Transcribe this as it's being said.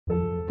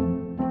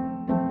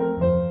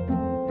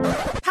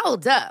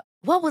Hold up.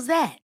 What was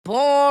that?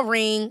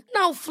 Boring.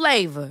 No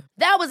flavor.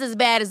 That was as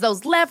bad as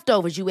those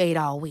leftovers you ate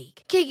all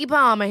week. Keke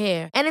Palmer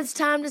here, and it's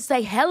time to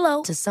say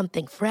hello to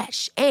something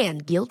fresh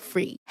and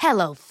guilt-free.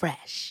 Hello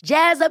Fresh.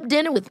 Jazz up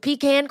dinner with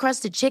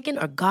pecan-crusted chicken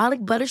or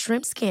garlic butter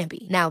shrimp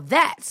scampi. Now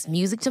that's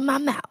music to my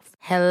mouth.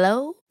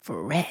 Hello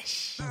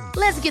Fresh.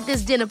 Let's get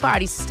this dinner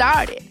party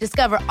started.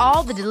 Discover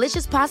all the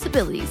delicious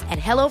possibilities at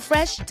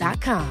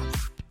hellofresh.com.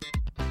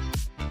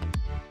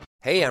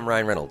 Hey, I'm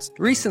Ryan Reynolds.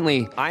 Recently,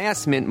 I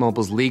asked Mint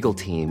Mobile's legal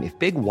team if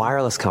big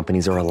wireless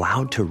companies are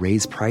allowed to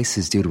raise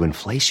prices due to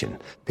inflation.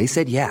 They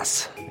said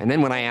yes. And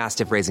then when I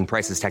asked if raising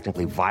prices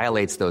technically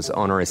violates those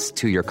onerous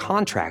two-year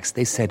contracts,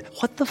 they said,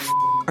 "What the f***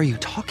 are you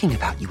talking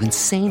about, you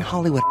insane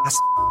Hollywood ass?"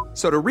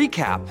 So to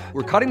recap,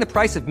 we're cutting the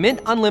price of Mint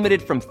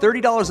Unlimited from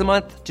 $30 a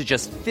month to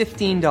just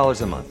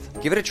 $15 a month.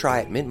 Give it a try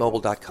at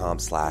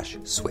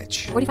mintmobile.com/switch.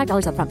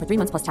 $45 up front for 3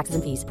 months plus taxes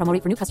and fees. Promo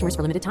rate for new customers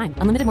for limited time.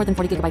 Unlimited more than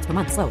 40 gigabytes per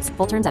month. Slows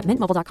full terms at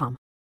mintmobile.com.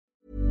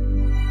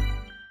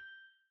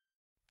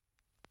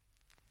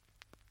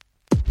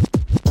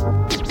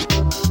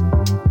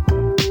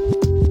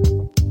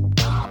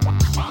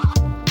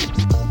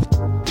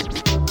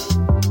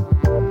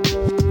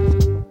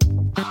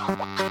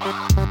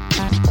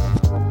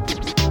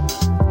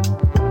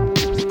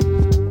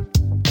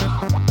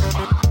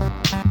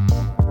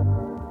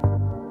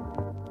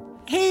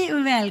 Hej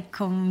och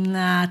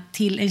välkomna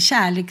till en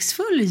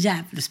kärleksfull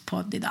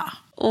djävulspodd idag.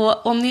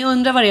 Och om ni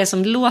undrar vad det är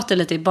som låter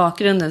lite i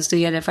bakgrunden, så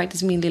är det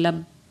faktiskt min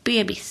lilla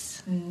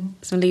bebis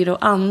som ligger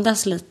och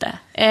andas lite.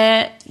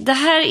 Det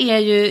här är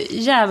ju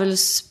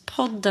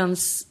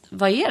djävulspoddens,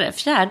 vad är det,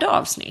 4:e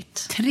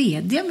avsnitt?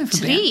 Tredje med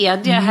problem.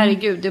 Tredje,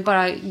 herregud, det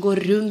bara går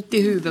runt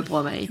i huvudet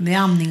på mig. Det är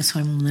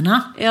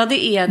amningshormonerna. Ja,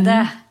 det är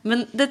det.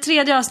 Men det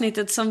 3:e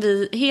avsnittet som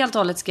vi helt och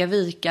hållet ska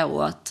vika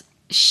åt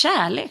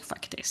kärlek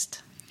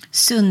faktiskt.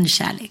 Sund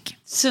kärlek.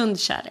 Sund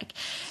kärlek.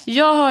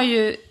 Jag har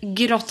ju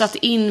grottat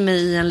in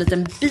mig i en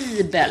liten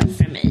bibel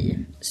för mig.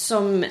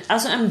 Som,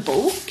 alltså en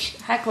bok.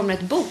 Här kommer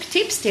ett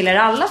boktips till er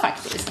alla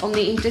faktiskt. Om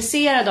ni är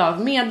intresserade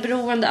av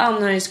medberoende,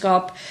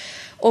 anhörigskap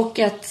och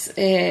att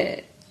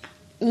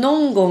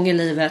någon gång i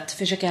livet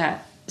försöka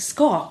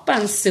skapa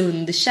en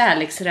sund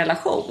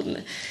kärleksrelation.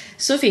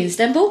 Så finns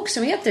det en bok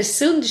som heter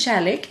Sund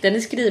kärlek. Den är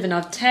skriven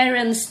av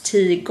Terence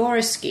T.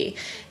 Gorski.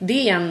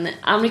 Det är en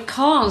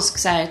amerikansk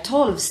så här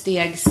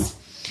 12-stegs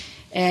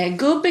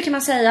gubbe kan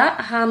man säga.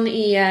 Han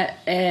är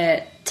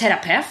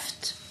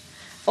terapeut.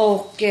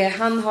 Och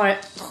han har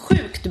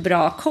sjukt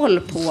bra koll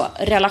på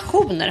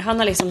relationer. Han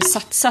har liksom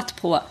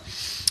satsat på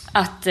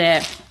att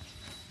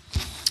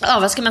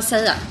vad ska man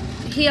säga,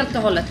 helt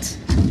och hållet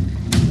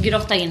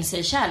grotta in sig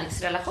i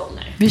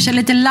kärleksrelationer. Vi kör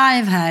lite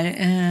live här.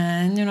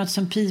 Nu är något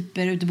som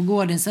piper ute på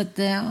gården. Så att,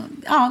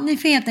 ni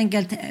får helt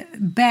enkelt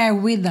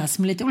bear with us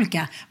med lite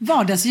olika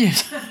vardagsljud.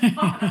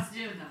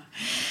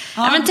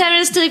 Ja, men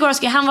Terence T.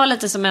 Gorski, han var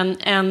lite som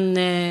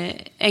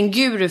en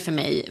guru för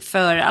mig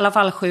för i alla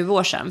fall 7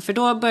 år sedan. För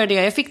då började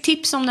jag fick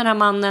tips om den här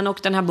mannen och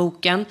den här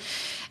boken.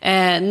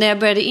 När jag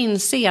började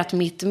inse att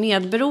mitt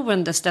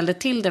medberoende ställde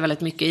till det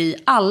väldigt mycket i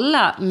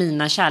alla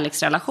mina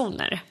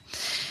kärleksrelationer.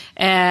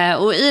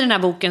 Och i den här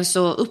boken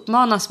så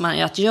uppmanas man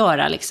ju att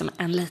göra liksom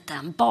en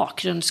liten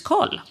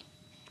bakgrundskoll.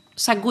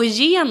 Så gå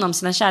igenom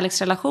sina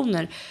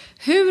kärleksrelationer.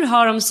 Hur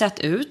har de sett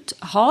ut?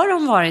 Har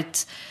de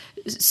varit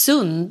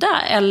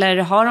sunda eller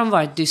har de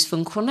varit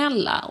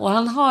dysfunktionella? Och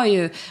han har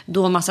ju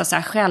då massa så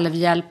här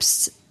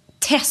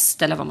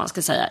självhjälpstest eller vad man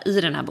ska säga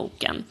i den här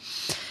boken.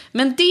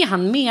 Men det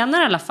han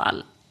menar i alla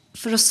fall,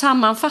 för att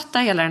sammanfatta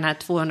hela den här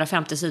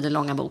 250 sidor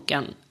långa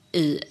boken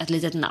i ett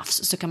litet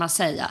nafs, så kan man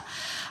säga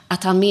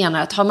att han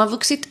menar att har man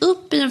vuxit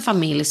upp i en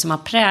familj som har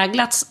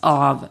präglats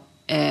av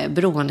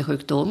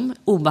beroendesjukdom,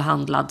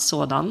 obehandlad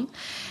sådan,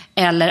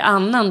 eller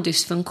annan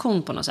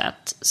dysfunktion på något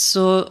sätt,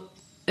 så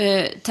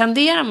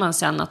tenderar man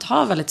sen att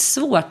ha väldigt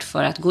svårt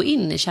för att gå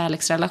in i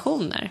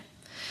kärleksrelationer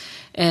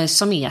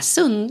som är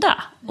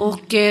sunda.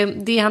 Och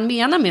det han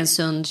menar med en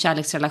sund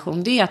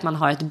kärleksrelation, det är att man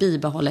har ett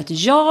bibehållet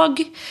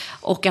jag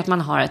och att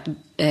man har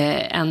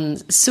en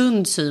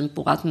sund syn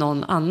på att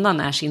någon annan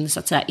är sin så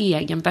att säga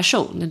egen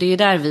person. Det är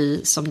där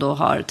vi som då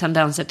har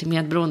tendenser till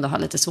medberoende har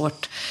lite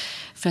svårt,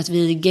 för att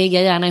vi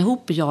geggar gärna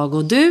ihop jag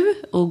och du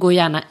och går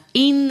gärna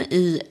in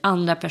i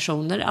andra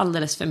personer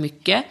alldeles för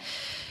mycket.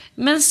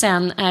 Men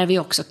sen är vi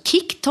också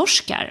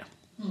kicktorskar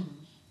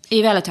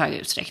i väldigt hög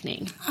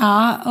utsträckning.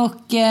 Ja,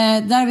 och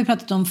där har vi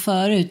pratat om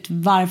förut.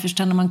 Varför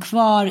stannar man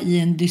kvar i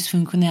en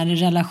dysfunktionell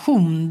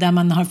relation där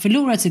man har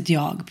förlorat sitt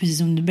jag, precis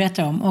som du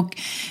berättar om. Och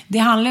det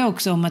handlar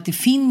också om att det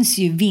finns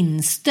ju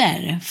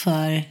vinster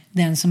för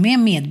den som är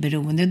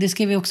medberoende. Och det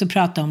ska vi också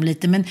prata om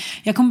lite. Men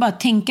jag kommer bara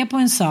tänka på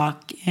en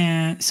sak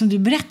som du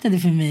berättade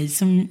för mig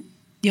som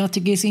jag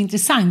tycker är så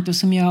intressant och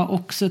som jag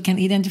också kan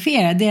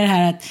identifiera. Det är det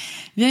här att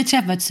vi har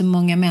träffat så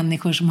många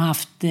människor som har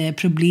haft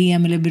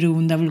problem eller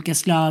beroende av olika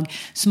slag,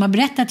 som har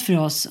berättat för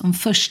oss om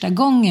första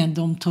gången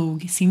de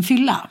tog sin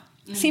fylla.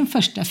 sin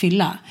första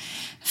fylla.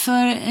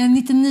 För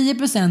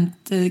 99%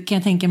 kan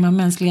jag tänka mig av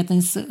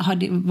mänskligheten så har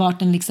det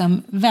varit en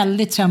liksom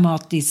väldigt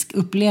traumatisk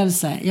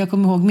upplevelse. Jag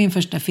kommer ihåg min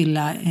första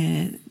fylla.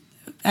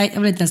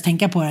 Jag vill inte ens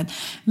tänka på den.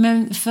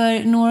 Men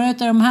för några av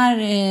de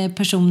här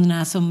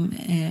personerna som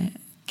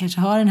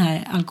kanske har den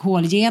här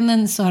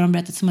alkoholgenen så har de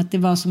berättat som att det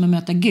var som att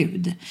möta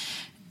Gud.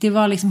 Det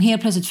var liksom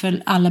helt plötsligt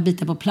för alla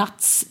bitar på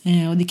plats.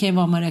 Och det kan ju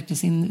vara om man räknar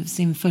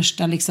sin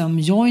första liksom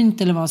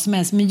joint eller vad som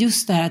helst. Men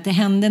just det här att det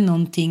hände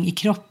någonting i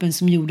kroppen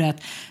som gjorde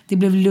att det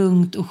blev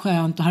lugnt och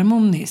skönt och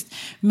harmoniskt.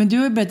 Men du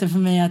har berättat för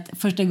mig att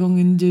första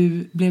gången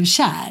du blev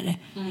kär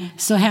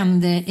så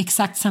hände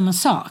exakt samma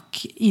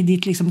sak i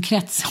ditt liksom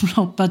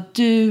kretsomlopp. Att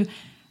du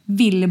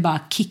ville bara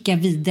kicka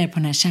vidare på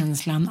den här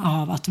känslan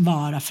av att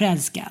vara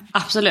förälskad.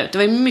 Absolut, det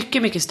var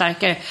mycket, mycket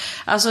starkare.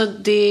 Alltså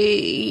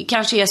det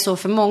kanske är så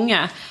för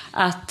många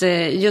att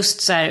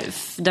just så här,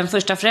 den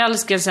första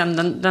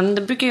förälskelsen, den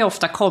brukar ju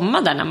ofta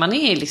komma där när man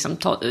är liksom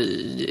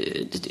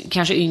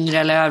kanske yngre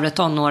eller övre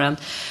tonåren.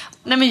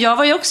 Nej, men jag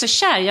var ju också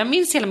kär. Jag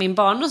minns hela min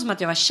barndom som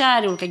att jag var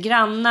kär i olika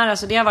grannar.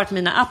 Alltså det har varit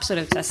mina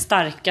absolut så här,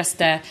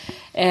 starkaste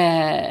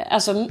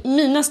alltså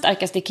mina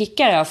starkaste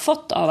kickar jag har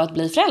fått av att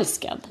bli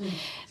förälskad.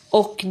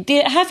 Och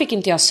det här fick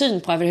inte jag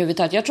syn på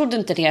överhuvudtaget. Jag trodde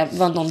inte det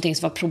var någonting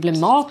som var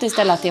problematiskt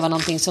eller att det var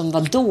någonting som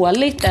var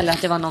dåligt eller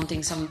att det var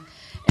någonting som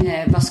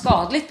var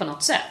skadligt på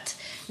något sätt.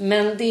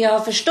 Men det jag har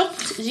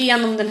förstått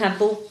genom den här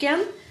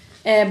boken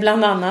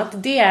bland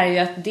annat, det är ju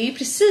att det är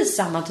precis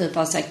samma typ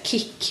av så här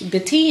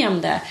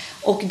kickbeteende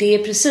och det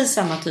är precis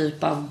samma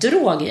typ av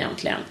drog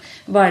egentligen.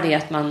 Bara det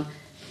att man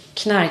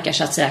knarkar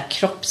så att säga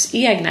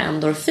kroppsegna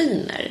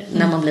endorfiner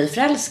när man blir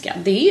förälskad.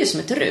 Det är ju som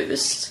ett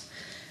rus.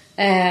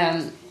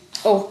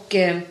 Och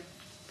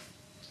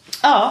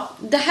ja,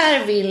 det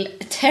här vill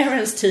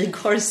Terence T.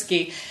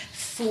 Gorski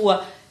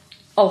få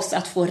oss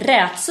att få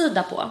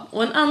rätsida på.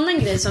 Och en annan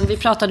grej som vi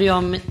pratade ju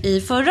om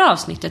i förra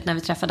avsnittet när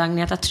vi träffade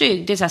Agneta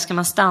Trygg, det är så här, ska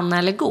man stanna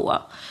eller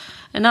gå?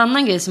 En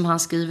annan grej som han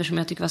skriver som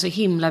jag tycker var så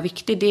himla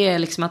viktig, det är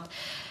liksom att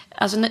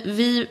alltså,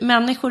 vi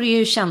människor är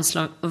ju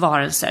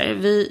känslovarelser.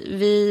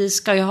 Vi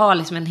ska ju ha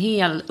liksom en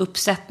hel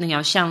uppsättning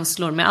av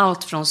känslor med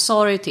allt från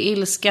sorg till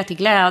ilska, till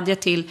glädje,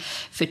 till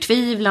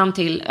förtvivlan,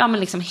 till ja, men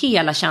liksom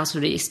hela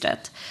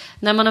känsloregistret.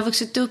 När man har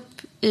vuxit upp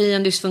i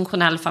en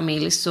dysfunktionell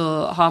familj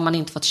så har man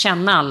inte fått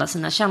känna alla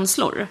sina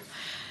känslor.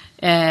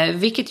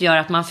 Vilket gör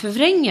att man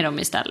förvränger dem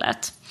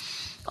istället.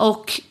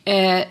 Och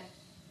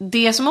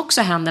det som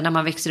också händer när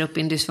man växer upp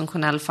i en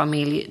dysfunktionell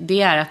familj,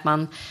 det är att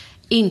man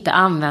inte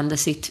använder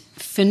sitt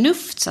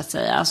förnuft så att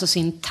säga, alltså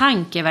sin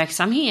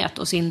tankeverksamhet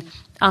och sin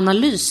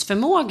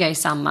analysförmåga i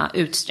samma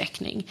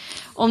utsträckning.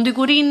 Om du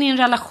går in i en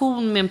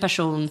relation med en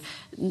person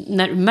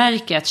när du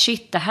märker att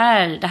shit, det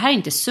här är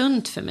inte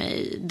sunt för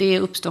mig. Det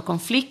uppstår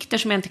konflikter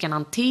som jag inte kan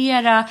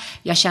hantera.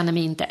 Jag känner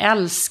mig inte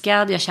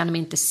älskad, jag känner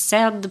mig inte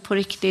sedd på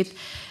riktigt.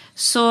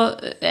 Så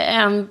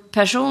en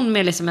person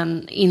med liksom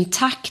en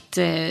intakt,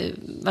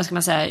 vad ska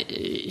man säga,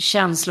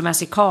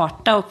 känslomässig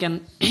karta och en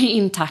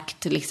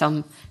intakt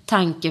liksom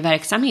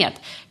tankeverksamhet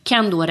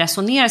kan då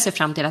resonera sig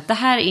fram till att det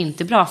här är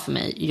inte bra för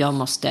mig, jag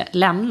måste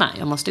lämna,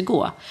 jag måste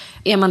gå.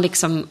 Är man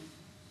liksom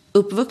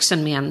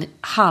uppvuxen med en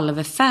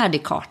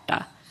halvfärdig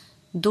karta,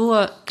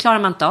 då klarar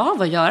man inte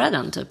av att göra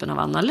den typen av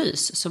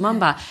analys. Så man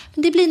bara,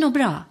 men det blir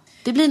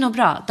nog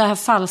bra, det här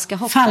falska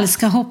hoppet.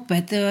 Falska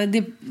hoppet,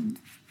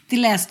 det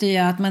läste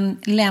jag att man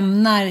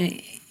lämnar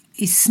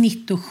i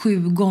snitt då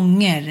 7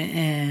 gånger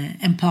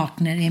en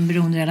partner i en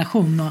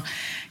beroenderelation. Och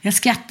jag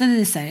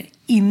skrattade så här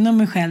inom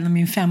mig själv när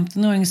min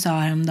 15-åring sa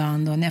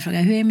häromdagen då, när jag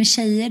frågade hur är det med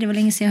tjejer? Det var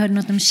länge sedan jag hörde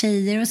något om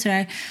tjejer och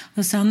sådär. Och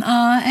då sa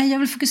han, jag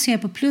vill fokusera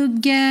på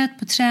plugget,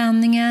 på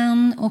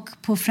träningen och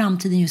på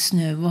framtiden just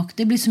nu. Och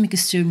det blir så mycket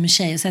strul med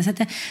tjejer. Så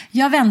att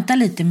jag väntar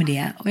lite med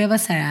det. Och jag var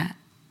så här,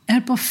 jag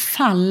höll på att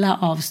falla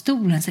av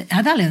stolen. Jag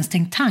hade aldrig ens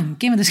tänkt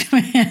tanken. Men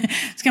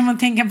ska man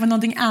tänka på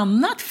någonting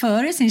annat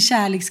före sin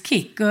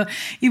kärlekskick? Och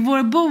i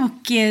vår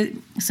bok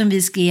som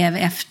vi skrev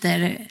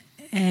efter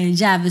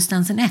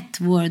Djävulsdansen 1,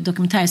 vår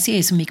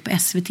dokumentärserie som gick på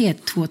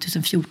SVT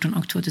 2014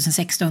 och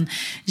 2016.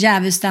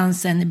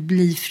 Djävulsdansen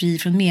blir fri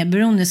från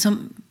medberoende, som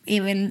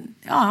är väl,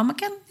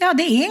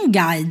 det är en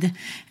guide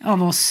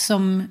av oss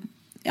som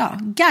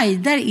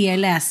guidar er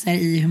läsare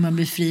i hur man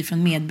blir fri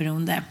från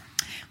medberoende.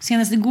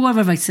 Senast igår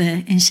var det faktiskt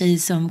en tjej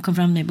som kom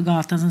fram med på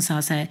gatan som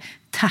sa så här: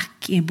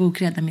 tack, er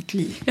bok räddar mitt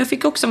liv. Jag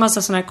fick också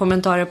massa sådana här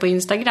kommentarer på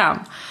Instagram.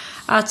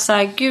 Att så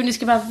här, gud, ni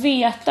ska bara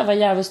veta vad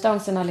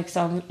Djävulsdansen har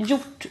liksom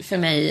gjort för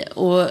mig.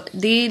 Och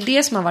det är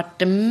det som har varit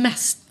det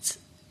mest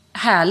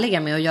härliga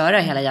med att göra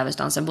hela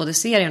Djävulsdansen, både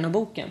serien och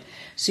boken.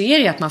 Så är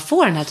det ju att man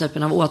får den här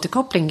typen av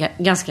återkoppling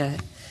ganska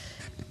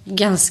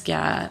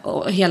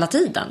hela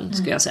tiden,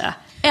 skulle jag säga.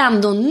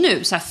 Ändå nu,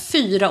 så här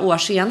 4 år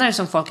senare,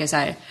 som folk är så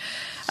här,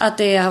 att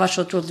det har varit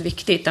så otroligt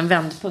viktigt, en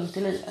vändpunkt i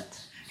livet.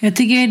 Jag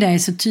tycker det där är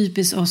så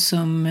typiskt oss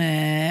som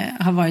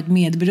har varit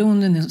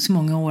medberoende nu så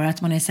många år,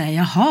 att man är så här,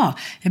 jaha,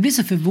 jag blir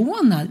så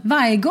förvånad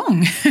varje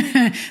gång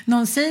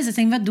någon säger så, jag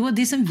tänker, vadå,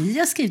 det som vi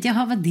har skrivit,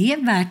 jaha, vad det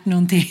är värt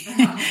någonting?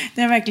 Ja.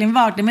 Det har verkligen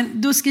varit det, men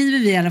då skriver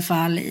vi i alla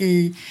fall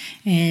i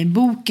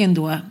boken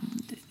då,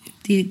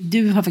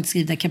 Du har faktiskt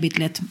skrivit det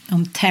kapitlet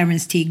om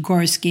Terence T.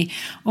 Gorski.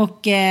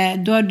 Och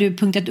då har du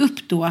punktat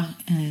upp då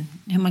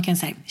hur man kan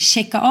säga,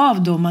 checka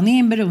av då om man är i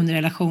en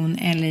beroenderelation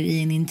eller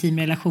i en intim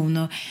relation.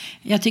 Och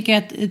jag tycker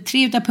att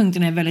 3 av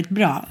punkterna är väldigt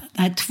bra.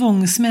 Det här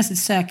tvångsmässigt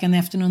sökande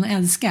efter någon att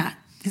älska.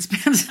 Det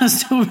spelar så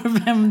stor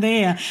vem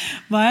det är.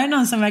 Bara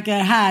någon som verkar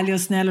härlig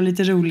och snäll och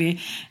lite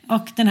rolig.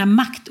 Och den här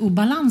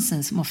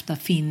maktobalansen som ofta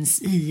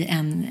finns i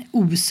en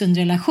osund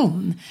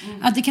relation.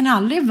 Att det kan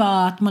aldrig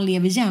vara att man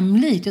lever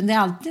jämlikt. Det är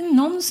alltid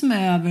någon som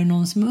är över och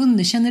någon som är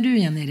under. Känner du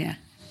igen i det?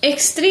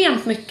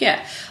 Extremt mycket.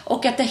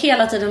 Och att det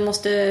hela tiden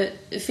måste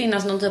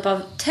finnas någon typ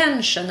av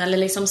tension eller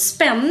liksom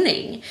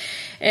spänning.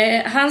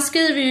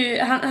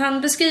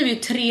 Han beskriver ju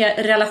 3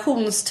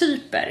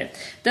 relationstyper.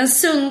 Den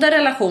sunda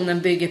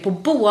relationen bygger på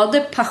både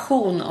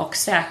passion och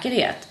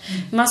säkerhet.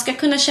 Man ska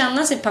kunna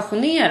känna sig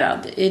passionerad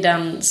i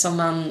den som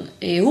man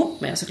är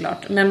ihop med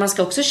såklart. Men man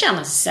ska också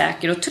känna sig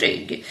säker och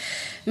trygg.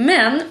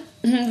 Men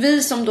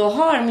vi som då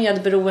har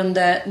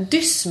medberoende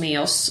dys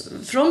med oss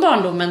från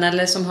barndomen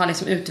eller som har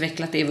liksom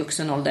utvecklat det i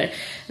vuxen ålder.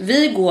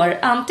 Vi går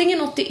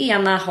antingen åt det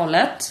ena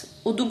hållet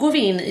och då går vi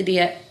in i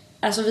det.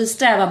 Alltså vi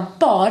strävar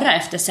bara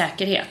efter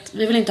säkerhet.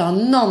 Vi vill inte ha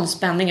någon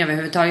spänning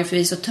överhuvudtaget för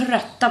vi är så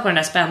trötta på den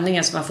där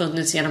spänningen som har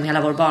funnits genom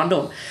hela vår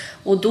barndom.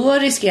 Och då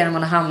riskerar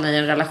man att hamna i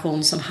en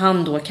relation som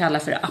han då kallar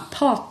för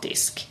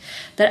apatisk.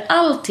 Där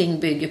allting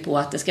bygger på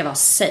att det ska vara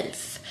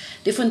safe.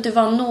 Det får inte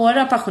vara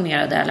några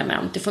passionerade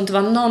element. Det får inte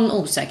vara någon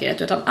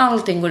osäkerhet. Utan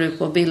allting går ut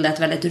på att bilda ett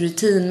väldigt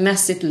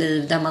rutinmässigt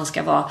liv där man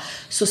ska vara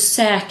så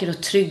säker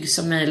och trygg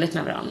som möjligt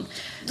med varandra.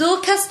 Då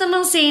kastar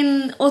man sig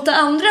in åt det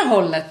andra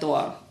hållet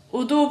då.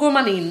 Och då går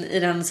man in i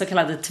den så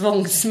kallade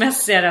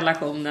tvångsmässiga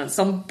relationen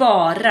som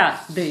bara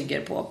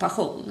bygger på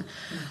passion.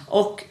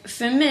 Och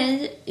för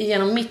mig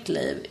genom mitt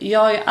liv, jag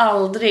har ju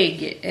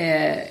aldrig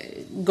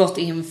gått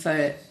in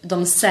för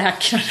de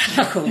säkra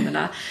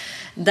relationerna.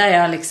 Där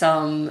jag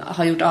liksom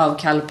har gjort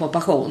avkall på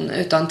passion.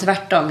 Utan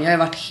tvärtom, jag har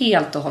varit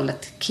helt och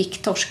hållet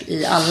kicktorsk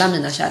i alla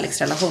mina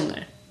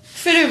kärleksrelationer.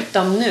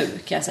 Förutom nu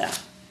kan jag säga.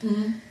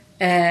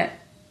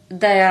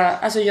 Där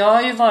jag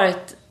har ju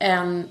varit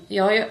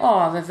jag har ju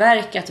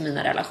avverkat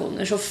mina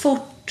relationer. Så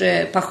fort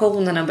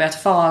passionen har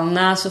börjat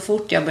falna, så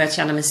fort jag börjat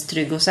känna mig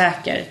trygg och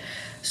säker,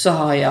 så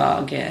har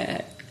jag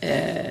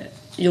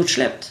gjort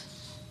slut.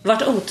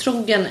 Varit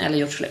otrogen eller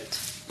gjort slut.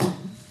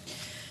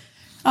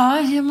 Ja,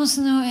 jag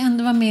måste nog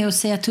ändå vara med och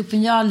säga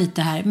tuppen ja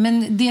lite här.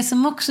 Men det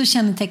som också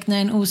kännetecknar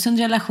en osund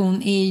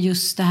relation är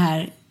just det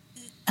här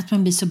att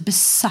man blir så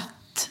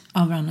besatt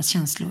av varandras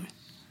känslor.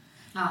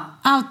 Ja.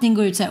 Allting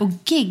går ut så här och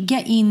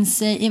gegga in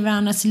sig i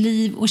varandras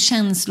liv och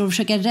känslor och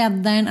försöka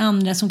rädda en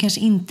andra som kanske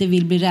inte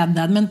vill bli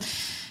räddad. Men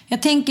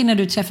jag tänker när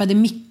du träffade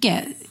Micke,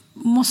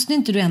 måste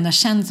inte du ändå ha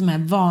känt de här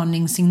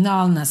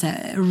varningssignalerna, så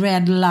här,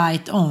 red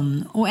light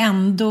on, och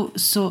ändå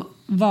så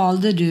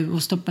valde du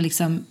att stoppa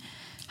liksom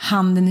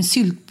handen i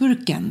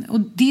syltburken. Och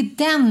det är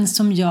den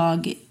som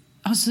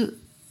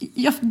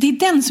det är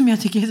den som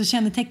jag tycker är så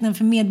kännetecknande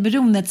för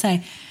medberoendet. Så här,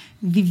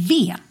 vi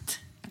vet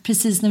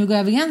precis när vi går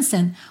över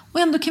gränsen, och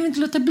ändå kan vi inte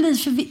låta bli,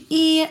 för vi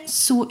är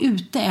så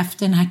ute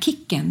efter den här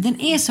kicken.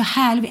 Den är så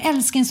härlig, vi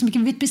älskar den så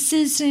mycket, vi vet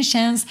precis hur den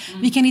känns,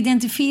 vi kan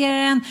identifiera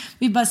den,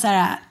 vi bara så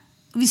här,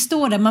 vi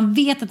står där, man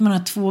vet att man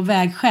har 2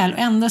 vägskäl och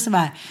ändå så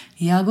bara,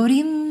 jag går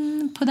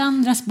in på det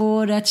andra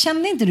spåret.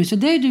 Kände inte du så?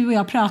 Det är du och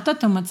jag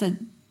pratat om att så här,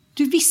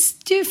 du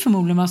visste ju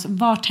förmodligen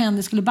vart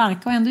hände skulle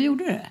barka, och ändå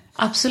gjorde du det.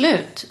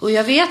 Absolut. Och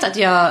jag vet att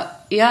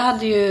jag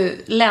hade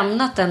ju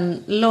lämnat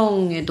en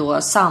lång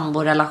då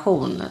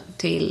samborelation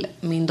till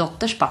min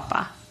dotters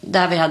pappa.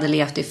 Där vi hade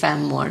levt i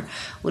 5 år.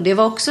 Och det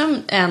var också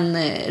en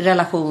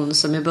relation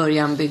som i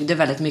början byggde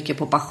väldigt mycket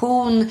på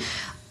passion.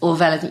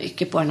 Och väldigt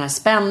mycket på den här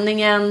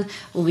spänningen.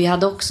 Och vi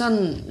hade också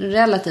en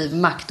relativ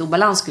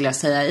maktobalans skulle jag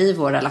säga i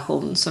vår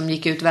relation. Som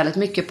gick ut väldigt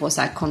mycket på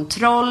så här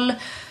kontroll.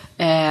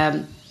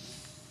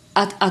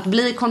 Att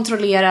bli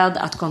kontrollerad,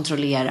 att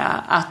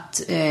kontrollera,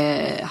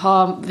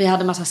 vi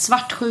hade massa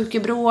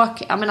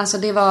svartsjukebråk. Ja, men alltså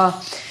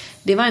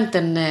det var inte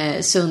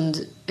en sund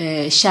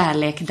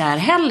kärlek där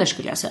heller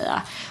skulle jag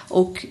säga.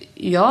 Och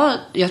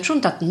jag tror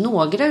inte att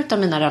några utav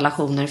mina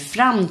relationer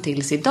fram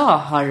tills idag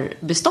har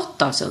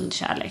bestått av sund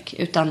kärlek.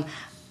 Utan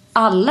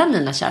alla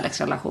mina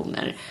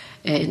kärleksrelationer,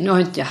 nu har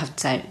inte jag haft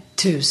så här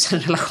 1000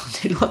 relationer,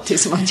 det låter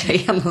som att jag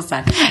är någon så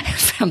här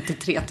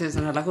 53 000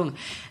 relationer.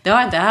 Det har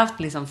jag inte haft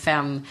liksom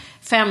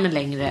 5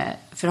 längre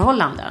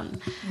förhållanden.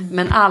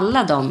 Men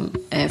alla de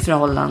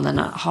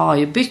förhållandena har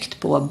ju byggt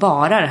på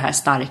bara det här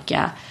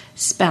starka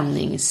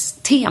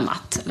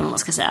spänningstemat, eller vad man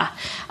ska säga.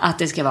 Att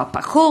det ska vara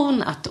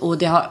passion,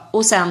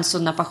 och sen så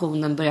när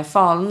passionen börjar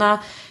falna,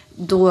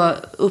 då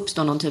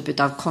uppstår någon typ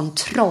av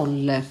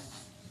kontroll,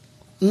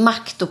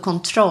 makt och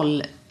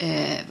kontroll,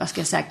 vad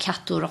ska jag säga,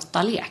 katt- och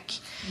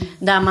råttalek.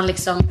 Där man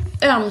liksom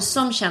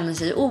ömsom känner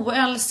sig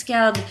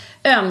oälskad,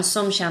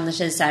 ömsom känner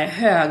sig så här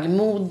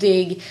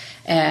högmodig,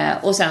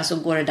 och sen så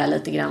går det där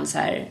lite grann så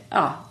här,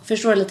 ja,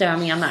 förstår du lite vad jag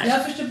menar?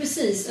 Jag förstår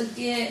precis. Och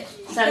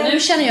så här, nu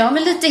känner jag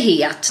mig lite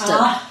het typ.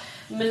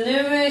 Men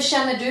nu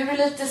känner du dig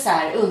lite så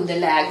här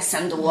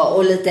underlägsen då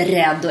och lite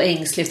rädd och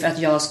ängslig för att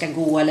jag ska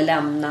gå eller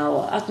lämna,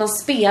 och att man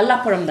spelar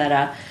på de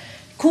där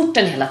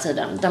korten hela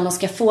tiden där man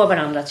ska få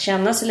varandra att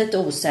känna sig lite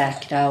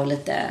osäkra och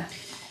lite...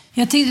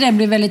 Jag tyckte det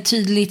blev väldigt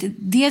tydligt.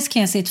 Dels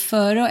kan jag se ett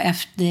före och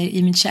efter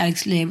i mitt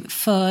kärleksliv.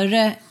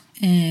 Före,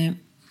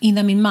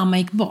 innan min mamma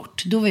gick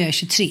bort, då var jag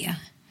 23.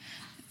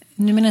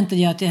 Nu menar inte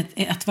jag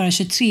att vara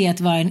 23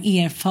 att vara en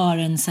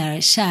erfaren så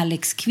här,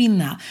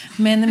 kärlekskvinna.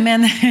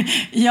 Men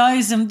jag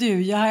är som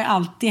du. Jag har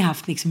alltid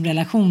haft liksom,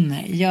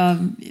 relationer.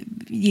 Jag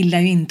gillar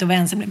ju inte att vara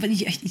ensam.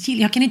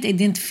 Jag kan inte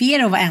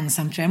identifiera att vara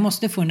ensam, tror jag. Jag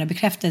måste få den här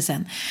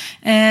bekräftelsen.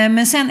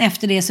 Men sen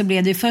efter det så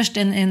blev det först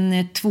en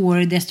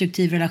 2-årig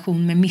destruktiv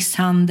relation med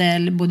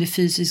misshandel, både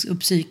fysisk och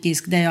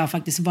psykisk, där jag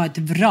faktiskt var ett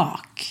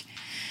vrak.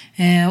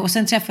 Och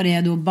sen träffade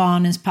jag då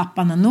barnens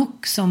pappa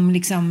Nanook, som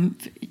liksom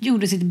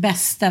gjorde sitt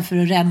bästa för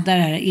att rädda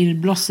det här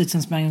irrblosset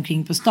som sprang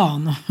omkring på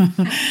stan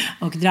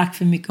och drack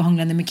för mycket och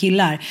hånglade med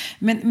killar.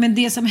 Men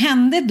det som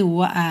hände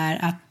då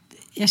är att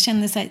jag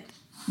kände så här,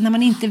 när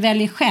man inte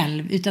väljer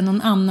själv utan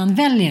någon annan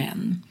väljer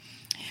en.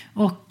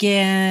 Och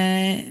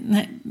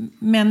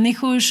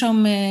människor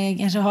som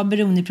kanske har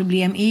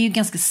beroendeproblem är ju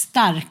ganska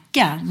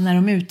starka när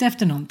de är ute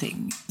efter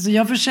någonting. Så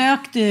jag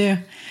försökte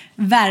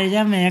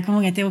värja mig. Jag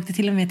kommer ihåg att jag åkte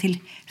till och med till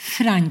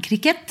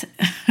Frankrike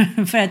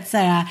för att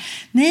säga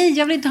nej,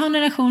 jag vill inte ha en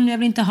relation, jag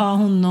vill inte ha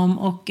honom.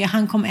 Och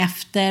han kom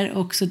efter,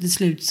 och så till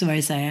slut så var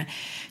det så här,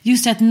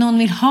 just att någon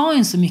vill ha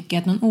en så mycket,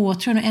 att någon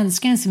åtrår och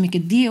älskar en så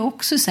mycket, det är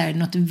också så här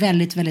något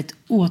väldigt, väldigt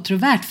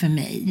åtråvärt för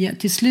mig.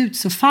 Till slut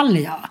så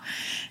faller jag.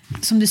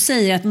 Som du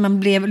säger, att man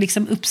blev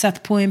liksom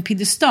uppsatt på en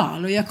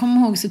piedestal. Och jag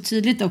kommer ihåg så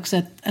tydligt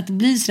också att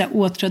bli så där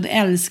åtrådd och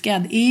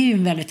älskad är ju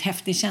en väldigt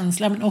häftig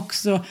känsla. Men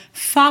också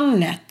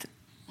fallet,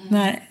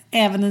 när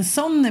även en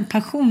sån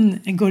passion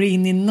går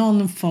in i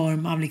någon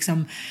form av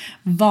liksom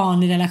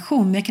vanlig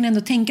relation. Men jag kan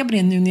ändå tänka på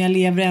det nu när jag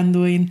lever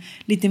ändå i en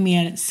lite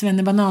mer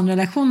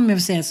svennebanan-relation, om jag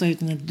vill säga så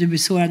utan att du blir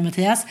sårad,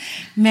 Mattias.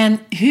 Men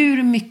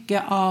hur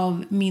mycket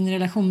av min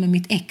relation med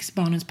mitt ex,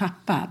 barnens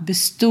pappa,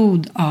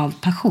 bestod av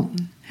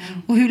passion?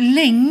 Och hur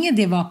länge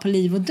det var på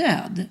liv och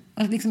död.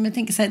 Och liksom, jag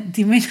tänker så här,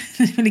 det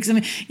var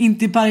liksom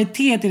inte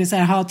paritet i det så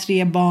här, ha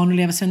 3 barn och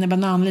leva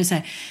svennebanan. Så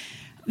här.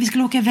 Vi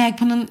skulle åka iväg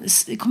på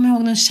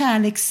någon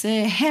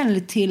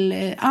kärlekshelg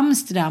till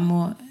Amsterdam,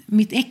 och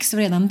mitt ex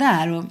var redan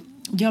där, och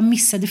jag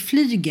missade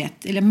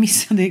flyget. Eller jag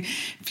missade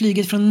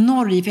flyget från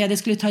Norge, för jag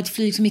skulle ta ett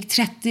flyg som gick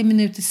 30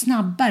 minuter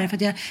snabbare, för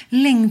att jag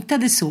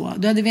längtade så.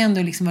 Då hade vi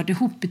ändå liksom varit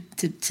ihop i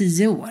typ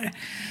 10 år.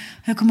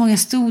 Jag kommer ihåg, jag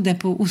stod där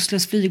på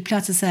Oslos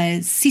flygplats och så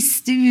här,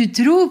 sista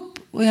utrop,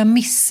 och jag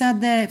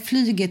missade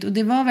flyget, och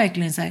det var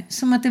verkligen så här,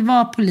 som att det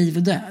var på liv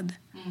och död.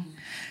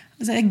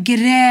 Så jag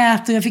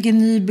grät och jag fick en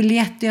ny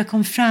biljett och jag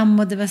kom fram,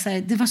 och det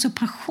var så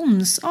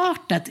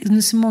passionsartat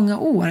under så många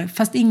år,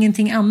 fast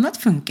ingenting annat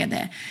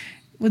funkade.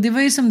 Och det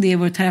var ju som det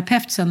vår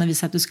terapeut sa när vi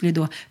satt och skulle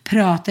då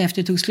prata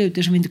efter det tog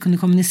slut, som vi inte kunde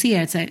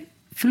kommunicera. Så här,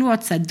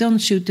 förlåt, så här, don't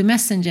shoot the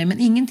messenger, men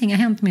ingenting har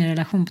hänt med er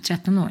relation på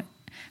 13 år.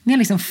 Ni har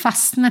liksom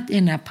fastnat i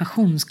den här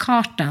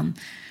passionskartan,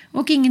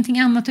 och ingenting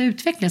annat har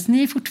utvecklats.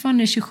 Ni är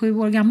fortfarande 27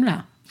 år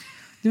gamla.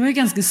 Det var ju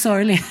ganska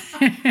sorgligt.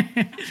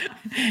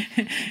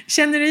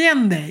 Känner du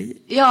igen dig?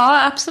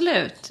 Ja,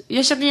 absolut.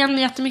 Jag känner igen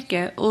mig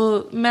jättemycket.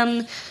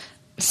 Men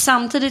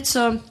samtidigt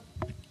så,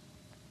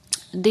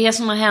 det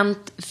som har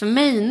hänt för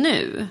mig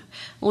nu,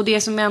 och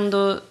det som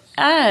ändå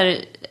är,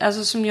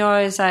 alltså som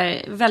jag är så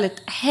här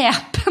väldigt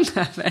häpen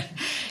över.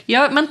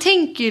 Man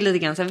tänker ju lite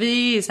grann så här,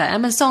 vi är så här,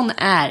 men sån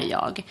är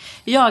jag.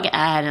 Jag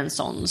är en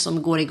sån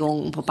som går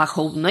igång på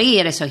passion, och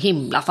är det så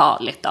himla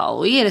farligt då?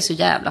 Och är det så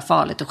jävla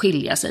farligt att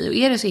skilja sig? Och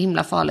är det så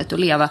himla farligt att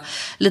leva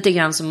lite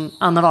grann som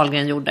Anna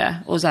Wahlgren gjorde,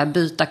 och så här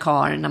byta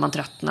kar när man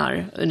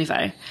tröttnar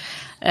ungefär?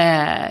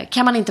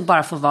 Kan man inte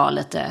bara få vara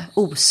lite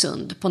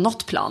osund på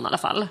något plan i alla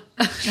fall?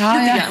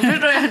 Ja. Förstår du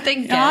vad jag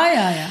tänker? Ja.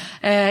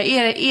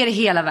 Är det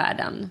hela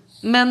världen?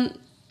 Men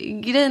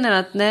grejen är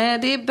att nej,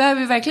 det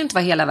behöver ju verkligen inte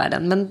vara hela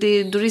världen. Men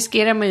då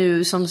riskerar man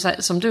ju,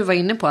 som du var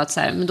inne på, att så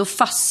här, men då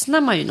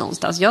fastnar man ju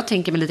någonstans. Jag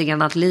tänker mig lite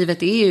grann att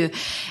livet är ju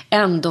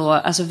ändå,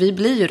 alltså vi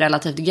blir ju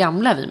relativt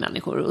gamla, vi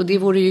människor. Och det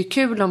vore ju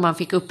kul om man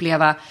fick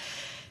uppleva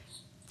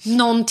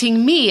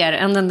någonting mer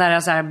än den där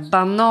så här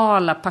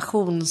banala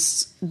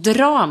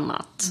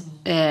passionsdramat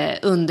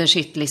under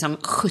sitt liksom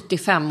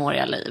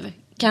 75-åriga liv.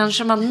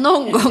 Kanske man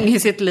någon gång i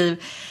sitt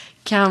liv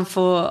kan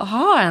få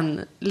ha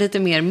en lite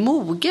mer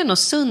mogen och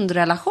sund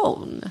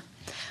relation.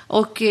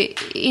 Och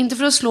inte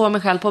för att slå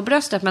mig själv på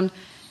bröstet, men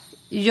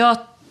jag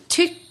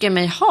tycker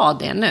mig ha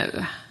det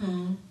nu.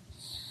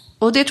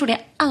 Och det trodde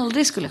jag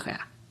aldrig skulle ske.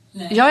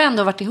 Nej. Jag har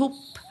ändå varit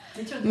ihop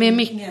med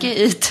Micke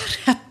i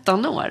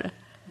 13 år.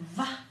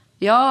 Va?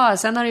 Ja,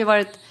 sen har det ju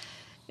varit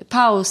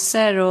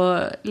pauser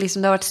och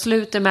liksom det har varit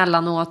slut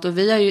emellanåt, och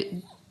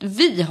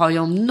vi har ju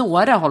om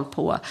några hållit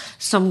på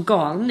som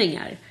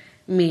galningar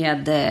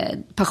med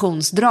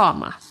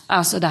passionsdrama.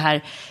 Alltså det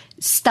här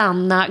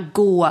stanna,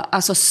 gå,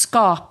 alltså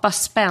skapa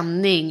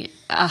spänning,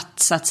 att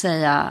så att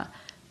säga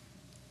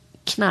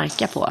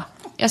knarka på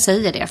jag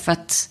säger det för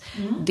att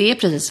det är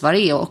precis vad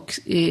det är. Och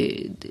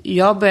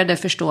jag började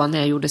förstå när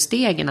jag gjorde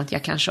stegen att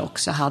jag kanske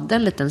också hade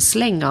en liten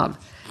släng av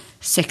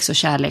sex- och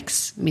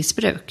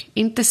kärleksmissbruk.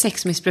 Inte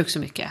sexmissbruk så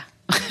mycket.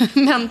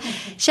 Men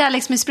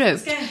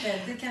kärleksmissbruk.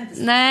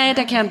 Nej,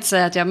 det kan jag inte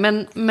säga att jag.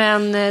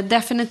 Men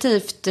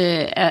definitivt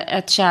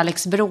ett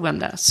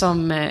kärleksberoende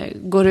som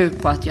går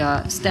ut på att jag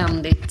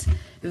ständigt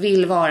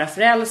vill vara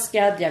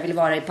förälskad. Jag vill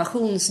vara i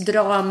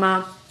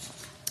passionsdrama.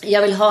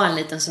 Jag vill ha en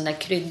liten sån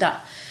där krydda.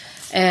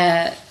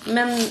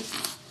 Men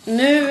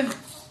nu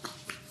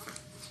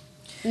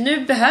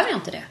behöver jag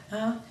inte det.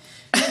 Ja.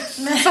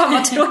 Fan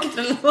vad tråkigt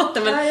det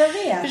låter. Men ja, jag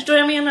vet. Förstår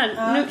jag menar?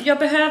 Ja. Nu, jag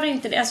behöver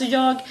inte det. Alltså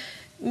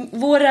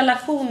vår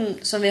relation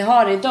som vi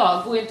har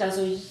idag går inte ens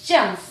att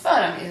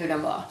jämföra med hur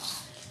den var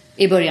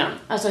i början.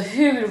 Alltså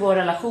hur vår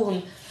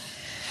relation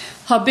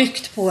har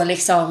byggt på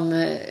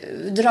liksom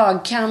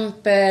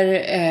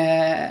dragkamper,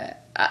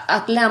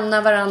 att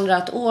lämna varandra,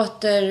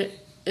 att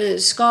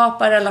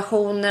skapa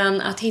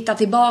relationen, att hitta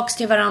tillbaks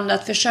till varandra,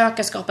 att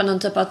försöka skapa någon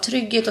typ av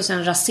trygghet och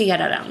sen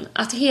rasera den.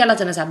 Att hela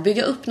tiden så här,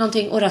 bygga upp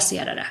någonting och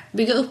rasera det.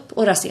 Bygga upp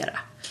och rasera.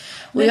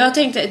 Och jag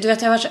tänkte, du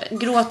vet, jag har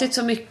gråtit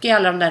så mycket i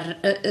alla de där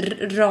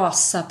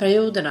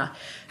rasa-perioderna.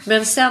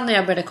 Men sen när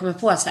jag började komma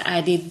på att så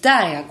här, det är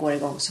där jag går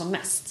igång som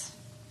mest.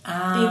 Det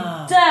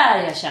är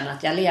där jag känner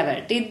att jag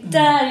lever. Det är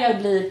där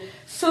jag blir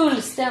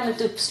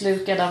fullständigt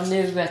uppslukad av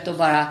nuet och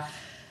bara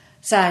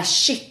så här,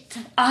 shit,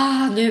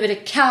 nu är det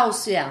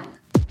kaos igen.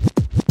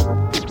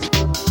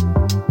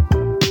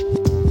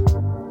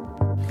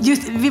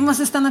 Just, vi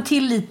måste stanna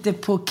till lite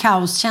på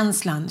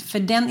kaoskänslan, för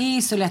den är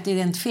ju så lätt att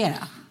identifiera.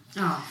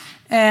 Ja.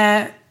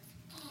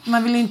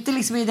 Man vill inte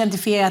liksom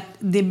identifiera att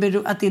det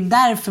är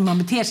därför man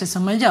beter sig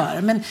som man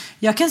gör. Men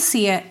jag kan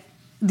se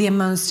det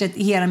mönstret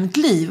i hela mitt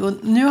liv. Och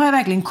nu har jag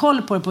verkligen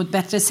koll på det på ett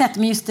bättre sätt.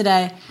 Men just det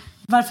där,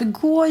 varför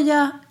går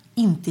jag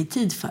inte i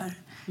tid för?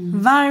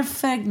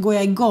 Varför går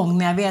jag igång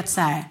när jag vet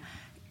så här,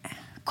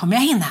 kommer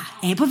jag hinna?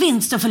 Jag är på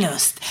vinst och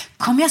förlust.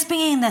 Kommer jag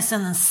springa in där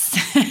sen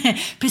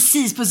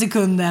precis på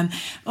sekunden?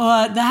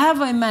 Och det här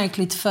var ju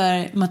märkligt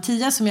för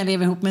Mattias som jag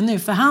lever ihop med nu.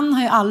 För han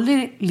har ju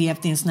aldrig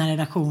levt i en sån här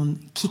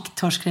relation,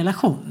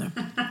 kicktorsk-relation.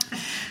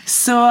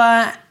 Så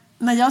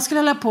när jag skulle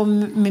hålla på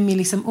med min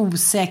liksom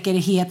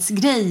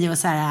osäkerhetsgrej och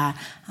så här,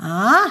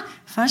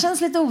 för han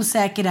känns lite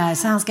osäker där,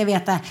 så han ska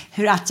veta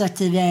hur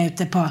attraktiv jag är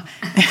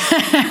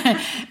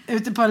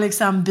ute på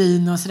liksom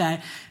byn och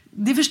sådär.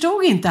 Det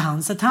förstod inte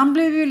han, så att han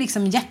blev ju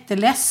liksom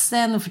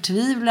jätteledsen och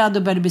förtvivlad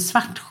och började bli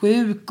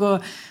svartsjuk.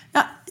 Och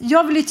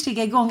jag vill ju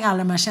trigga igång alla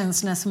de här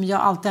känslorna som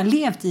jag alltid har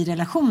levt i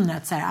relationer.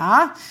 Att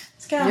säga,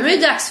 nu är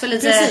det dags för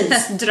lite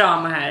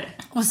drama här.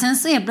 Och sen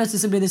så helt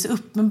plötsligt så blev det så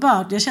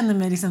uppenbart. Jag kände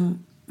mig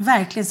liksom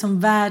verkligen som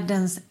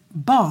världens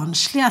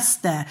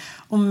barnsligaste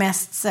och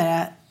mest så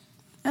här,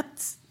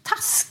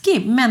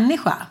 taskig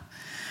människa.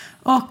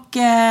 Och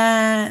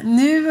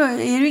nu är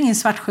det ju ingen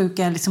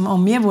svartsjuka liksom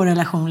omger vår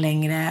relation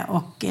längre.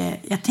 Och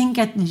jag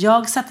tänker att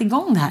jag satte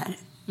igång det här.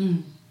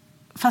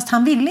 Fast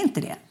han ville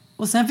inte det.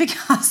 Och sen fick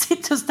han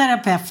sitta hos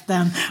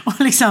terapeuten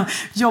och liksom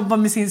jobba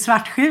med sin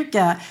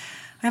svartsjuka.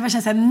 Och jag bara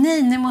kände så här,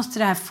 nej, nu måste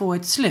det här få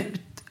ett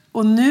slut.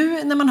 Och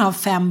nu när man har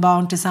 5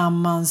 barn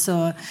tillsammans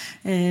och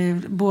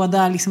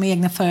båda liksom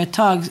egna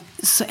företag,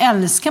 så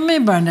älskar man ju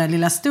bara den där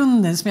lilla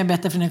stunden som jag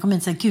berättade för när jag kom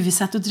hit. Så här, gud, vi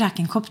satt och drack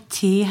en kopp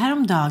te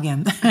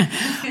häromdagen.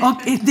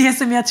 Och det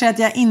som jag tror att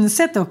jag har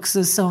insett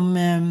också som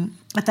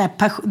att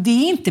det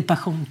är inte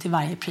passion till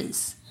varje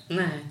pris.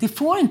 Nej. Det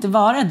får inte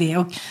vara det.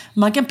 Och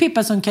man kan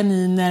pippa som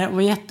kaniner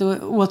och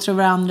åtrå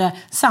varandra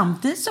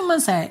samtidigt som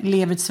man så här,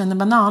 lever ett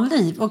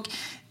svennebananliv. Och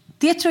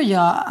det tror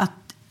jag att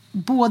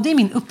både i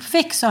min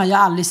uppväxt så har jag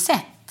aldrig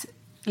sett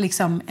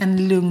liksom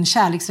en lugn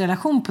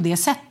kärleksrelation på det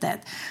sättet.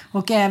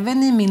 Och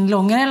även i min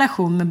långa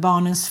relation med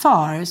barnens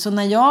far. Så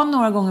när jag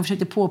några gånger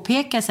försökte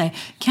påpeka sig,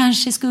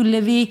 kanske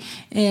skulle vi...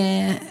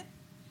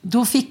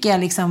 då fick jag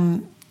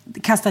liksom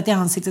kastat i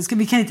ansiktet.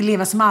 Vi kan inte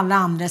leva som alla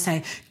andra. Så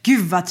här,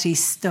 gud vad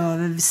trist.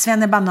 Och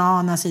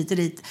svennebanan hit och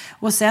dit.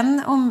 Och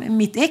sen om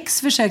mitt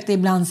ex försökte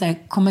ibland så här,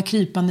 komma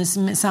krypande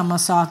med samma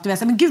sak. Du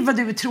vet, men gud vad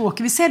du är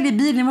tråkig. Vi säljer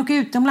bilen och åker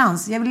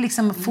utomlands. Jag vill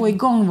liksom få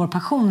igång vår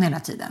passion hela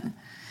tiden.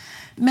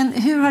 Men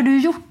hur har du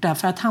gjort då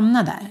för att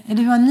hamna där?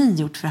 Eller hur har ni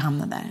gjort för att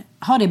hamna där?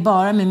 Har det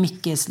bara med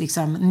Mickes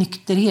liksom,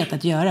 nykterhet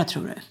att göra,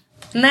 tror du?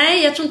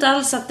 Nej, jag tror inte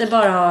alls att det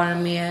bara har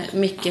med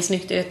Mickes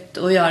nykterhet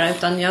att göra.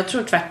 Utan jag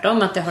tror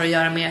tvärtom att det har att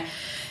göra med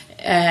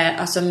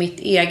alltså mitt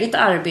eget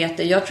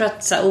arbete. Jag tror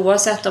att så här,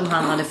 oavsett om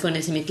han hade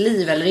funnits i mitt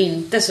liv eller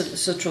inte,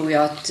 så tror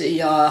jag att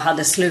jag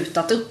hade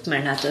slutat upp med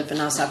den här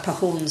typen av så här,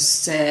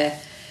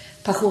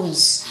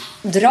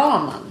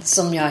 passionsdraman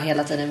som jag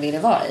hela tiden ville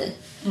vara i.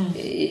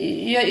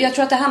 Jag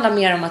tror att det handlar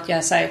mer om att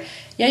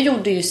jag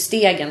gjorde ju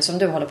stegen som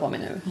du håller på med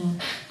nu.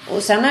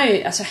 Och sen är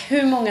ju alltså,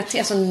 hur många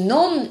alltså,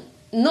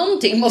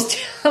 någonting måste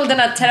all den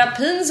här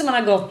terapin som man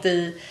har gått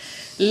i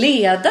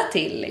leda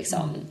till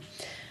liksom.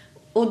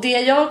 Och det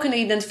jag kunde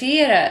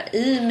identifiera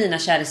i mina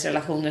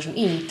kärleksrelationer som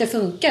inte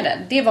funkade,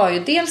 det var ju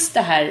dels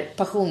det här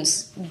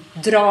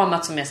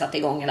passionsdramat som jag satte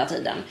igång hela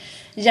tiden.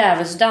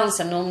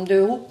 Djävulsdansen, om du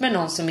är ihop med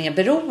någon som är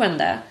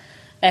beroende,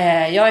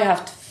 Jag har ju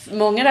haft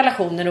många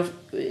relationer och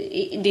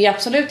det är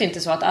absolut inte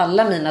så att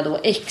alla mina då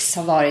ex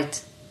har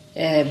varit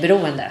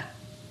beroende.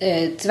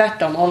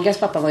 Tvärtom, Olgas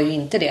pappa var ju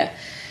inte det.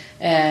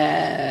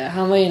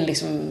 Han var ju en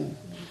liksom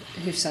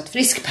hyfsat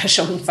frisk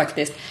person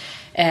faktiskt.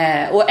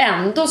 Och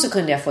ändå så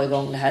kunde jag få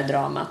igång det här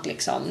dramat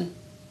liksom.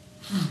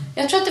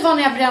 Jag tror att det var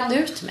när jag brände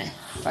ut mig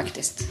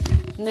faktiskt.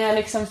 När jag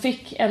liksom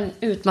fick en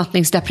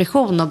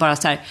utmattningsdepression och bara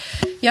så här,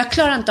 jag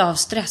klarar inte av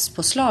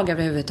stresspåslag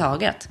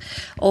överhuvudtaget.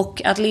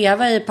 Och att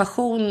leva i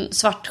passion,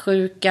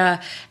 svartsjuka,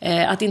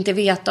 att inte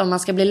veta om man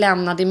ska bli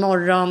lämnad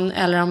imorgon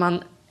eller om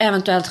man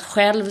eventuellt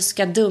själv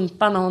ska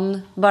dumpa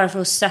någon bara för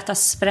att sätta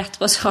sprätt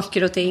på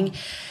saker och ting.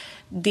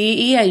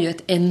 Det är ju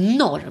ett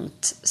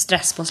enormt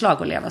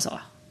stresspåslag att leva så.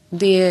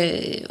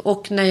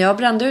 Och när jag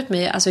brände ut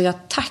mig, alltså jag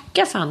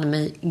tackar fan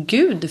mig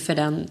Gud för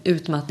den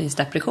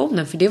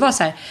utmattningsdepressionen. För det var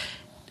så här,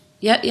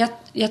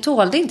 jag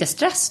tålde inte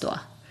stress då.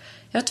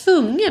 Jag var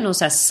tvungen att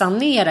så här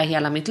sanera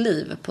hela mitt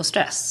liv på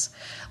stress.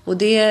 Och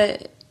det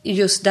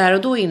just där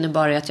och då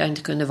innebar att jag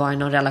inte kunde vara i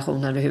någon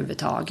relation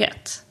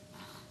överhuvudtaget.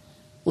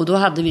 Och då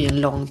hade vi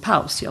en lång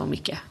paus, jag och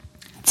Micke.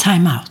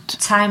 Time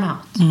out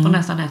på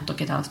nästan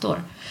 1,5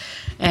 år.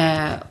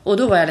 Och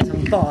då var jag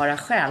liksom bara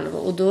själv.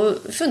 Och då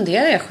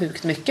funderade jag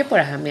sjukt mycket på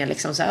det här med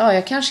liksom så här,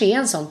 jag kanske är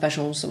en sån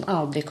person som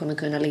aldrig kommer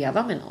kunna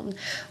leva med någon.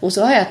 Och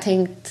så har jag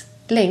tänkt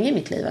länge i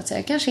mitt liv att säga,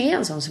 jag kanske är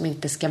en sån som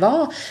inte ska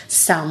vara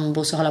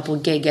sambo och hålla på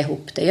och gegga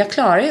ihop det. Jag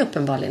klarar ju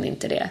uppenbarligen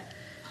inte det.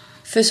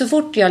 För så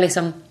fort jag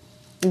liksom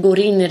går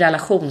in i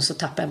relation så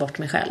tappar jag bort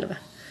mig själv.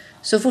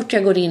 Så fort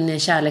jag går in i en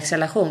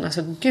kärleksrelation,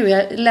 alltså gud,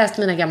 jag läst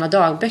mina gamla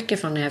dagböcker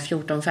från när jag är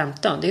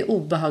 14-15. Det är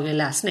obehaglig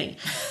läsning.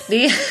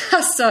 Det är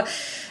alltså,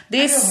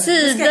 det är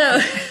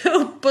sida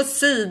upp och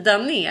sida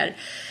ner.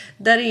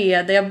 Där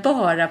jag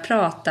bara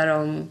pratar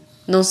om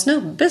någon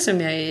snubbe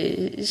som jag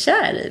är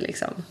kär i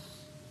liksom.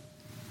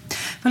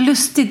 Vad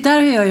lustigt, där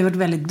har jag ju varit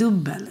väldigt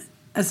dubbel.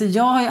 Alltså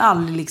jag har ju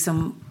aldrig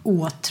liksom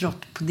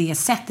åtrått på det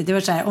sättet. Det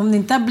var så här, om det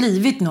inte har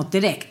blivit något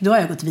direkt, då har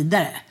jag gått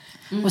vidare.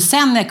 Och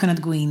sen har jag kunnat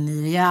gå in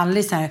i det. Jag har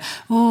aldrig så här,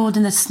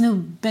 den där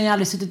snubben, jag har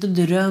aldrig suttit och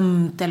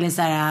drömt eller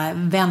så här,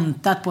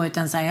 väntat på,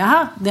 utan så här,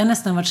 jaha, det har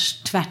nästan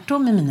varit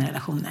tvärtom i mina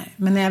relationer.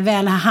 Men när jag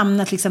väl har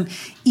hamnat liksom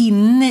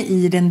inne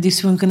i den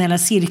dysfunktionella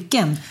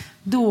cirkeln,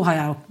 då har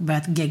jag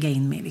börjat gegga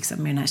in mig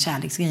liksom, med den här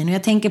kärleksgrejen. Och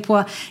jag tänker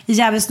på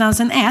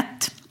Djävulsdansen 1,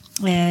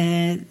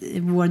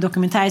 vår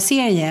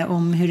dokumentärserie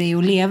om hur det är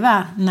att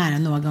leva nära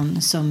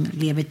någon som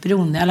lever ett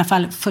beroende. I alla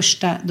fall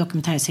första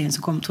dokumentärserien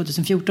som kom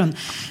 2014.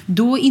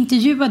 Då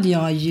intervjuade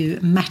jag ju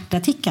Märta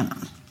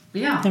Tikkanen.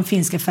 Ja. Den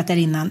finska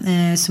författarinnan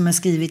som har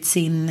skrivit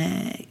sin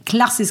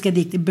klassiska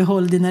dikt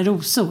Behåll dina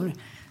rosor.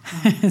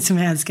 Som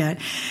jag älskar.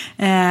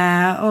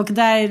 Och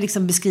där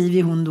liksom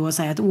beskriver hon då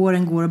så här att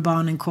åren går och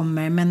barnen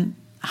kommer, men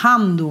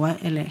han då,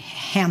 eller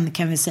hen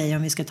kan vi säga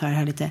om vi ska ta det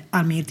här lite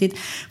allmängiltigt,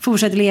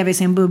 fortsätter leva i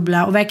sin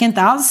bubbla och verkar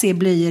inte alls se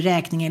blöjor,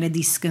 räkningar eller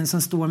disken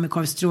som står med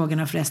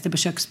korvstrågarna och rester på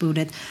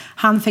köksbordet.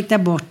 Han fäktar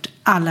bort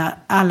alla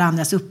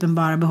andras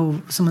uppenbara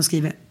behov, som hon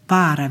skriver,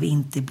 bara vi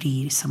inte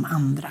blir som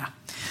andra.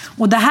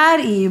 Och det här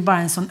är ju bara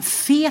en sån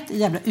fet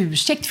jävla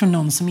ursäkt från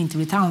någon som inte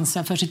vill ta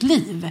ansvar för sitt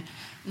liv.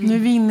 Nu är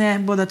vi inne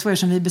båda två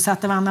som vi är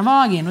besatta av Anna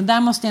Wagen, och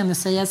där måste jag ändå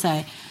säga så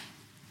här,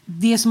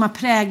 det som har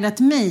präglat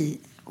mig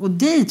och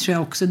dig tror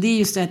jag också, det är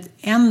just att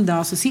en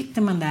dag så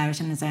sitter man där och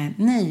känner så här,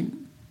 nej,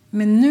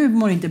 men nu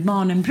mår inte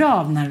barnen bra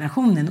av den här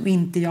relationen och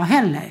inte jag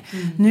heller.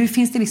 Nu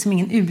finns det liksom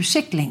ingen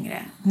ursäkt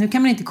längre. Nu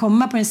kan man inte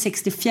komma på den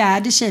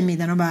 64:e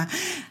tjejmiddagen och bara,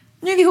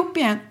 nu är vi ihop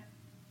igen.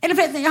 Eller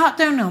förresten, jag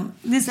hatar honom.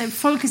 Det är så här,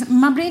 folk,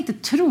 man blir inte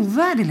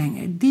trovärdig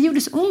längre. Det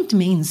gjorde så ont i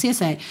mig att inse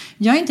så här,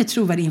 jag är inte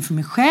trovärdig inför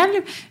mig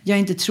själv. Jag är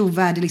inte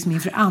trovärdig liksom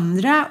inför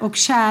andra. Och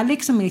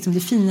kärlek som är liksom det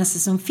finaste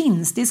som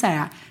finns, det är så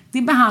här,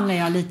 det behandlar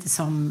jag lite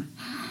som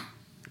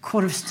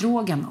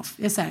korvstroganoff.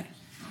 Jag så här,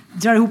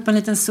 drar ihop en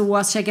liten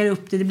sås, käkar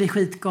upp det blir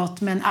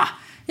skitgott, men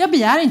jag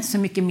begär inte så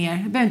mycket mer.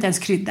 Jag behöver inte ens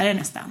krydda det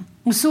nästan.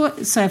 Och så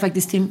sa jag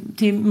faktiskt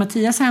till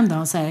Mattias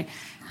häromdagen så här,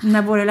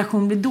 när vår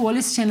relation blir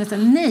dålig så känner jag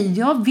att nej,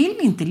 jag vill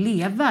inte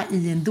leva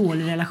i en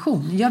dålig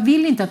relation. Jag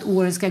vill inte att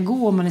åren ska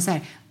gå och man är så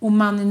här, och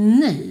man är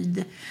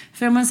nöjd.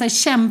 För om man så här,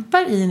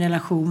 kämpar i en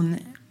relation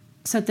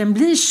så att den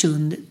blir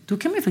sund, då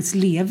kan man faktiskt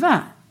leva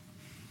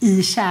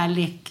i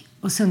kärlek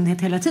och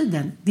sundhet hela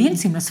tiden. Det är inte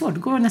så himla svårt. Det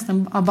går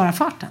nästan av bara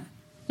farten.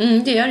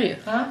 Det gör det ju.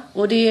 Ja.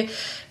 Och det är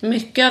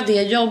mycket av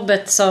det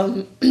jobbet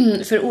som,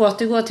 för att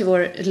återgå till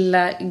vår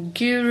lilla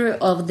guru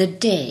of the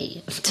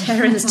day,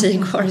 Terence T.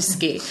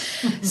 Gorski,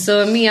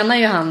 så menar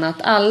ju han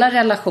att alla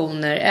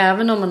relationer,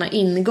 även om man har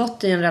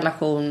ingått i en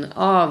relation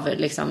av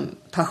liksom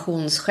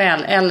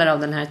passionsskäl eller av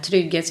den här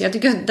trygghets, jag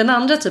tycker den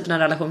andra typen av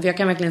relation, för jag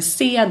kan verkligen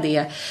se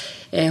det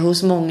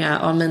hos många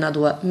av mina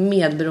då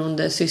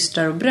medberoende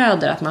systrar och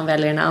bröder, att man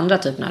väljer den andra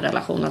typen av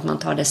relation, att man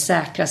tar det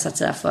säkra så att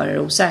säga för det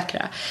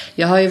osäkra.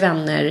 Jag har ju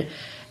vänner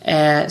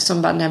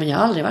som bara, nej men jag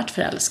har aldrig varit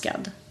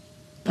förälskad.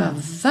 Bara,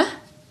 va?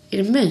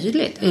 Är det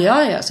möjligt?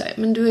 Ja, så här,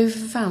 men du har ju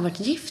för fan varit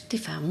gift i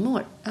 5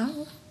 år. Ja.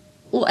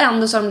 Och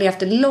ändå så har de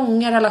levt i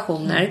långa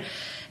relationer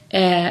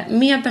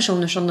med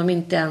personer som de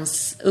inte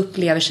ens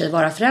upplever sig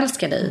vara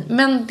förälskade i.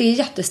 Men det är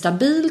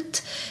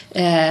jättestabilt.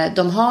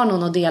 De har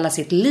någon att dela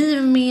sitt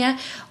liv med.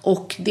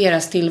 Och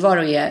deras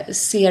tillvaro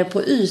ser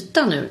på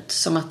ytan ut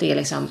som att det är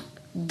liksom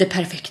det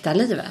perfekta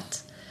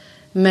livet.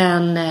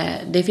 Men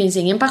det finns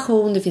ingen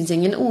passion, det finns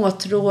ingen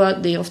åtrå.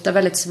 Det är ofta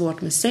väldigt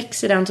svårt med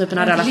sex i den typen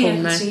av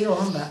relationer.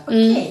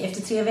 Okej,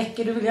 efter 3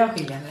 veckor då vill jag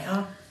skilja mig.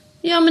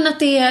 Ja, men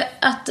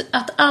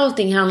att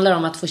allting handlar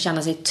om att få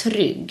känna sig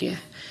trygg.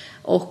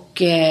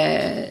 Och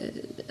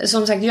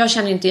som sagt, jag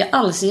känner inte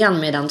alls igen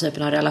mig i den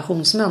typen av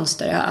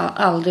relationsmönster. Jag har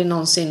aldrig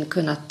någonsin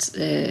kunnat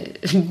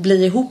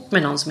bli ihop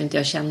med någon som inte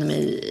jag känner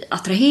mig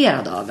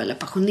attraherad av eller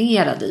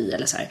passionerad i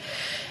eller så här.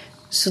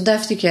 Så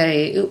därför tycker jag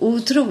det är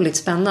otroligt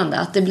spännande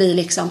att det blir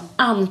liksom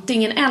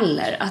antingen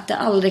eller. Att det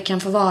aldrig kan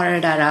få vara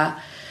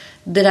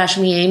det där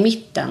som är i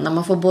mitten. När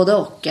man får både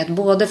och. Att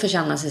både få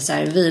känna sig så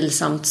här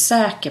vilsamt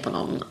säker på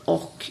någon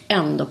och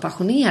ändå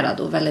passionerad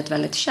och väldigt,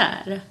 väldigt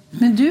kär.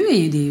 Men du är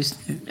ju det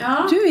just nu.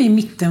 Ja. Du är i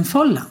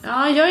mittenfållan.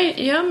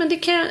 Ja, men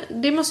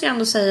det måste jag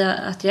ändå säga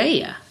att jag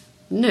är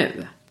nu.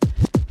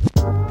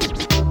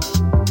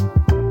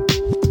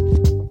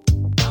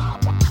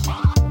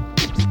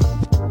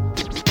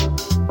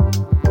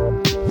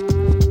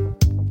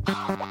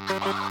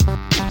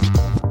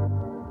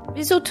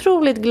 Vi är så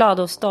otroligt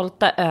glada och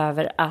stolta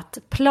över att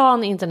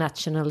Plan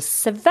International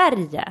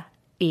Sverige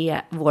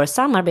är vår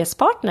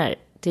samarbetspartner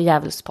till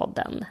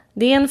Djävulspodden.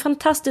 Det är en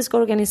fantastisk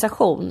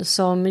organisation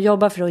som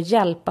jobbar för att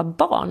hjälpa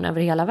barn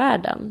över hela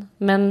världen.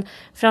 Men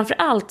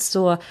framförallt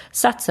så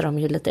satsar de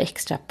ju lite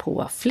extra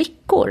på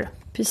flickor.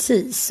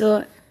 Precis,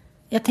 och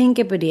jag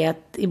tänker på det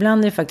att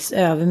ibland är det faktiskt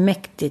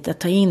övermäktigt att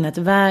ta in att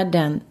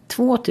världen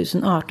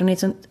 2018 är ett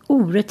sånt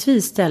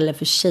orättvist ställe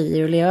för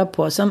tjejer att leva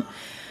på.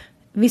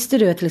 Visste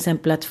du till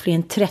exempel att fler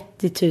än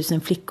 30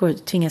 000 flickor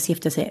tvingas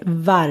gifta sig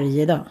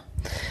varje dag?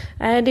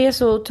 Det är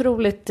så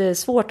otroligt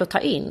svårt att ta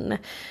in.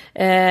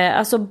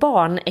 Alltså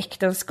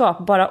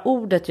barnäktenskap, bara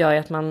ordet gör ju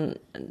att man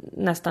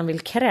nästan vill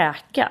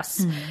kräkas.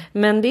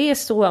 Men det är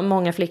så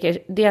många flickor,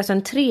 det är alltså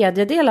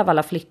 1/3 av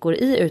alla flickor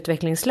i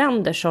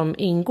utvecklingsländer som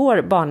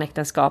ingår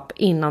barnäktenskap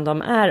innan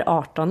de är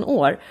 18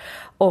 år.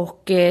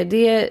 Och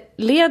det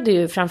leder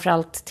ju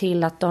framförallt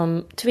till att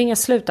de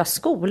tvingas sluta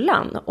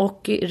skolan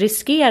och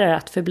riskerar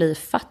att förbli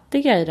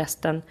fattiga i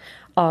resten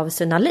av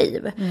sina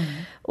liv.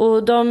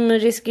 Och de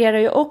riskerar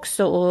ju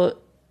också att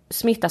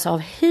smittas av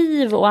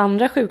HIV och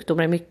andra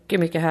sjukdomar i mycket,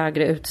 mycket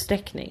högre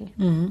utsträckning.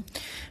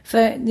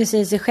 För det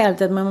säger sig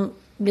självt att man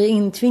blir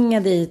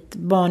intvingad i ett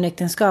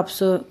barnäktenskap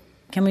så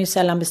kan man ju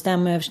sällan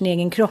bestämma över sin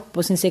egen kropp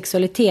och sin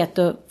sexualitet.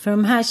 Och för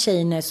de här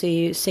tjejerna så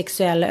är ju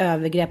sexuella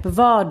övergrepp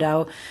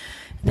vardag. Och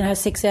den här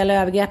sexuella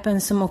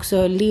övergreppen som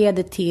också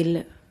leder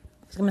till,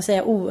 ska man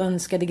säga,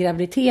 oönskade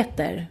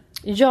graviditeter.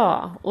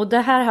 Ja, och det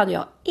här hade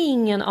jag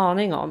ingen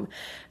aning om.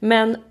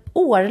 Men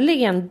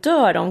årligen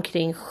dör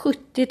omkring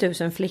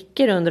 70 000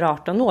 flickor under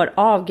 18 år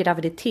av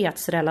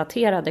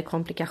graviditetsrelaterade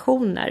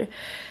komplikationer.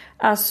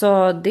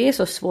 Alltså det är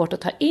så svårt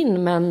att ta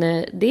in, men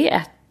det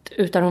är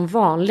en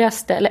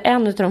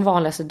av de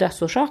vanligaste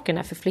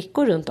dödsorsakerna för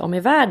flickor runt om i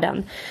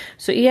världen.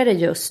 Så är det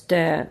just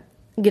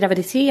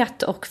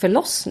graviditet och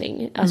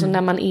förlossning. Alltså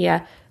när man är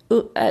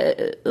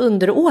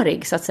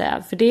underårig så att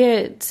säga. För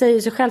det säger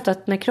sig självt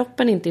att när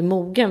kroppen inte är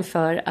mogen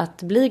för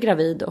att bli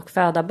gravid och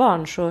föda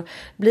barn så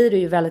blir det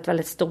ju väldigt,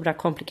 väldigt stora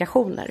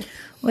komplikationer.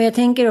 Och jag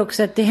tänker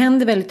också att det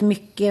händer väldigt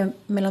mycket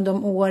mellan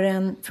de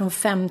åren från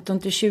 15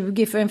 till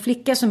 20. För en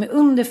flicka som är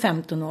under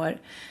 15 år,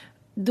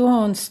 då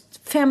har hon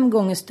 5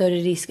 gånger större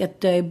risk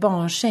att dö i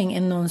barnsäng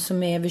än någon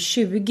som är över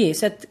 20.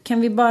 Så att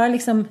kan vi bara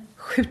liksom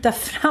skjuta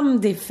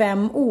fram det i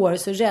 5 år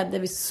så räddar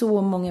vi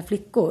så många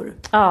flickor.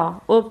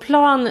 Ja, och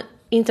Plan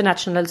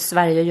International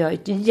Sverige gör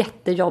ett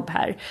jättejobb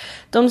här.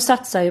 De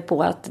satsar ju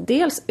på att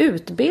dels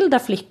utbilda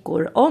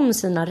flickor om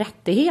sina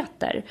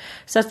rättigheter.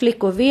 Så att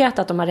flickor vet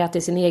att de har rätt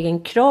till sin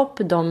egen kropp.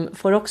 De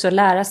får också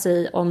lära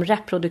sig om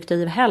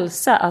reproduktiv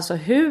hälsa. Alltså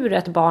hur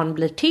ett barn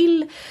blir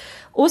till.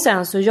 Och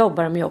sen så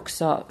jobbar de ju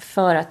också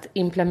för att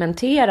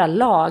implementera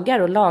lagar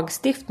och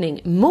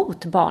lagstiftning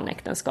mot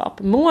barnäktenskap.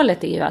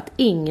 Målet är ju att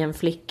ingen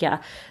flicka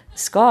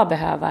ska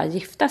behöva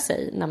gifta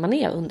sig när man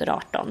är under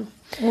 18.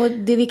 Och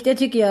det viktiga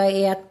tycker jag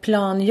är att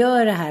Plan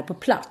gör det här på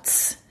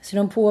plats. Så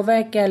de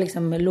påverkar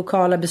liksom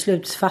lokala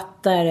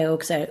beslutsfattare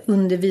och så här,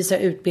 undervisar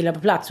och utbildar på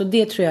plats. Och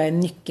det tror jag är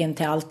nyckeln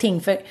till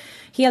allting. För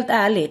helt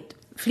ärligt,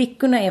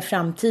 flickorna är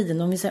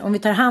framtiden. Om vi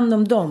tar hand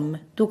om dem,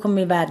 då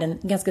kommer världen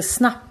ganska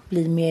snabbt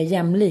bli mer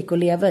jämlik att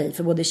leva i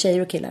för både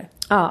tjejer och killar.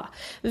 Ja,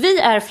 vi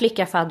är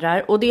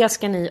flickafaddrar och det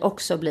ska ni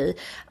också bli.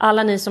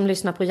 Alla ni som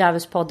lyssnar på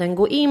Djävulspodden,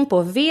 gå in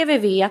på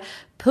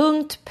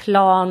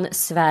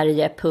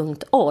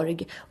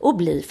www.plansverige.org och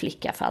bli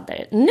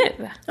flickafadder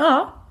nu.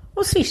 Ja,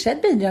 och swisha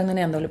ett bidrag när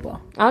ni ändå håller på.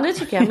 Ja, det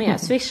tycker jag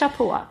med. Swisha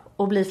på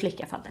och bli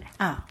flickafaddare.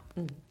 Ja.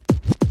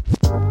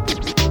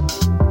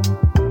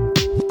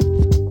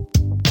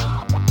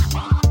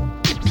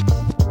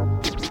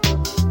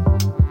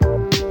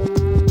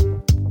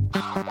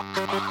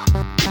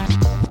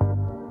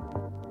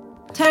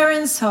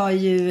 Terrence har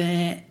ju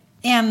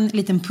en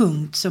liten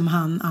punkt som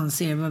han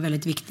anser var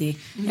väldigt viktig.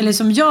 Eller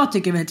som jag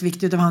tycker är väldigt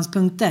viktig utav hans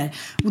punkter.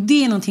 Och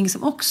det är någonting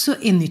som också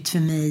är nytt för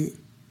mig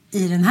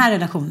i den här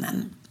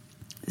relationen.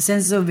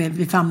 Sen så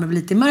vi famlar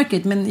lite i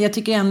mörkret. Men jag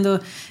tycker ändå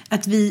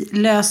att vi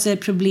löser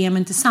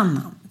problemen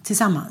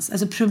tillsammans.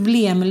 Alltså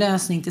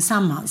problemlösning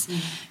tillsammans.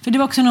 För det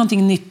var också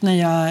någonting nytt när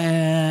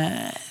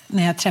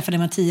jag träffade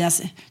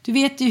Mattias. Du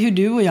vet ju hur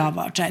du och jag har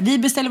varit. Vi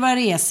beställer våra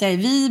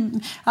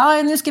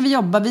resor. Nu ska vi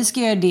jobba, vi ska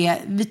göra det.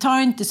 Vi tar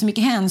inte så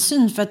mycket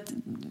hänsyn för att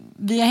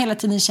vi har hela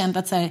tiden känt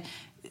att så här,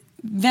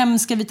 vem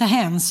ska vi ta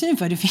hänsyn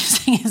för? Det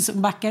finns ingen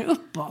som backar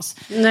upp oss.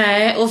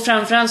 Nej, och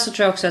framförallt så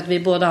tror jag också att vi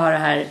båda har det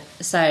här,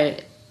 så här,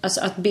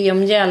 alltså att be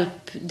om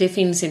hjälp, det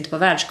finns inte på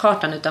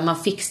världskartan utan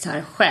man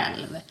fixar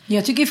själv.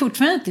 Jag tycker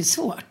fortfarande att det är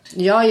svårt.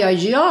 Ja. Jag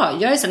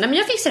är så, nej men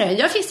jag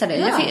fixar det.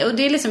 Ja. Och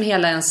det är liksom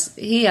hela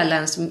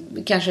ens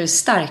kanske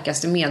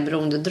starkaste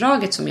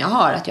medberoendedraget som jag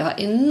har. Att jag har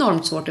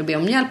enormt svårt att be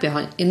om hjälp. Jag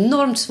har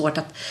enormt svårt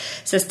att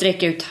så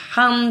sträcka ut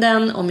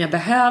handen om jag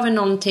behöver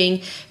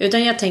någonting.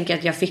 Utan jag tänker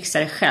att jag fixar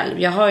det själv.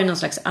 Jag har ju någon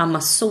slags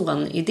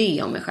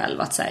Amazon-idé om mig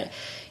själv. Att så här,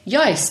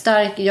 jag är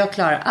stark, jag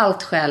klarar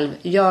allt själv,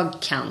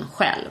 jag kan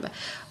själv.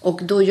 Och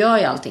då gör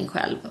jag allting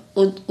själv.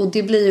 Och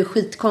det blir ju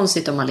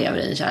skitkonstigt om man lever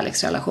i en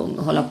kärleksrelation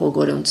och hålla på och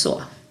gå runt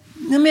så.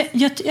 Nej, men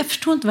jag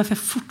förstår inte varför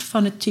jag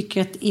fortfarande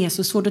tycker att det är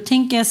så svårt. Då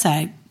tänker jag så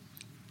här,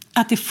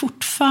 att det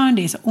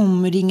fortfarande är så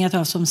omringat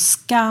av som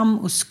skam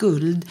och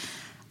skuld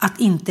att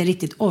inte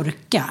riktigt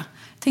orka.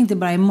 Jag tänkte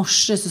bara i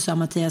morse så sa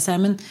Mattias så här,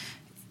 men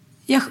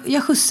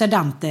jag skjutsar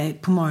Dante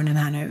på morgonen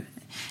här nu.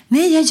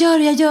 Nej, jag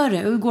gör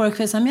det. Och igår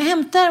kväll sa jag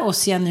hämtar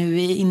Ossia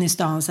nu inne i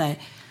stan så här.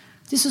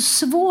 Det är så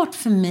svårt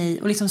för mig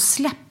att liksom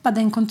släppa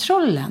den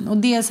kontrollen. Och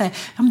det är så här,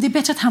 ja, men det är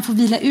bättre att han får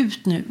vila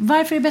ut nu.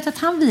 Varför är det bättre att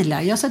han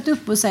vilar? Jag satt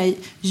upp och så här,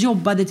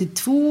 jobbade till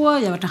 2,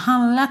 jag har varit och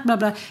handlat, bla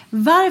bla.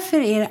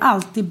 Varför är det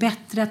alltid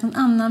bättre att någon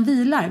annan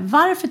vilar?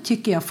 Varför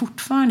tycker jag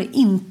fortfarande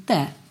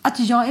inte att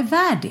jag är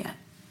värd det?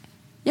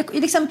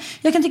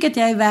 Jag kan tycka att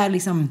jag är värd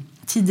liksom,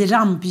 tid i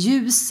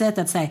rampljuset,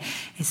 att så här,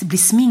 bli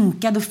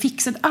sminkad och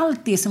fixad. Allt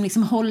det som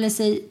liksom håller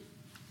sig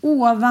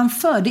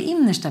ovanför det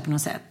innersta på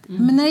något sätt.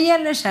 Men när det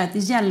gäller så här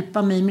att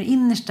hjälpa mig med det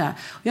innersta.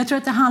 Och jag tror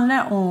att det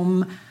handlar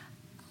om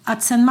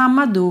att sen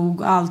mamma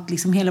dog och allt,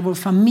 liksom hela vår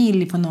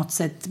familj på något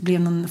sätt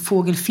blev någon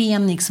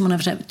fågelfenix som man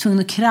har tvungen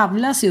att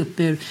kravla sig upp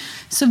ur.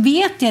 Så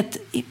vet jag att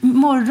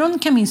imorgon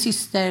kan min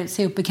syster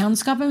se upp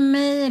bekantskapen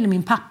med mig. Eller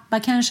min pappa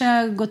kanske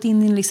har gått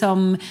in i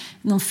liksom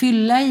någon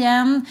fylla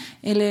igen.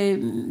 Eller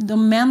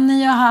de männen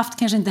jag har haft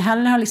kanske inte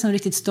heller har liksom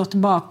riktigt stått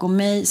bakom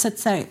mig. Så att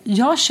så här,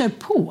 jag kör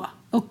på.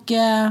 Och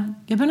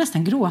jag börjar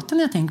nästan gråta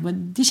när jag tänker på det.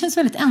 Det känns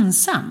väldigt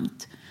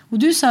ensamt. Och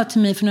du sa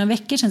till mig för några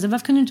veckor sedan, så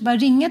varför kunde du inte bara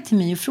ringa till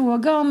mig och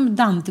fråga om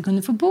Dante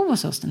kunde få bo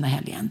hos oss den där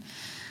helgen?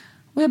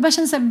 Och jag bara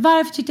kände så här,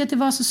 varför tyckte jag att det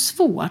var så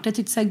svårt? Jag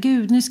tyckte så här,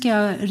 gud, nu ska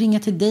jag ringa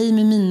till dig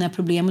med mina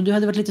problem. Och du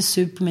hade varit lite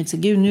sur på mig. Så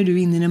gud, nu är du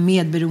inne i en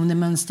medberoende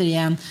mönster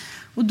igen.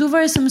 Och då var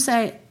det som så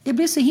här, jag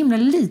blev så himla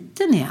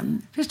liten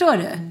igen. Förstår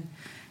du?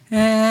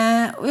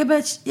 Och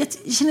jag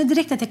känner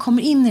direkt att jag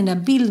kommer in i den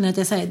där bilden att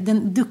jag säger,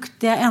 den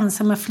duktiga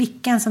ensamma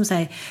flickan som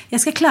säger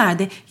jag ska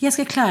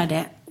klara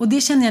det. Och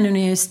det känner jag nu när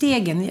jag är i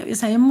stegen.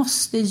 Jag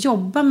måste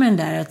jobba med den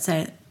där att så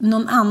här,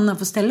 någon annan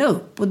får ställa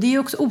upp. Och det är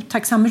också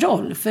otacksam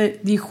roll, för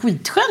det är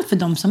skitskönt för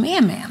de som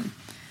är med en.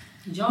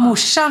 Ja.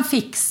 Morsan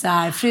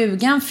fixar,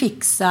 frugan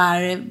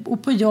fixar,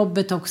 och på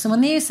jobbet också.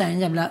 Man är ju så här en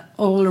jävla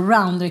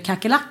allrounder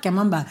kackelacka.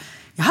 Man bara,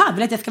 jaha,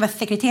 vill att jag ska vara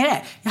sekreterare?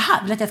 Jaha,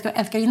 vill att jag ska vara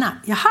älskarinna?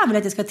 Jaha, vill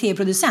att jag ska vara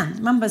tv-producent?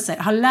 Man bara så här,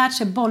 har lärt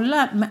sig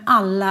bolla med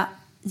alla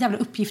jävla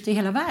uppgifter i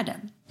hela världen.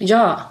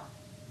 Ja,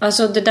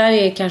 alltså det där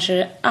är kanske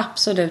det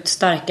absolut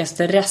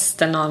starkaste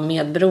resten av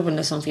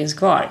medberoende som finns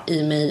kvar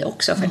i mig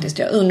också faktiskt.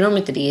 Jag undrar om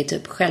inte det är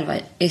typ själva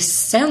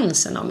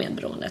essensen av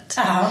medberoendet.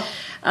 Ja.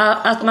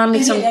 Att man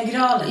liksom,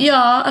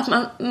 ja, att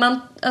man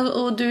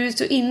och du är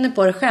så inne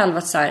på det själv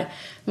att så här,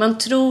 man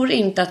tror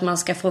inte att man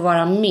ska få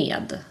vara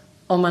med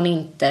om man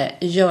inte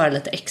gör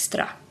lite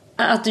extra.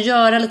 Att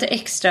göra lite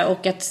extra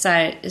och att så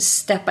här,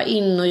 steppa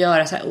in och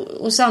göra så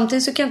här. Och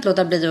samtidigt så kan jag inte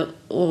låta bli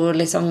att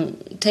liksom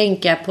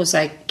tänka på så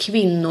här,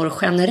 kvinnor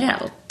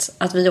generellt.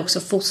 Att vi också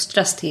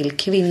fostras till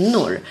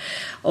kvinnor.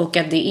 Och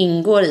att det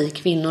ingår i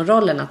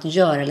kvinnorollen att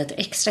göra lite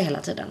extra hela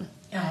tiden.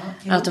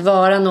 Ja, att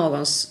vara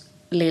någons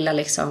lilla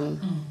liksom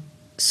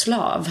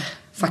slav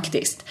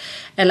faktiskt.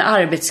 Eller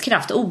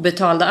arbetskraft,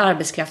 obetalda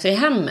arbetskraft i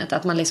hemmet.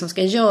 Att man liksom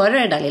ska göra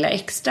det där lilla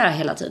extra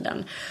hela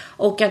tiden.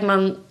 Och att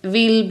man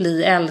vill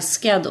bli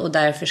älskad och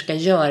därför ska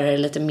göra det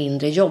lite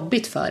mindre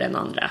jobbigt för en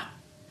andra.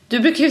 Du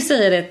brukar ju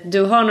säga det,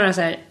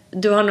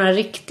 du har några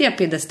riktiga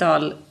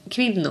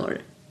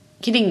piedestalkvinnor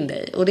kring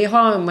dig. Och det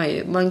har man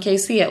ju, man kan ju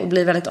se och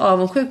bli väldigt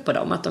avundsjuk på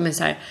dem. Att de är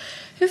så här,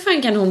 hur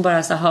fan kan hon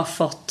bara så ha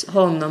fått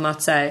honom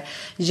att så här,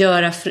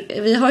 göra...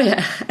 Vi har ju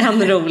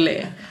en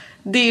rolig...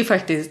 Det är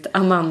faktiskt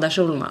Amanda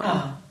Schulman.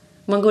 Ja.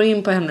 Man går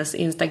in på hennes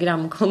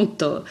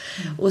Instagramkonto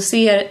och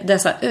ser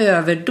dessa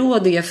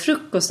överdådiga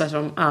frukostar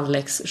som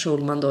Alex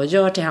Schulman då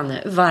gör till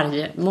henne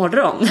varje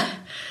morgon.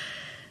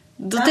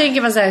 Då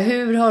tänker man så här,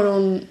 hur har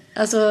hon...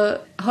 Alltså,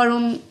 har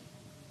hon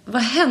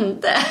Vad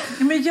hände?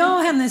 Men jag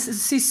och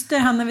hennes syster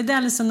Hanna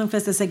Widell, som de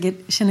flesta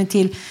säkert känner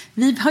till,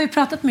 vi har ju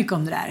pratat mycket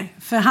om det där.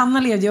 För Hanna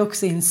levde ju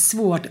också i en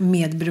svårt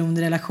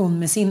medberoende relation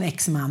med sin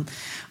exman.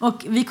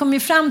 Och vi kom ju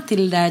fram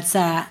till det där att så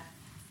här,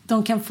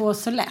 de kan få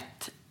så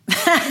lätt.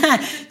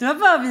 Det var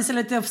bara att visa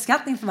lite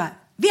uppskattning för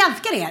vi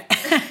älskar er.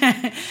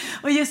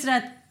 Och just det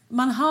att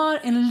man har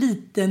en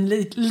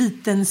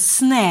liten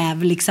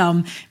snäv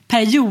liksom,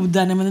 period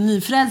där när man är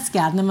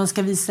nyförälskad, när man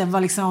ska visa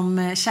vad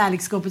liksom,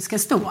 kärleksskapet ska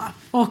stå.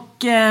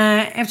 Och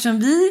eftersom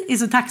vi är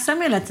så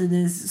tacksamma hela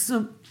tiden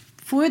så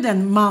får ju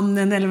den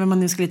mannen eller vad man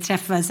nu skulle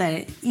träffa så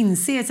här,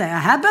 inse så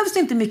här behövs det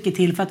inte mycket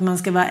till för att man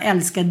ska vara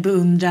älskad,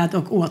 beundrad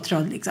och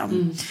åtrådd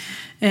liksom.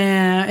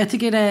 Jag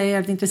tycker det är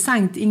jävligt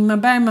intressant. Ingmar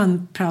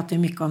Bergman pratar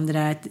ju mycket om det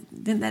där, att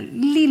den där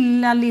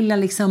lilla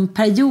liksom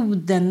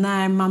perioden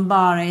när man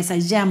bara är så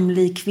här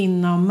jämlik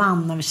kvinna och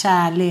man av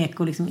kärlek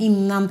och liksom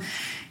innan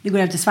det går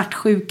över till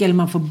svartsjuka eller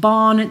man får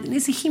barn, det är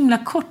så himla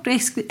kort och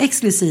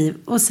exklusiv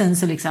och sen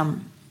så liksom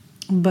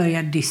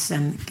börjar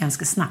dyssen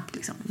ganska snabbt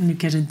liksom. Nu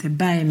kanske inte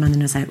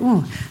Bergman är så här,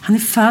 han är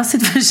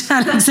facit för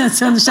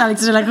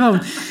kärleksrelation.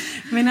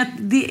 Men att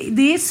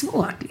det är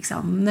svårt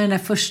liksom, när den där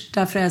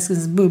första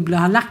förälskelsens bubbla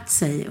har lagt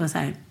sig och så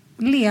här,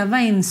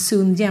 leva i en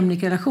sund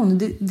jämlik relation.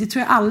 Det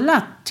tror jag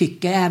alla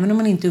tycker, även om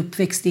man inte är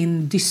uppväxt i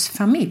en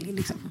dyssfamilj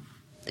liksom.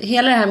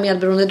 Hela det här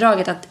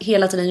medberoendedraget att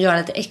hela tiden göra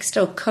lite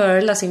extra och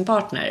curla sin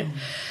partner.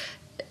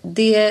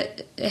 Det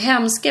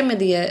hemska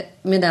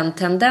med den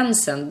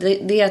tendensen,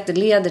 det är att det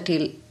leder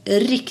till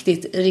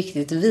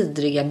riktigt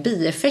vidriga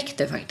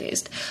bieffekter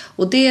faktiskt.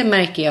 Och det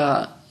märker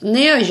jag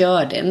när jag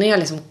gör det, när jag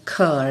liksom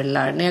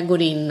curlar, när jag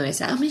går in och är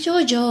så här, men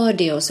jag gör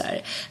det och så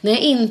här. När jag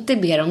inte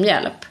ber om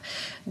hjälp,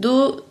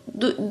 då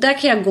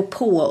där kan jag gå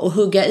på och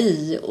hugga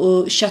i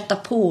och kötta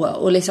på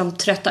och liksom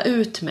trötta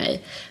ut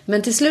mig.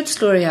 Men till slut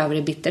slår det över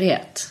i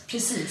bitterhet.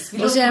 Precis.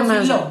 Och så är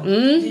man,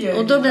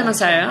 och då blir man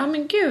så här, ja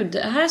men gud,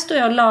 här står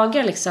jag och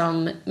lagar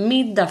liksom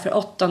middag för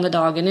 8:e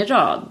dagen i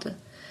rad.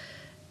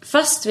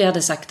 Fast vi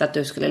hade sagt att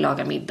du skulle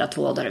laga middag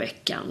 2 dagar i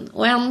veckan.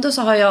 Och ändå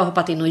så har jag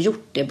hoppat in och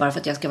gjort det bara för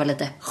att jag ska vara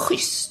lite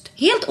schysst.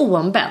 Helt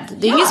oombedd.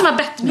 Det är ingen som har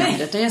bett mig om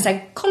det. Utan jag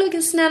säger, kolla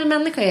vilken snäll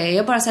människa jag är.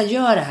 Jag bara så här,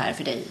 gör det här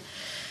för dig.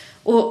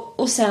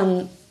 Och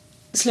sen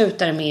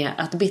slutar det med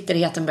att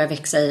bitterheten börjar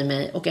växa i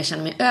mig. Och jag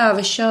känner mig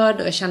överkörd.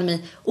 Och jag känner mig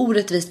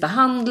orättvist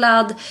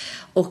behandlad.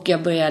 Och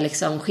jag börjar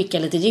liksom skicka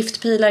lite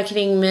giftpilar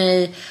kring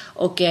mig.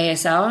 Och jag är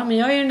så här, ja men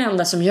jag är den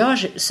enda som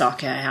gör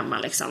saker här hemma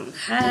liksom.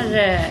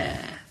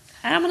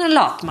 Här har man en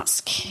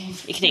latmask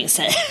kring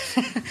sig.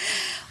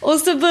 Och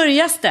så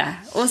börjas det.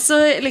 Och så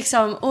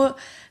liksom, och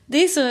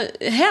det är så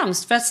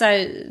hemskt för att så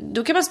här,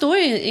 då kan man stå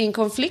i en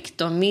konflikt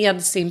då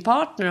med sin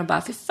partner och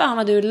bara, fy fan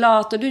vad du är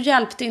lat och du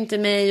hjälpte inte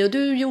mig och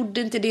du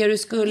gjorde inte det du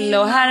skulle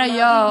och här är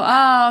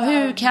jag,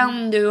 hur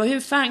kan du och hur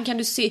fan kan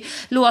du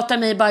låta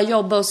mig bara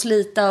jobba och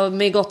slita och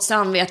med gott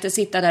samvete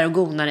sitta där och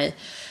gona dig.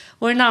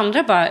 Och den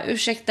andra bara,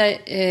 ursäkta,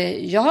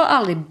 jag har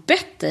aldrig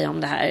bett dig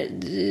om det här.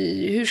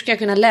 Hur ska jag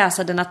kunna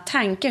läsa dina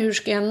tankar? Hur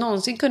ska jag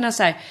någonsin kunna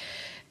så här,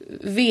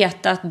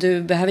 veta att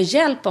du behöver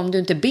hjälp om du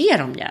inte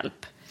ber om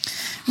hjälp?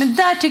 Men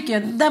där tycker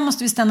jag, där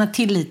måste vi stanna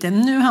till lite.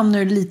 Nu hamnar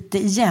du lite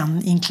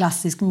igen i en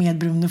klassisk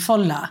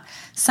medberoendefålla.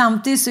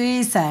 Samtidigt så är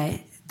det så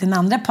här, den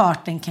andra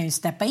parten kan ju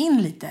steppa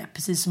in lite,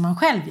 precis som man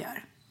själv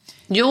gör.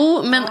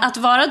 Jo, men att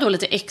vara då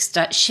lite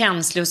extra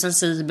känslig och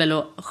sensibel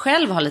och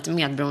själv ha lite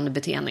medberoende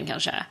beteenden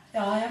kanske.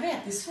 Ja, jag vet,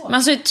 det är svårt. Men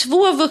alltså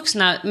 2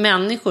 vuxna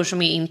människor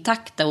som är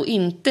intakta och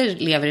inte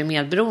lever i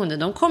medberoende,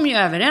 de kommer ju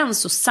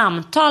överens och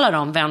samtalar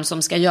om vem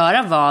som ska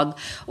göra vad.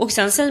 Och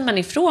sen säger man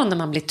ifrån när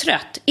man blir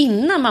trött,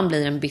 innan man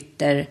blir en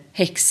bitter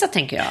häxa,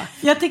 tänker jag.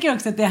 Jag tycker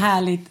också att det är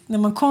härligt när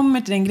man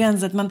kommer till den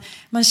gränsen att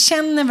man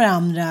känner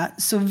varandra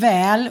så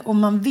väl och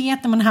man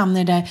vet när man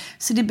hamnar där,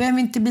 så det behöver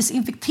inte bli så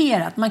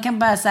infekterat. Man kan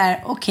bara säga,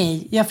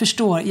 okej, jag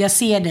förstår, jag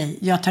ser dig,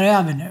 jag tar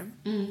över nu.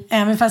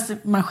 Även fast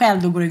man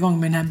själv då går igång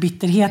med den här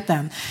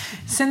bitterheten.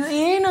 Sen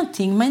är det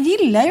någonting, man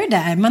gillar ju det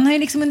där. Man har ju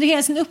liksom under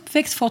hela sin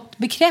uppväxt fått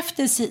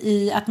bekräftelse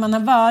i att man har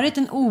varit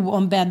en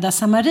oombedda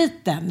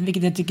samariten.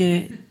 Vilket jag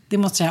tycker, det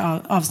måste det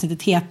här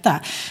avsnittet heta.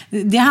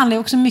 Det handlar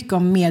ju också mycket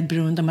om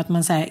medberoende, om att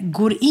man så här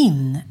går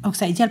in och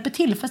så här hjälper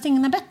till fast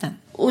ingen har bett en.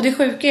 Och det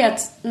sjuka är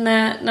att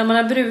när man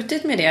har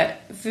brutit med det,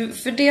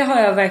 för det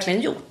har jag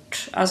verkligen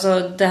gjort. Alltså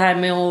det här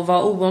med att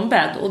vara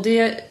oombedd. Och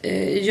det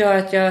gör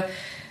att jag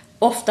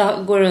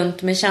ofta går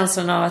runt med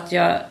känslan av att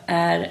jag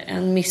är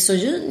en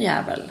misogyn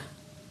jävel.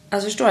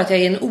 Alltså förstår att jag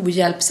är en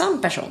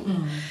ohjälpsam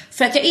person.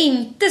 För att jag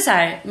inte så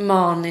här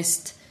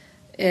maniskt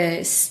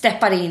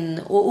steppar in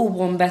och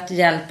oombett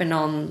hjälper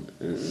någon,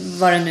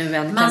 vad det nu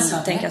än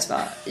kan tänkas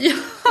vara.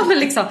 Ja, men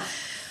liksom.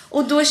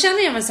 Och då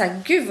känner jag mig så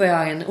här, gud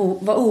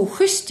vad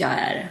oschysst jag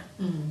är.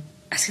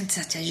 Jag ska inte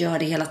säga att jag gör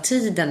det hela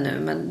tiden nu,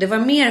 men det var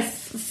mer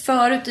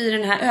förut i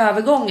den här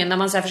övergången när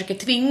man så här försöker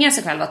tvinga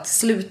sig själv att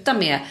sluta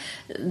med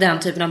den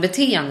typen av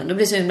beteenden. Då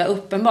blir det så himla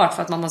uppenbart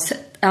för att man måste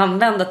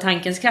använda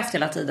tankens kraft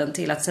hela tiden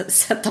till att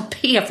sätta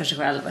P för sig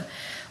själv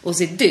och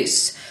sitt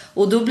dyss.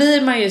 Och då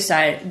blir man ju så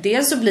här,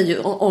 dels så blir ju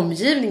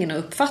omgivningen och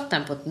uppfattar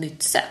på ett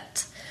nytt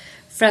sätt.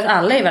 För att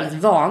alla är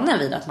väldigt vana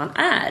vid att man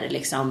är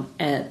liksom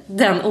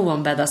den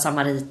oombedda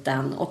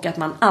samariten. Och att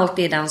man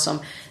alltid är den som...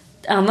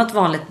 Annat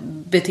vanligt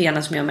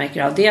beteende som jag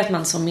märker av, det är att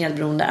man som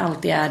medberoende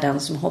alltid är den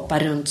som hoppar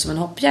runt som en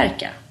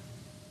hoppjerka.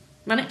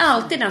 Man är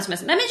alltid den som är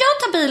så, nej men jag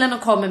tar bilen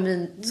och kommer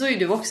med, så är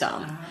du också.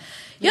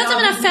 Jag tar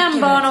mina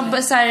 5 barn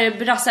och så här,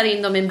 brassar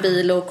in dem i en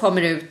bil och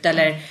kommer ut.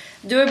 Eller,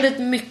 du har blivit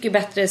mycket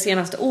bättre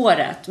senaste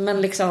året.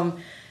 Men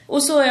liksom,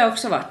 och så har jag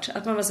också varit.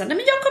 Att man var så här, nej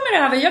men jag kommer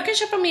över, jag kan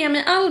köpa med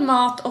mig all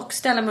mat och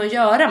ställa mig och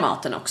göra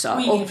maten också.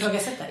 Och ingen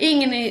ifrågasätter.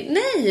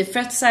 Nej, för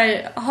att så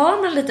här,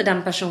 har man lite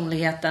den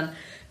personligheten,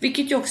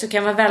 vilket ju också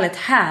kan vara väldigt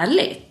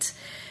härligt,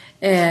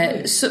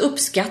 så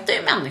uppskattar ju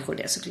människor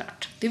det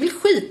såklart. Det är väl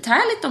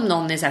skithärligt om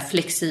någon är så här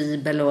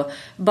flexibel och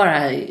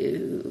bara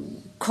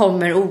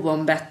kommer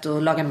oombett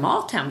och lagar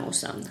mat hemma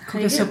hos en.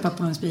 Koka soppa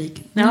på en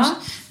spik. Ja.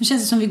 Nu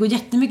känns det som vi går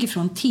jättemycket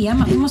från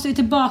tema. Vi måste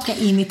tillbaka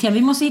in i tema.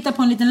 Vi måste hitta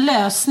på en liten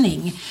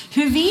lösning.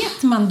 Hur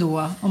vet man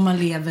då om man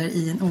lever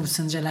i en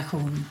osund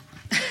relation?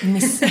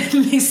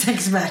 Miss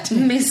expert.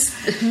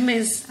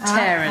 Miss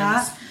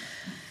Terrence.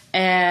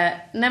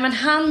 Nej men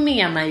han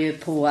menar ju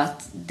på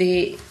att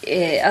det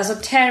alltså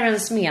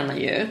Terrence menar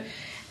ju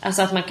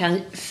alltså att man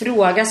kan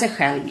fråga sig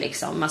själv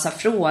liksom massa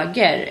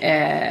frågor,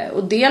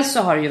 och dels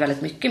så har det ju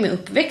väldigt mycket med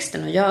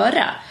uppväxten att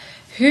göra,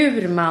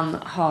 hur man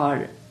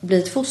har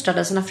blivit fostrad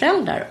av sina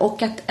föräldrar,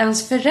 och att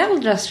ens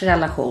föräldrars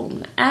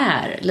relation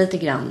är lite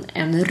grann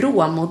en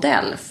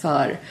råmodell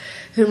för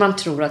hur man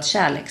tror att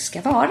kärlek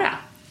ska vara.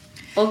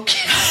 Och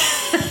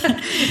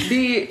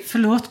det...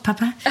 Förlåt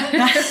pappa.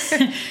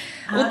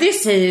 Och det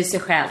säger sig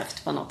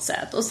självt på något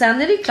sätt. Och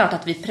sen är det klart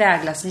att vi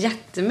präglas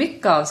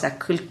jättemycket av så här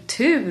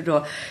kultur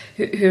och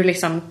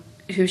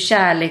hur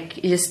kärlek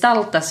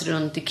gestaltas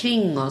runt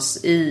omkring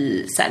oss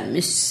i så här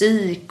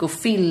musik och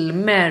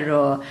filmer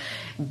och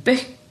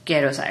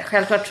böcker och så här.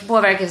 Självklart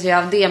påverkas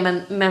jag av det,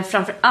 men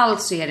framför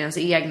allt så är det ens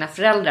egna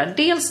föräldrar.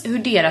 Dels hur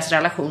deras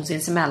relation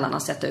sinsemellan har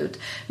sett ut,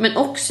 men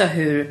också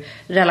hur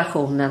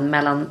relationen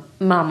mellan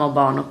mamma och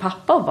barn och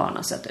pappa och barn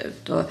har sett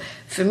ut. Och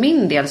för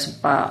min del så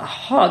bara,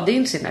 det är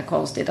inte så himla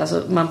konstigt.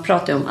 Alltså, man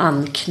pratar ju om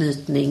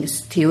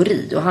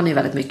anknytningsteori, och han är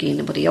väldigt mycket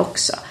inne på det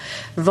också.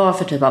 Vad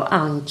för typ av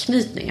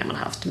anknytningar man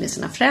har haft med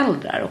sina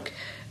föräldrar. Och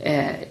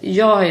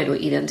jag har ju då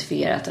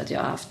identifierat att jag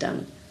har haft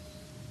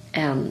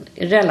en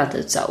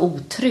relativt så här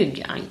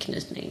otrygg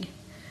anknytning.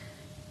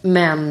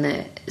 Men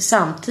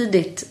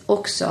samtidigt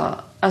också,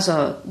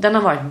 alltså den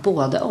har varit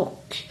både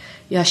och.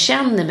 Jag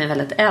känner mig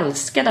väldigt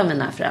älskad av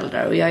mina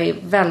föräldrar, och jag är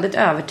väldigt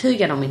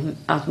övertygad om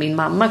att min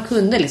mamma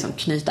kunde liksom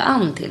knyta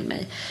an till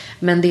mig.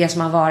 Men det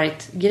som har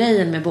varit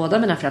grejen med båda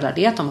mina föräldrar,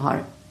 det är att de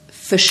har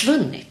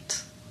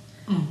försvunnit.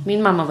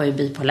 Min mamma var ju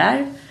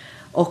bipolär,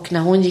 och när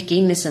hon gick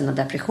in i sina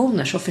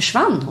depressioner så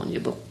försvann hon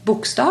ju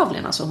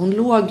bokstavligen. Alltså hon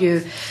låg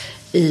ju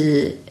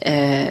i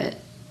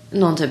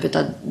någon typ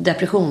av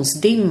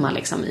depressionsdimma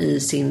liksom, i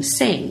sin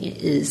säng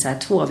i så här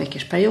 2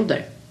 veckors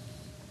perioder.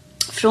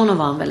 Från att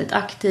vara en väldigt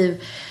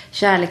aktiv,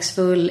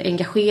 kärleksfull,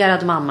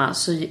 engagerad mamma,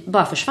 så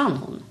bara försvann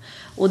hon.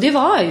 Och det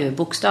var ju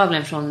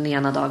bokstavligen från den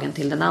ena dagen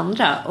till den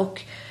andra.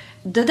 Och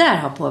det där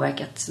har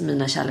påverkat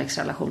mina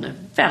kärleksrelationer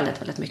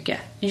väldigt, väldigt mycket.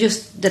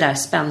 Just det där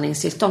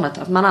spänningstillståndet,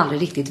 att man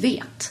aldrig riktigt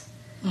vet.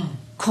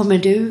 Kommer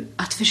du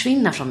att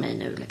försvinna från mig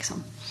nu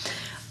liksom?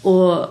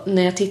 Och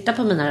när jag tittar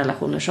på mina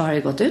relationer så har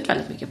det gått ut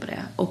väldigt mycket på det.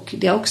 Och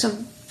det har också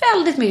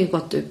väldigt mycket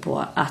gått ut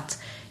på att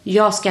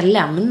jag ska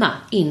lämna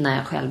innan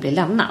jag själv blir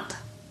lämnad.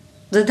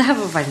 Det där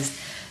var faktiskt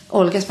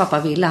Olgas pappa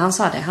Ville, han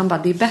sa det. Han bara,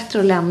 det är bättre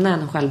att lämna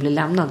än att själv bli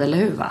lämnad, eller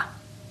hur va?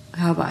 Och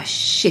jag bara,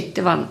 shit,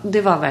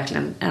 det var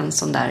verkligen en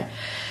sån där,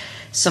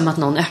 som att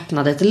någon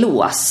öppnade ett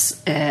lås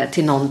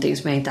till någonting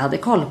som jag inte hade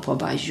koll på.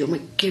 Bara, jo men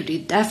gud, det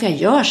är därför jag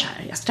gör så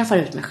här. Jag straffar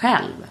ut mig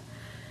själv.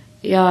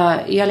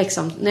 Jag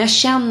liksom, när jag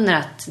känner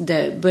att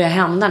det börjar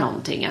hända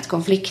någonting, att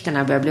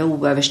konflikterna börjar bli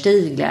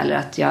oöverstigliga, eller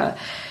att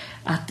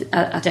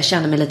jag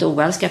känner mig lite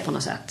oälskad på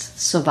något sätt,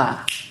 så bara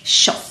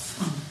tjoff.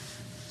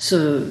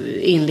 Så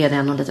inleder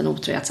jag någon liten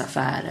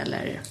otrohetsaffär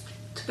eller...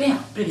 Ja,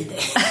 bredvid dig.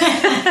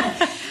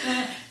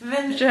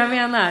 Tror jag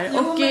menar. Jo,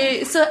 och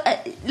så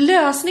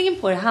lösningen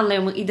på det handlar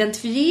ju om att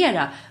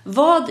identifiera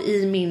vad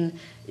i min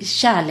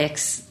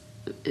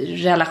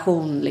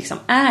kärleksrelation liksom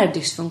är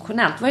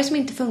dysfunktionellt. Vad är det som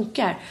inte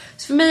funkar?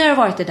 Så för mig har det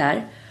varit det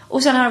där.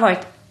 Och sen har det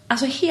varit,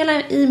 alltså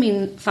hela i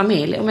min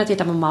familj, om jag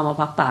tittar på mamma och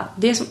pappa,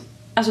 det är som,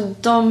 alltså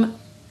de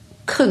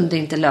kunde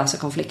inte lösa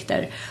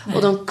konflikter. Nej.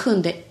 Och de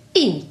kunde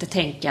inte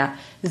tänka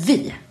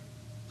vi.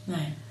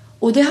 Nej.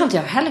 Och det har inte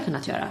jag heller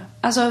kunnat göra.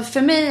 Alltså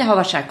för mig har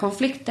varit så här,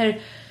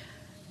 konflikter,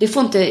 det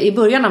får inte, i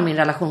början av min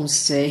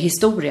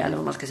relationshistoria eller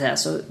vad man ska säga,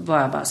 så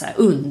var jag bara så här,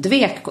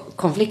 undvek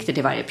konflikter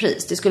till varje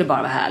pris. Det skulle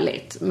bara vara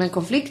härligt. Men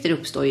konflikter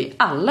uppstår i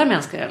alla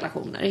mänskliga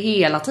relationer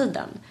hela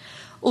tiden.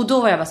 Och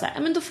då var jag bara så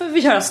här, men då får vi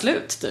göra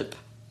slut typ.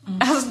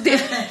 Alltså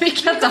vi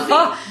kan inte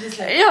ha.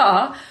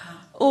 Ja.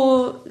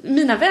 Och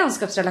mina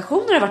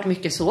vänskapsrelationer har varit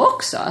mycket så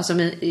också. Alltså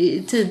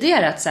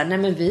tidigare att så här, nej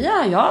men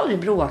jag har aldrig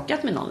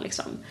bråkat med någon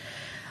liksom.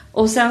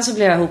 Och sen så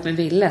blev jag ihop med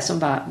Ville som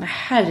bara, men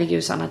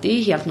herregud Sanna, det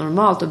är helt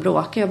normalt att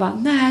bråka. Jag bara,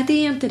 nej det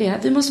är inte det.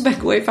 Vi måste börja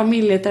gå i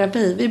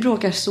familjeterapi. Vi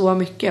bråkar så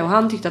mycket. Och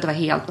han tyckte att det var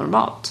helt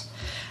normalt.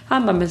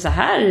 Han bara, men så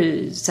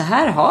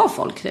här har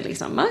folk det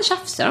liksom. Man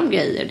tjafsar om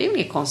grejer, det är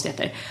inga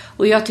konstigheter.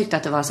 Och jag tyckte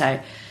att det var så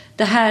här,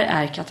 det här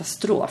är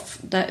katastrof.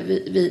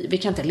 Vi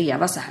kan inte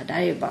leva så här. Det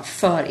här är ju bara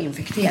för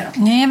infekterat.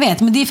 Nej, jag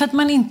vet. Men det är för att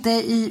man inte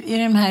i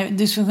de här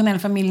dysfunktionella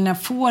familjerna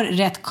får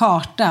rätt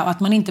karta. Och att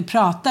man inte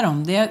pratar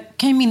om det. Jag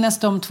kan ju minnas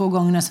de 2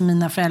 gångerna som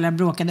mina föräldrar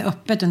bråkade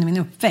öppet under min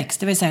uppväxt.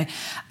 Det var så här,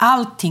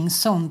 allting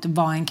sånt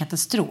var en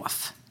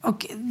katastrof.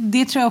 Och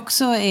det tror jag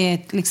också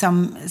är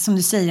liksom, som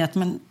du säger, att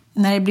man...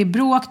 När det blir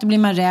bråk, då blir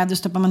man rädd och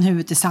stoppar man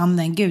huvudet i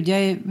sanden. Gud,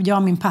 jag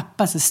och min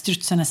pappa, så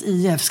strutsarnas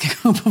IF ska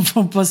gå på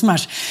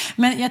fotbollsmatch.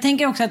 Men jag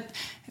tänker också att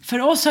för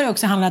oss har det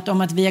också handlat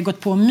om att vi har gått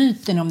på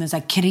myten om den så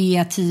här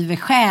kreativa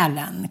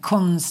själen.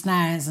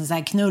 Konstnären som så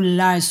här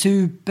knullar,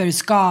 super,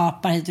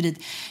 skapar hit och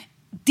dit.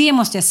 Det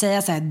måste jag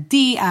säga så här,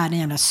 det är den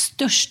jävla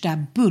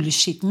största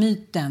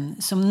bullshit-myten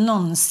som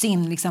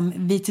någonsin liksom,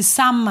 vi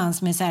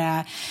tillsammans med så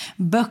här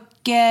böcker,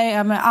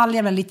 all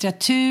jävla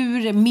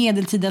litteratur,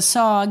 medeltida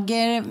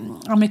sagor,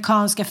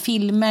 amerikanska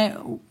filmer,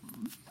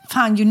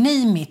 fan you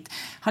name it,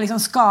 har liksom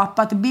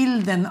skapat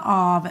bilden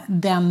av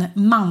den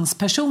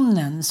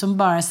manspersonen som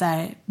bara så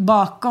här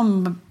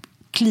bakom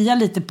kliar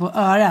lite på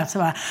örat så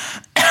bara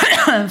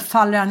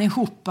faller han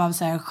ihop av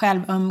så här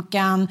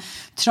självömkan,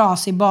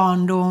 trasig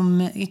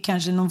barndom,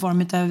 kanske någon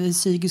form av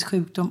psykisk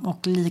sjukdom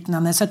och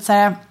liknande. Så att så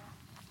här,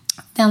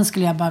 den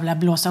skulle jag bara vilja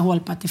blåsa hål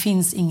på, att det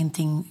finns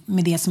ingenting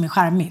med det som är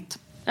charmigt.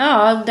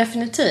 Ja,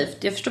 definitivt.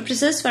 Jag förstår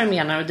precis vad du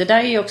menar. Och det där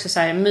är ju också så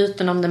här,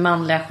 myten om det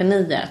manliga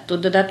geniet. Och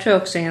det där tror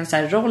jag också är en så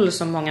här roll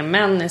som många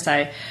män är så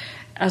här,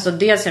 alltså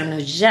dels är de nog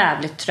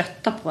jävligt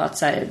trötta på att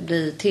så här,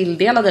 bli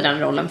tilldelade den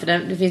rollen. För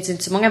det finns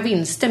inte så många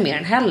vinster med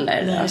den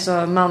heller. Nej. Alltså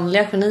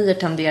manliga genier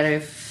tenderar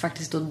ju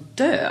faktiskt att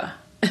dö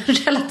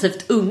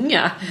relativt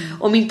unga.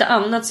 Om inte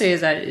annat så är det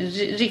så här,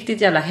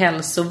 riktigt jävla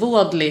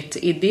hälsovådligt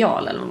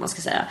ideal, eller vad man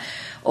ska säga.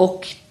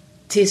 Och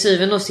till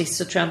syvende och sist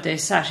så tror jag inte det är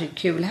särskilt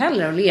kul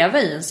heller att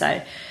leva i en så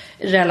här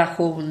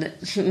relation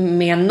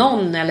med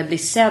någon eller bli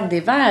sedd i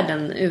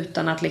världen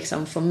utan att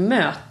liksom få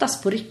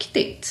mötas på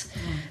riktigt.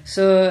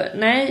 Så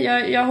nej,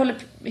 jag håller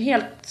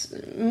helt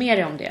med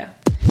dig om det.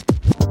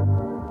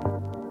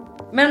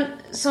 Men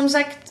som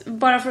sagt,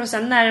 bara för att så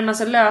här närma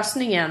sig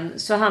lösningen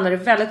så handlar det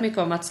väldigt mycket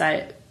om att så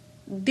här,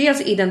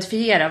 dels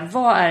identifiera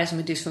vad är det som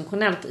är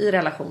dysfunktionellt i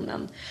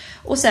relationen.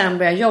 Och sen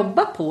börja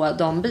jobba på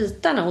de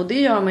bitarna. Och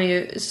det gör man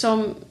ju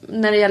som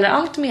när det gäller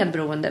allt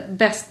medberoende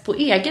bäst på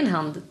egen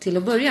hand till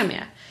att börja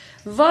med.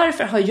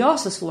 Varför har jag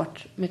så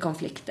svårt med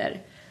konflikter?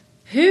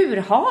 Hur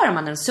har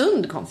man en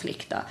sund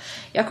konflikt då?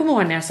 Jag kommer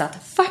ihåg när jag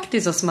satt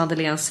faktiskt hos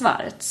Madeleine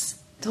Schwartz.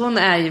 Hon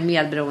är ju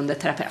medberoende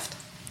terapeut.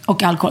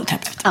 Och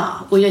alkoholterapeut. Ja,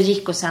 och jag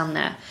gick hos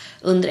henne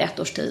under 1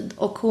 års tid.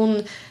 Och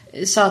hon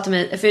sa till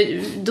mig,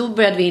 för då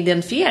började vi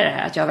identifiera det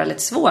här, att jag har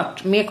väldigt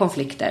svårt med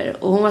konflikter.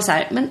 Och hon var så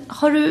här, men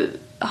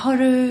har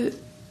du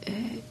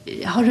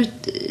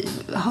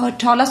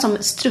hört talas om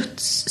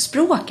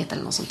strutsspråket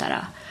eller något sånt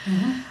där?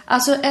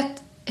 Alltså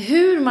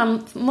hur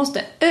man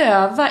måste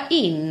öva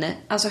in,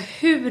 alltså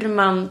hur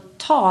man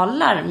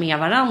talar med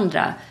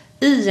varandra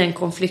i en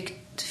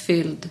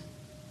konfliktfylld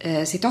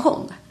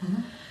situation.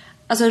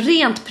 Alltså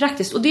rent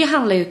praktiskt, och det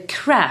handlar ju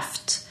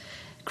craft.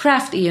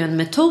 Craft är ju en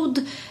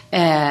metod,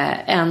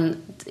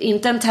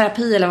 inte en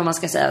terapi eller vad man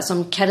ska säga,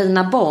 som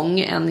Carina Bong,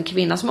 en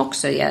kvinna som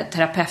också är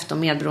terapeut och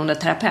medberoende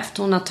terapeut.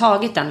 Hon har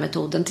tagit den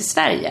metoden till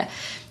Sverige.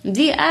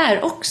 Det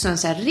är också en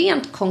så här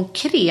rent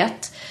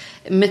konkret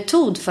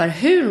metod för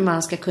hur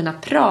man ska kunna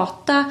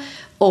prata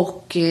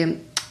och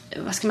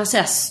vad ska man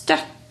säga,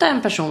 stötta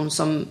en person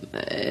som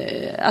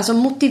alltså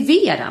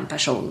motivera en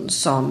person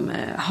som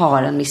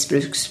har en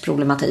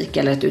missbruksproblematik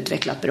eller ett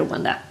utvecklat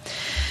beroende.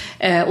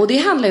 Och det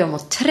handlar ju om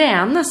att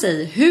träna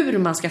sig hur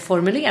man ska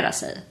formulera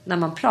sig när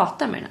man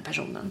pratar med den här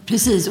personen.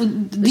 Precis, och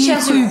det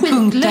känns är 7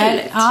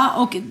 punkter. Ja,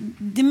 och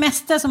det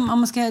mesta som, om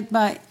man ska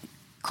bara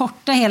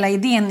korta hela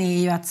idén, är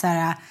ju att så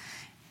här,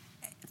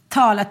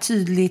 tala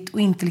tydligt och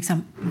inte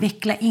liksom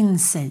veckla in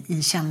sig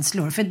i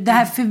känslor. För det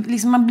här,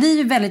 liksom, man blir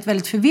ju väldigt,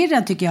 väldigt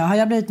förvirrad, tycker jag. Har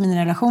jag blivit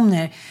mina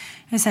relationer?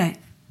 Jag är så här,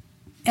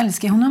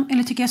 älskar jag honom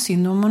eller tycker jag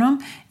synd om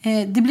honom?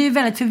 Det blir ju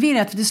väldigt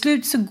förvirrat, för till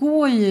slut så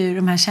går ju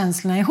de här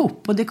känslorna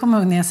ihop. Och det kommer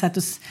jag ihåg när jag satt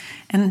hos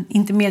en,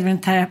 inte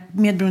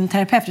medberoende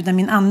terapeut, utan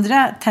min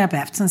andra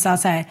terapeut som sa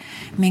så här,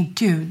 men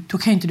gud, då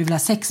kan ju inte du vilja ha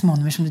sex med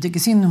honom som du tycker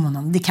synd om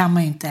honom. Det kan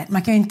man ju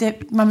inte.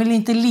 Man vill ju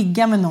inte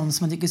ligga med någon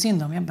som man tycker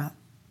synd om. Jag bara,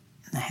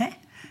 nej,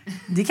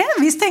 det kan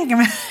jag visst tänka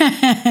mig.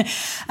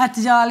 Att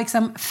jag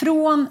liksom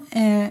från...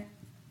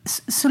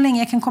 så länge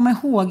jag kan komma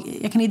ihåg,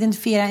 jag kan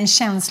identifiera en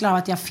känsla av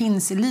att jag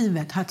finns i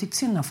livet, har jag tyckt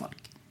synd om folk.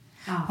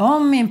 Ja.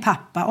 Om min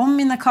pappa, om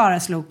mina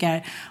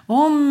karaslokar,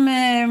 om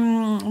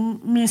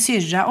min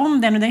syrra,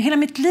 om den och den. Hela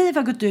mitt liv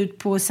har gått ut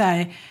på så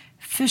här,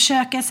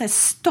 försöka så här,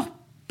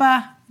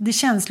 stoppa det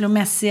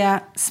känslomässiga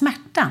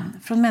smärtan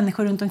från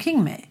människor runt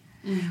omkring mig.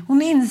 Och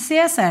nu inser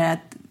jag så här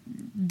att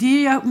det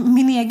är ju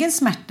min egen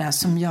smärta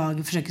som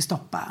jag försöker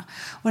stoppa.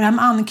 Och det här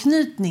med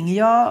anknytning,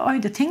 jag har ju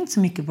inte tänkt så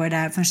mycket på det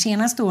där för de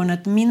senaste åren.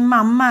 Att min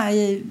mamma,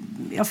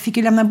 jag fick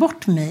ju lämna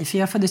bort mig för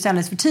jag föddes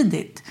alldeles för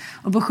tidigt.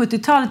 Och på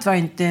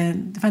 70-talet det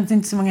fanns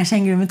inte så många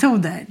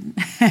kängurumetoder.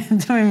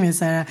 Det var ju mer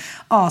så här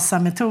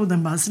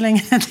ASA-metoden, bara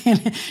slänga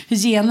till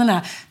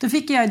generna. Då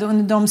fick jag då,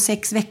 under de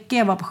 6 veckor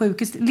jag var på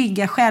sjukhus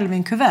ligga själv i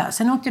en kuvös.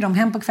 Sen åkte de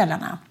hem på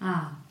kvällarna.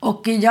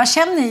 Och jag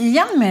känner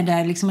igen mig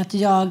där liksom, att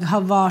jag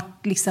har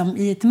varit liksom,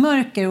 i ett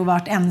mörker och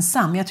varit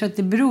ensam. Jag tror att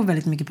det beror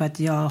väldigt mycket på att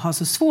jag har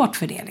så svårt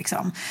för det.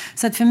 Liksom.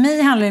 Så att för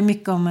mig handlar det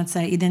mycket om att så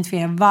här,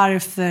 identifiera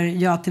varför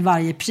jag till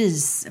varje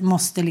pris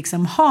måste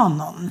liksom, ha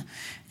någon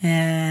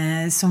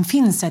som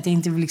finns, så att jag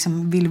inte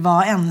liksom, vill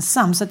vara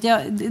ensam. Så att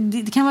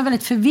det kan vara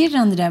väldigt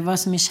förvirrande där, vad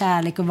som är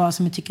kärlek och vad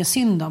som är tycka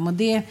synd om. Och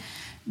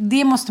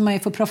det måste man ju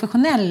få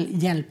professionell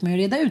hjälp med att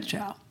reda ut,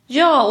 tror jag.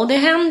 Ja, och det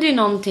händer ju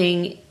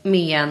någonting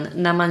med en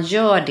när man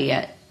gör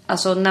det.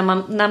 Alltså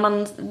när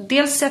man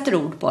dels sätter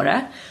ord på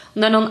det, och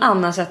när någon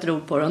annan sätter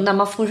ord på det, och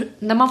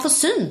när man får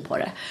syn på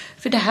det.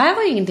 För det här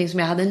var ingenting som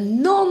jag hade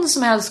någon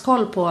som helst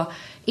koll på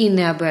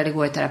innan jag började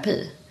gå i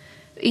terapi.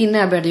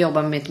 Innan jag började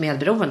jobba med mitt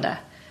medberoende.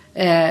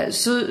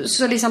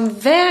 Så liksom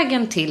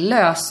vägen till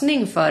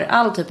lösning för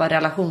all typ av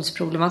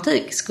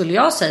relationsproblematik, skulle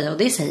jag säga, och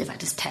det säger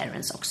faktiskt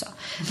Terence också,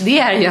 det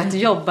är ju att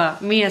jobba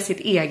med sitt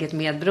eget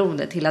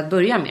medberoende till att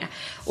börja med.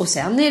 Och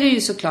sen är det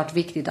ju såklart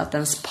viktigt att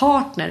ens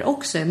partner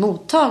också är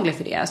mottaglig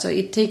för det. Alltså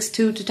it takes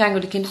two to tango.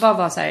 Det kan inte bara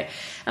vara så här,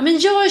 ja, men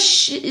jag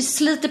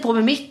sliter på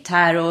med mitt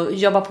här och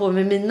jobbar på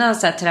med mina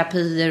så här,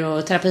 terapier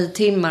och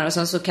terapitimmar, och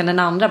sen så kan den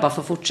andra bara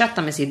få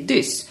fortsätta med sitt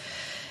dyss.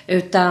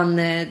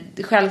 Utan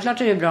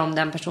självklart är det bra om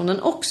den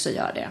personen också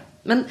gör det.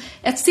 Men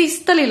ett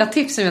sista lilla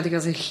tips som jag tycker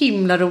är så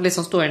himla roligt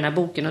som står i den här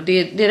boken, och det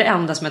är det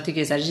enda som jag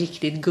tycker är så här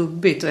riktigt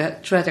gubbigt och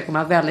jag tror att jag kommer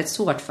ha väldigt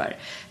svårt för.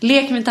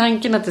 Lek med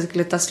tanken att det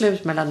skulle ta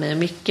slut mellan mig och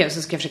Micke och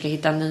så ska jag försöka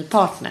hitta en ny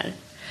partner.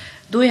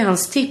 Då är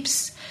hans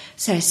tips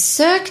så här,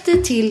 sök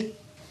dig till...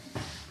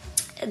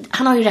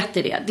 Han har ju rätt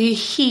i det. Det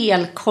är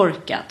helt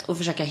korkat att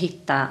försöka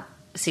hitta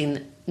sin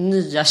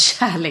nya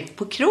kärlek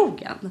på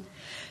krogen.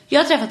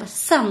 Jag har träffat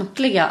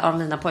samtliga av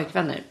mina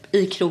pojkvänner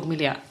i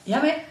krogmiljö.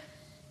 Jag vet.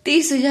 Det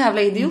är så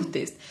jävla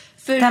idiotiskt.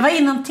 För det var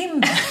innan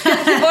Tinder.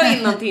 Det var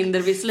innan Tinder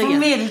visserligen. På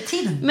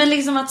medeltiden. Men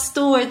liksom att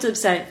stå i typ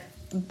så här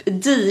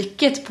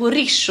diket på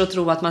Rish och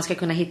tro att man ska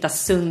kunna hitta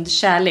sund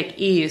kärlek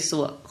är ju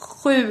så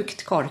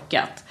sjukt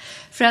korkat.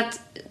 För att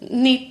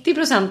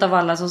 90% av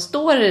alla som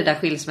står i det där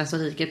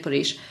skilsmässodiket på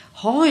Rish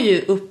har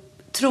ju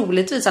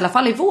troligtvis, i alla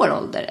fall i vår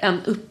ålder,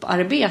 en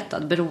upparbetad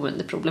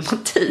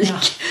beroendeproblematik.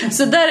 Ja.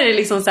 Så där är det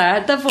liksom så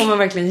här, där får man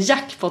verkligen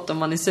jackpot om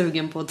man är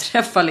sugen på att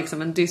träffa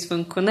liksom en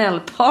dysfunktionell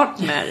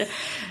partner.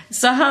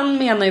 Så han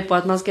menar ju på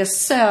att man ska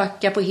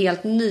söka på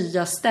helt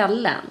nya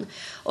ställen.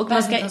 Och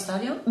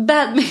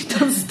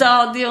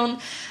badmintonstadion.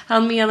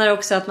 Han menar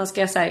också att man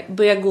ska så här,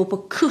 börja gå på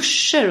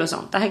kurser och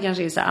sånt. Det här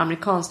kanske är så här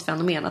amerikanskt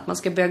fenomen, att man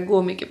ska börja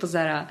gå mycket på så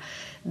här,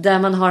 där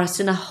man har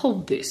sina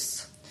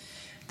hobbys.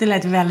 Det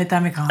lät väldigt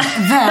amerikanskt.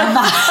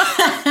 Väva.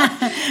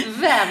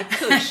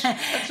 Vävkurs.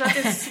 Jag tror att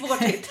det är svårt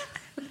att hitta.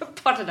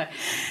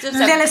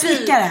 Typ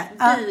snickare.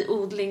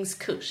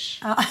 Biodlingskurs.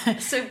 Ja.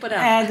 Sug på den.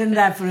 Nej, den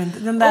där får du inte.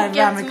 Den där och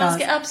att man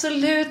ska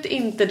absolut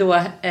inte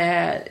då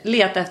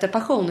leta efter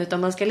passion,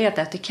 utan man ska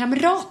leta efter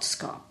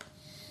kamratskap.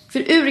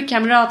 För ur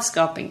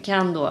kamratskapen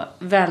kan då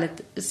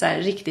väldigt så här,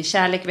 riktig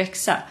kärlek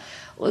växa.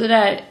 Och det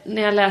där,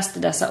 när jag läste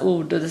dessa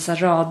ord och dessa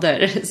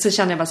rader, så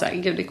kände jag bara så här,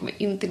 gud, det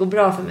kommer inte gå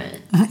bra för mig.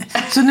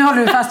 Så nu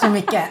håller du fast vid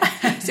Micke?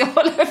 Så jag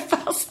håller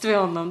fast vid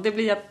honom, det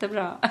blir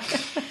jättebra.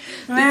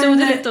 Vi tog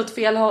det lite åt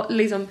fel håll,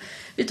 liksom,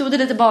 vi tog det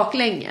lite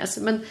baklänges.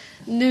 Men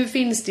nu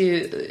finns det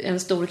ju en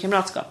stor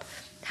kamratskap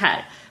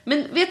här.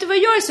 Men vet du vad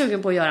jag är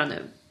sugen på att göra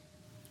nu?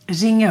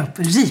 Ringa upp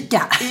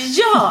Ulrika.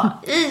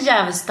 Ja, i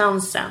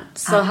Djävulsdansen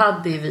så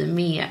hade vi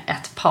med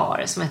ett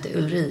par som heter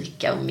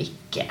Ulrika och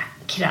Micke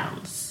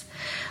Krantz.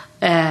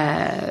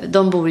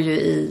 De bor ju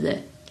i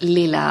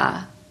lilla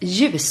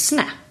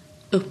Ljusne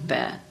uppe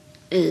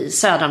i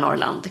södra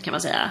Norrland, kan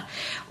man säga.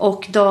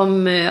 Och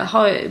de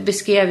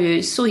beskrev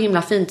ju så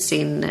himla fint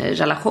sin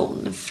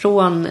relation.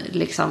 Från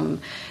liksom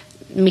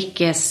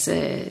Mickes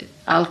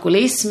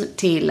alkoholism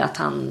till att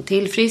han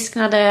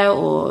tillfrisknade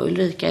och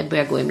Ulrika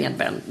började gå i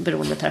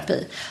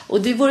medberoendeterapi.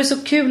 Och det vore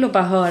så kul att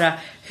bara höra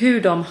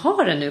hur de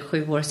har det nu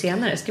 7 år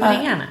senare. Ska vi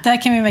ringa henne?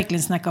 Där kan vi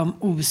verkligen snacka om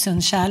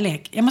osund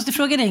kärlek. Jag måste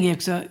fråga dig en grej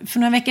också. För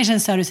några veckor sedan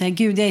sa du så här,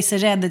 gud, jag är så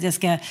rädd att jag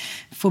ska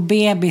få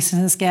bebis och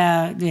sen ska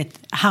jag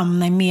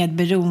hamna i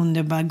medberoende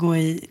och bara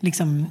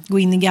gå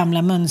in i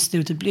gamla mönster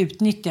och typ bli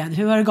utnyttjad.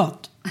 Hur har det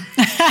gått?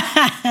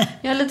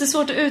 Jag har lite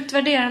svårt att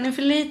utvärdera, han är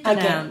för liten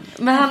än.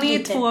 Men han är i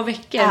 2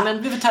 veckor. Ja,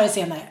 men vi får ta det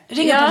senare.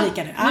 Ring upp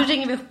Ulrika nu. Nu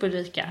ringer vi upp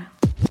Ulrika.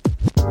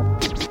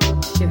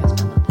 Gud, vad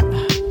spännande.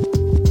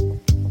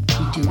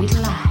 Do it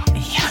live.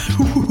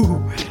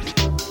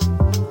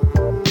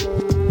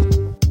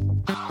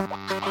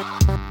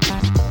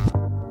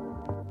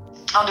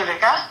 Ja,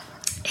 Ulrika?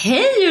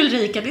 Hej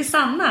Ulrika, det är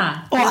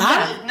Sanna.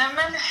 Nej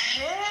men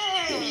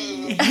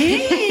hej!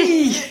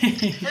 Hej!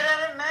 Hur är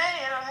det med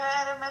er och hur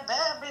är det med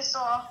bebis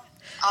och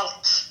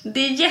Det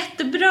är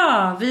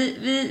jättebra.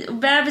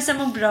 Bebisen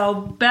mår bra.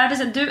 Och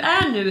bebisen, du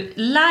är nu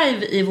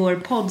live i vår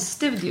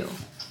poddstudio.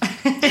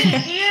 Det är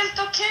helt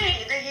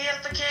okej.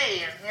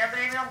 Jag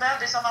bryr mig om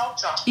bebisarna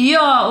också.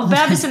 Ja, och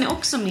bebisen är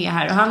också med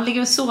här. Och han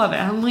ligger och sover.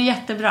 Han mår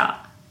jättebra.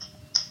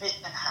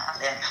 Vilken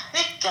härlig.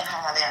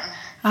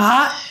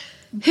 Ja.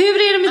 Hur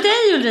är det med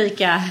dig,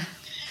 Ulrika?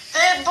 Det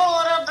är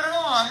bara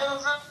bra.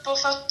 Huvudet på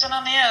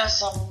fötterna ner,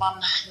 som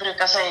man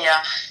brukar säga.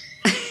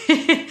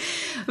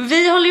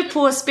 Vi håller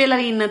på att spela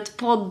in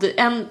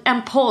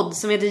en podd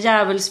som heter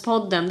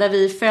Djävulspodden, där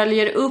vi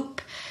följer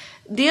upp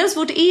dels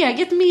vårt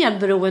eget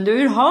medberoende.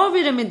 Hur har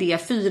vi det med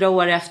det 4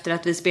 år efter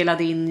att vi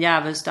spelade in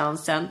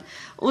Djävulsdansen?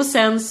 Och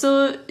sen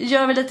så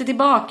gör vi lite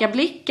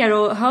tillbakablickar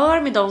och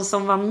hör med de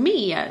som var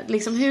med.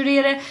 Liksom, hur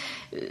är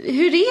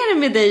det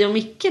med dig och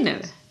Micke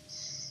nu?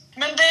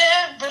 Men det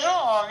är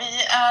bra.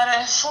 Vi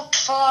är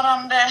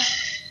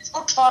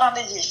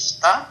fortfarande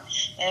gifta.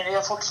 Vi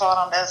har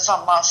fortfarande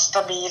samma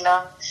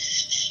stabila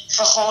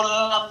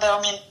förhållande,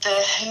 om inte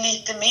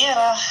lite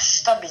mera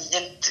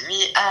stabilt.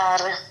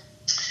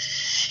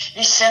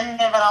 Vi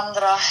känner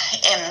varandra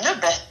ännu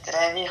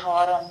bättre. Vi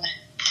har en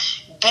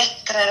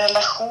bättre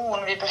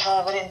relation. Vi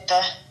behöver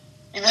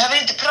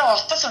inte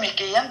prata så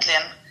mycket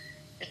egentligen,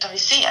 utan vi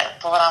ser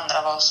på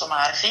varandra vad som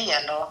är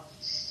fel. Och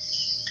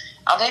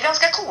ja, det är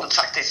ganska coolt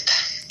faktiskt.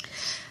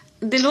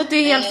 Det låter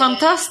helt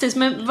fantastiskt,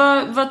 men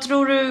vad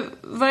tror du,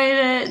 vad är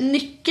det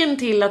nyckeln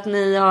till att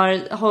ni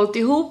har hållit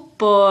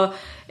ihop och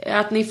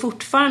att ni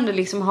fortfarande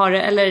liksom har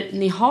det, eller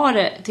ni har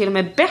det till och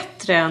med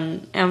bättre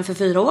än för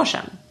 4 år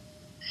sedan?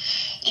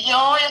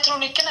 Ja, jag tror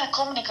nyckeln är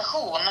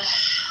kommunikation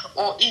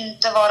och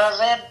inte vara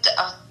rädd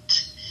att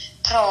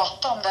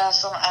prata om det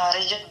som är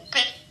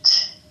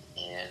jobbigt.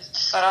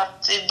 För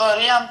att i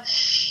början,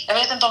 jag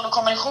vet inte om du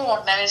kommer ihåg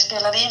när vi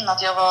spelade in,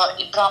 att jag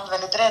var ibland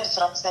väldigt rädd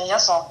för att säga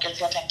saker.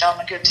 För jag tänkte,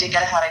 men gud,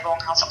 triggar det här igång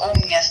hans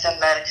ångest?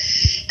 Eller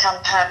kan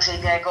det här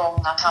trigga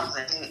igång att han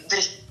vill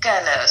dricka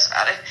eller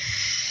sådär?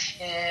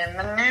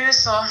 Men nu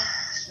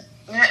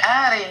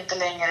är det inte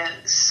längre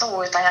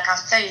så, utan jag kan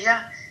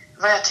säga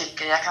vad jag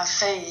tycker. Jag kan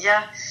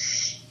säga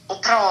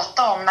och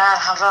prata om när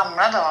han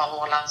ramlade av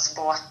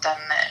Ålandsbåten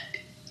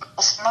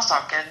och sådana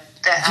saker.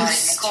 Det är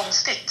inget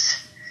konstigt.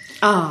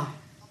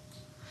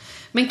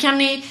 Men kan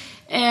ni,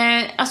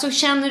 alltså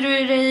känner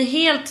du dig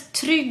helt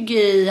trygg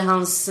i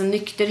hans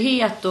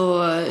nykterhet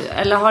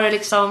eller har det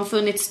liksom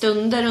funnits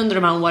stunder under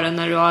de här åren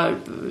när du har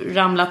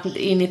ramlat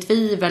in i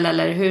tvivel,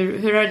 eller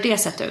hur har det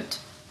sett ut?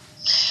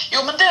 Jo,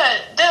 men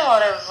det har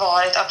det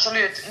varit,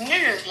 absolut.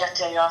 Nu vet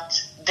jag ju att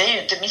det är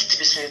ju inte mitt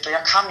beslut och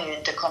jag kan ju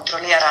inte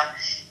kontrollera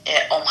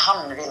om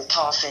han vill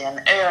ta sig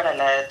en öl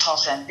eller ta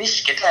sig en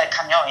whisky. Det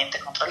kan jag inte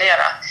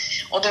kontrollera.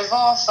 Och det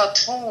var för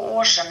 2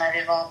 år sedan när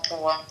vi var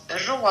på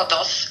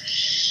Rhodos.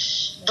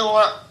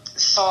 Då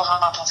sa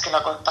han att han skulle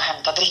gå upp och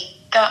hämta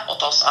dricka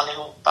åt oss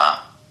allihopa.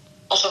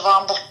 Och så var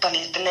han borta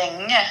lite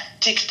länge,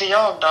 tyckte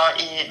jag då,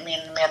 i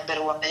min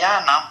medberoende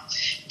hjärna.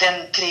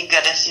 Den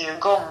triggades ju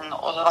igång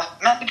och då var,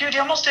 men gud,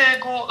 jag måste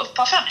gå upp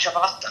på affären och köpa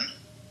vatten.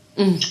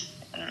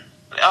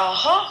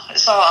 Jaha,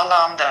 sa alla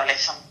andra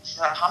liksom.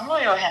 Han var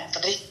ju och hämta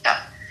dricka.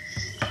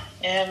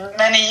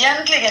 Men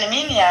egentligen i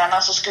min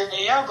hjärna så skulle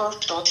jag gå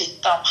upp då och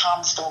titta om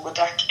han stod och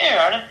drack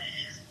öl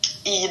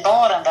i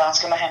baren där han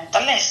skulle hämta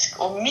läsk.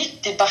 Och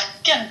mitt i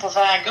backen på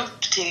väg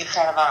upp till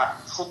själva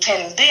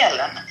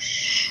hotelldelen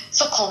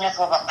så kom jag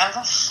på, men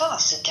vad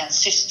fasiken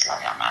sysslar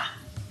jag med?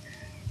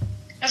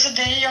 Alltså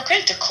jag kan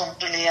ju inte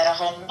kontrollera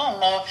honom,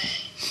 och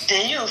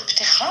det är ju upp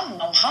till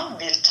han om han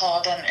vill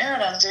ta den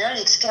ölen. Så jag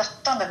gick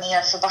skrattande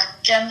ner för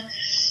backen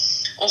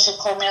och så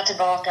kom jag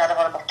tillbaka, det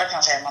var borta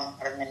kanske en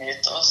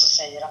minut, och så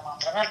säger de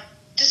andra, men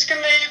du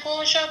skulle ju gå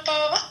och köpa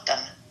vatten.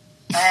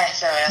 Nej,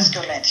 så jag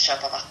skulle inte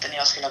köpa vatten,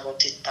 jag skulle gå och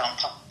titta om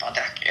pappa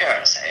drack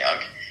öl, säger jag.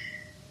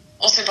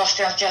 Och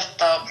Sebastian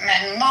skrattade,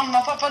 men mamma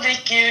och pappa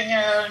dricker ju ingen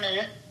öl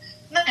nu.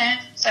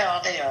 Nej, så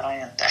ja, det gör han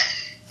ju inte.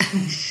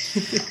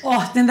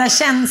 Den där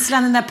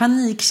känslan, den där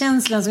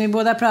panikkänslan som vi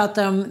båda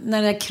pratar om,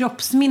 när det där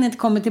kroppsminnet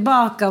kommer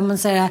tillbaka och man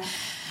säger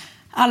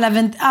alla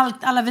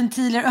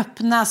ventiler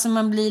öppnas så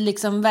man blir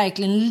liksom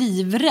verkligen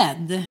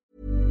livrädd.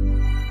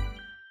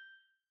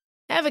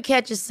 Ever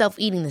catch yourself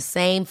eating the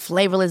same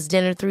flavorless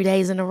dinner 3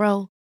 days in a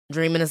row?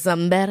 Dreaming of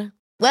something better?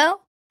 Well,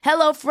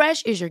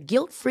 HelloFresh is your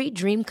guilt-free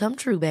dream come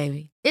true,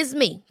 baby. It's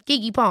me,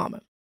 Keke Palmer.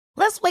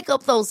 Let's wake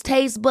up those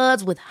taste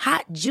buds with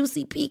hot,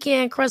 juicy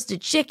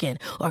pecan-crusted chicken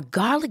or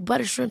garlic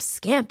butter shrimp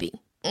scampi.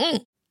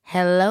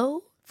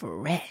 Hello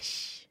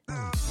Fresh.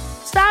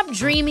 Stop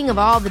dreaming of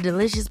all the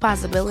delicious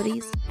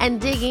possibilities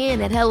and dig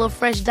in at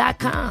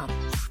HelloFresh.com.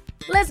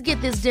 Let's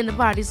get this dinner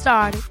party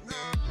started.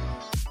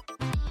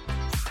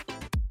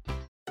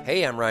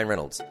 Hey, I'm Ryan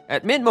Reynolds.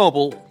 At Mint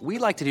Mobile, we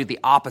like to do the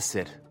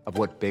opposite of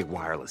what Big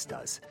Wireless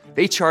does.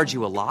 They charge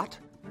you a lot,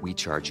 we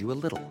charge you a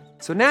little.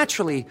 So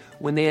naturally,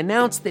 when they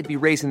announced they'd be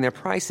raising their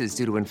prices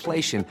due to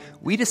inflation,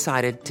 we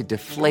decided to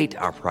deflate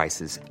our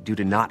prices due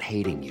to not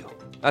hating you.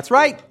 That's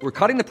right. We're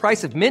cutting the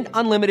price of Mint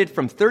Unlimited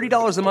from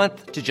 $30 a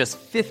month to just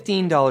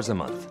 $15 a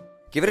month.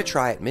 Give it a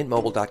try at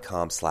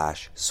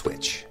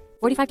mintmobile.com/switch.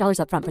 $45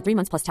 up front for 3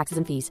 months plus taxes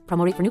and fees.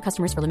 Promo rate for new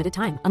customers for limited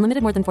time.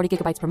 Unlimited more than 40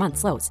 gigabytes per month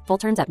slows. Full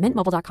terms at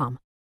mintmobile.com.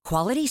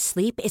 Quality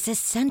sleep is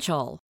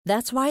essential.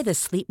 That's why the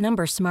Sleep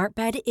Number Smart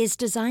Bed is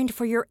designed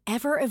for your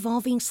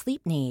ever-evolving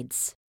sleep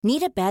needs.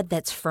 Need a bed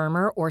that's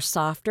firmer or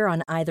softer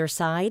on either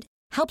side?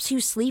 Helps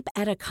you sleep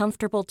at a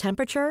comfortable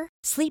temperature?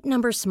 Sleep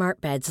Number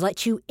Smart Beds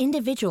let you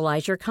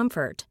individualize your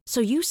comfort,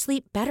 so you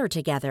sleep better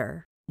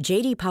together.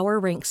 J.D. Power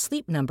ranks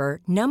Sleep Number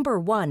number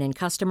 1 in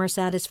customer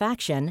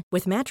satisfaction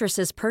with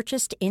mattresses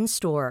purchased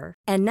in-store.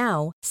 And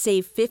now,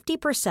 save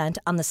 50%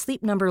 on the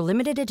Sleep Number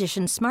Limited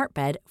Edition Smart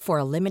Bed for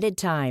a limited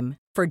time.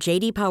 For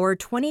J.D. Power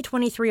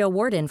 2023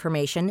 award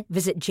information,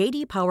 visit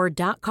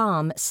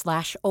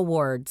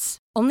jdpower.com/awards.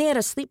 Only at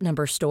a Sleep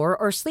Number store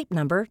or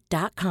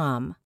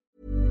sleepnumber.com.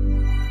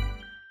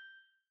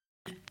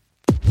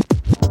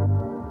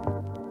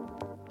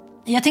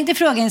 Jag tänkte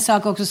fråga en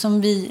sak också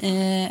som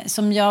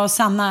jag och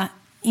Sanna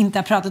inte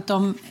har pratat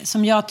om,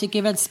 som jag tycker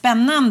är väldigt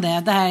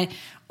spännande. Det här,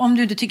 om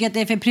du inte tycker att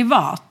det är för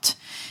privat.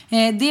 Det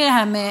är det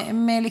här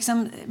med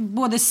liksom,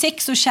 både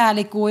sex och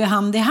kärlek går ju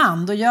hand i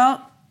hand. Och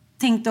jag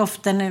tänkte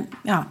ofta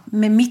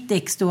med mitt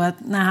ex då, att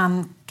när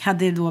han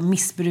hade då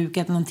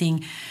missbrukat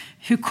någonting,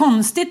 hur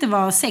konstigt det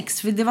var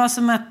sex. För det var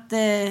som att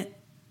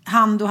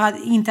han då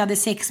inte hade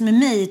sex med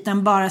mig,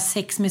 utan bara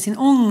sex med sin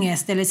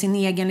ångest eller sin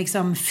egen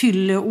liksom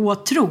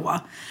fylleåtrå.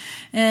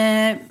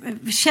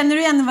 Känner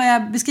du igen vad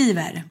jag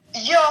beskriver?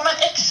 Ja, men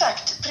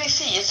exakt,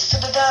 precis.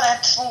 För det där är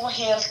 2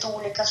 helt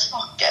olika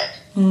saker.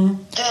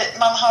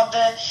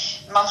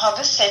 Man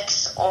hade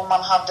sex och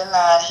man hade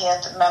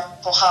närhet, men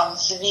på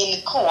hans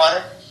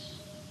villkor.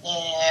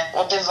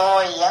 Och det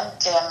var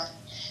egentligen,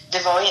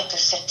 det var inte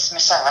sex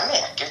med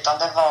kärlek, utan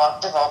det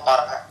var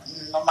bara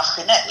något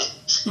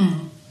maskinellt.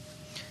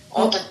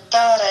 Och det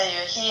där är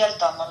ju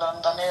helt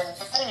annorlunda. Nu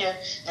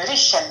är det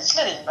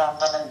känslor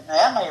inblandade. Nu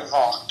är man ju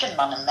vaken,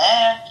 man är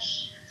med,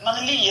 man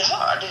är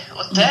lyhörd.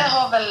 Och det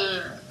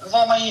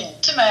var man ju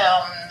inte med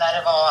om när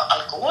det var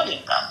alkohol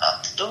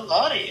inblandat. Då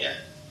var det ju.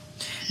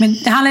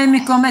 Men det handlar ju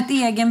mycket om ett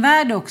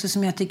egenvärde också,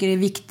 som jag tycker är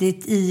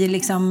viktigt i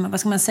liksom, vad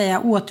ska man säga,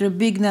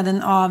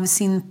 återuppbyggnaden av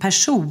sin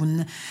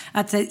person.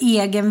 Att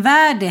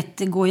egenvärdet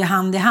går ju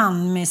hand i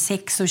hand med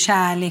sex och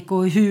kärlek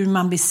och hur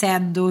man blir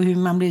sedd och hur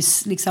man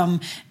blir liksom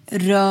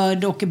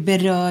rörd och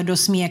berörd och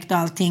smekt och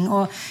allting.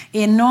 Och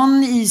är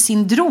någon i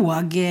sin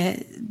drog,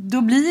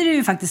 då blir det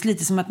ju faktiskt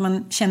lite som att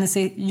man känner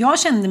sig, jag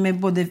kände mig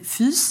både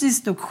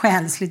fysiskt och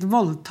själsligt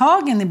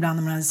våldtagen ibland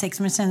när man hade sex.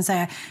 Men sen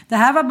säger det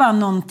här var bara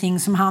någonting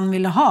som han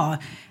ville ha.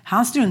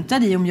 Han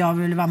struntade i om jag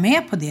ville vara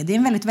med på det. Det är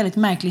en väldigt, väldigt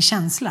märklig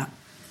känsla.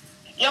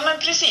 Ja, men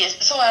precis,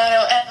 så är det.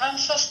 Och även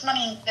fast man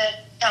inte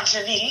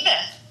kanske ville,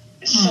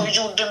 så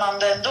gjorde man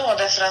det ändå,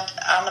 därför att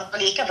man var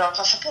lika bra att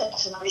passa på,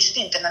 för man visste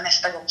inte när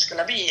nästa gång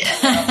skulle bli,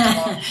 eller att det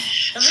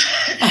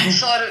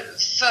var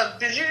för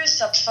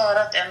berusat för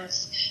att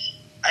ens,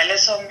 eller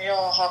som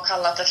jag har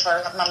kallat det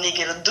för, att man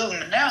ligger och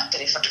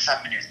dumnöter i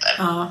 45 minuter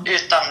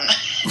utan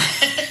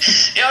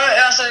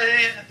alltså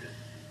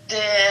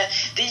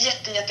det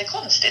är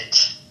jättekonstigt.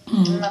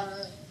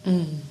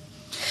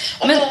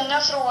 Och många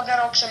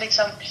frågar också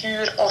liksom,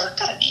 hur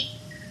orkar ni?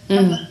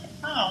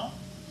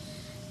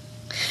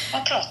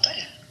 Man pratar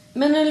ju.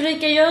 Men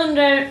Ulrika, jag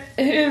undrar,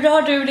 hur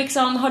har du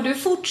liksom, har du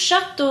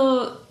fortsatt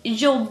att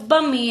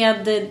jobba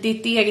med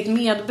ditt eget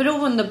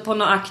medberoende på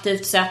något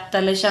aktivt sätt,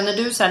 eller känner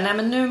du så här, nej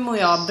men nu mår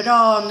jag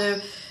bra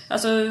nu,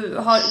 alltså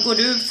går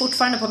du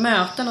fortfarande på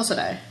möten och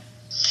sådär?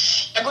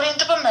 Jag går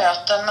inte på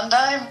möten, men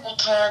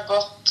däremot har jag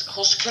gått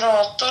hos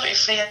kurator i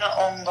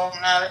flera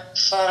omgångar,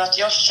 för att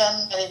jag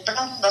känner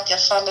ibland att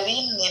jag faller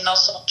in i någon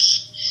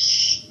sorts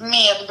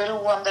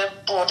medberoende,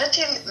 både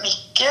till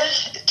Micke,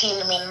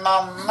 till min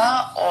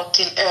mamma och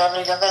till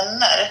övriga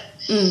vänner.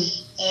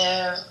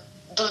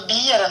 Då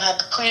blir jag den här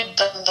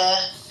beskyddande.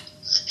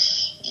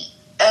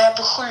 Är jag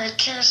på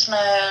sjukhus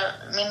med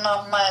min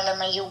mamma eller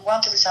med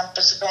Johan till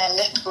exempel, så kan jag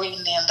lätt gå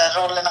in i den där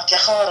rollen att jag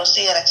hör och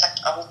ser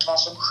exakt allt vad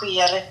som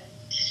sker.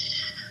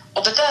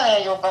 Och det där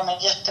jag jobbar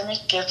med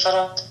jättemycket,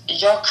 för att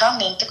jag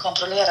kan inte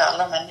kontrollera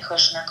alla människor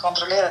som jag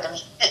kontrollerade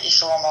Micke i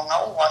så många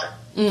år.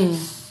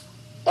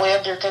 Och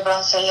jag brukar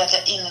ibland säga att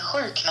jag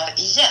insjuknar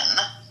igen.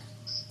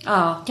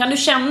 Ja, kan du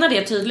känna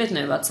det tydligt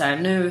nu? Att så här,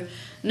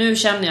 nu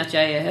känner jag att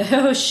jag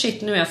är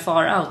shit, nu är jag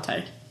far out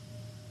här.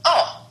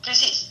 Ja,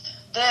 precis.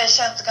 Det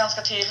känns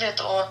ganska tydligt.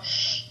 Och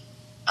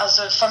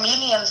alltså,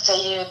 familjen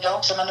säger det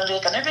också, men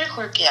Ulrika, nu blir du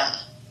sjuk igen.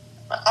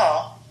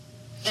 Ja,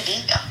 det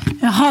blir jag.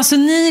 Jaha, så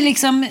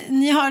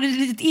ni har ett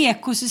litet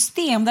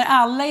ekosystem där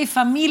alla i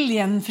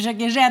familjen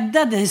försöker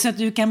rädda dig så att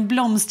du kan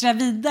blomstra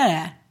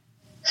vidare.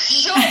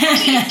 Ja,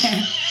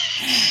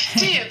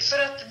 typ, för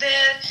att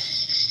det.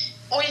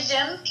 Och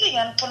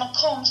egentligen på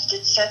något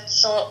konstigt sätt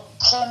så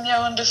kom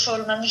jag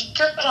underfull med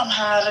mycket av de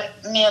här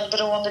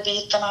medberoende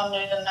bitarna nu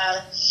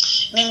när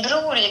min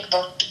bror gick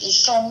bort i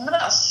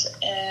somras.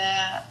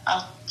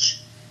 Att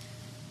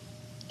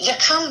jag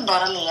kan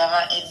bara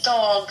leva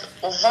idag,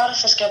 och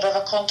varför ska jag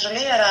behöva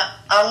kontrollera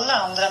alla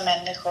andra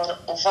människor,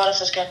 och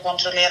varför ska jag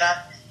kontrollera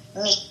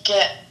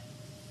Micke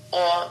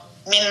och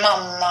min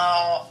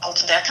mamma och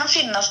allt det kan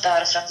finnas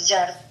där för att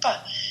hjälpa.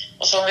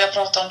 Och som vi har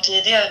pratat om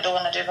tidigare då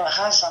när du var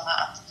här, Sanna,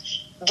 att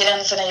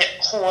gränsen är ju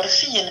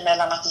hårfin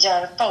mellan att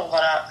hjälpa och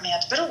vara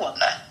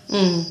medberoende.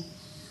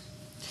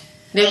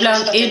 Det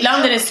är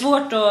ibland är det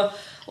svårt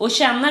att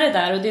känna det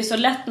där, och det är så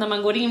lätt när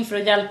man går in för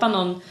att hjälpa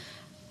någon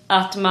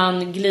att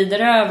man glider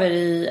över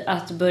i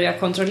att börja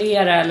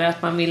kontrollera, eller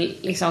att man vill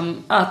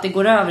liksom, att det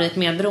går över i ett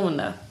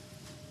medberoende.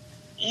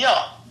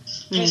 Ja,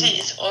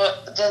 precis. Och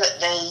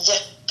det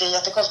är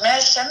jättekonstigt. Men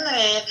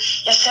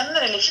jag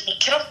känner det liksom i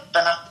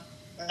kroppen att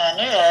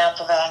nu är jag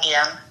på väg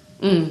igen.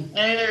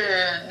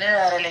 Nu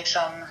är det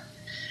liksom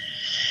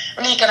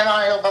lika när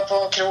man jobbar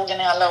på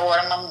krogen i alla år.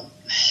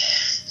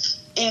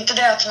 Inte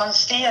det att man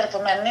ser på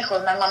människor,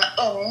 men man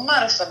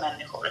ömmar för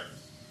människor.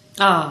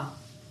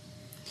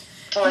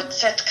 På ett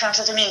sätt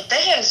kanske som inte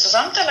är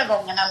hälsosamt alla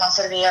gånger när man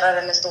serverar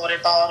eller står i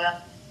baren.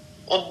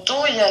 Och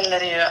då gäller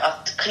det ju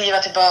att kliva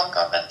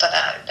tillbaka och vänta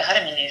där. Det här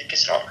är min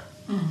yrkesroll.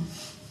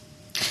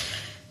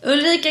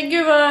 Ulrika,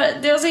 gud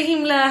det var så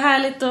himla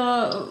härligt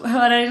att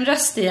höra din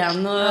röst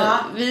igen. Och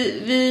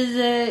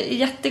vi är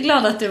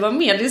jätteglada att du var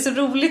med. Det är så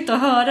roligt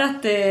att höra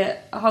att det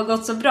har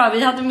gått så bra.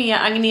 Vi hade med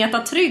Agneta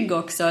Trygg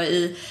också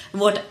i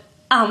vårt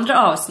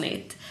andra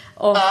avsnitt.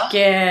 Och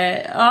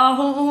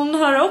hon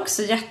har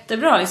också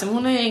jättebra. Liksom,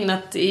 hon har ju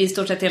ägnat i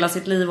stort sett hela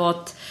sitt liv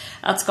åt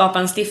att skapa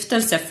en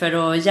stiftelse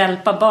för att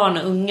hjälpa barn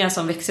och unga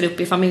som växer upp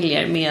i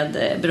familjer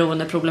med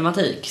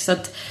beroendeproblematik. Så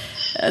att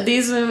det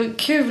är så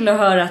kul att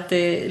höra att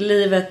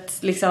livet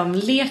liksom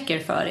leker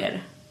för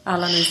er,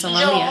 alla ni som var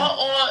med. Ja,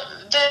 och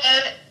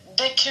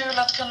det är kul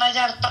att kunna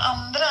hjälpa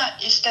andra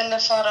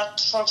istället för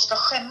att folk ska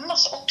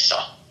skämmas också.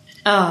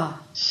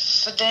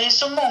 För det är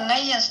så många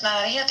i ens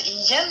närhet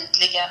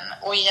egentligen,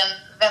 och i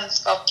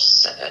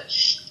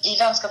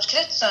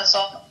vänskapskretsen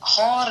som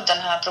har den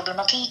här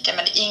problematiken,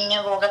 men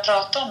ingen vågar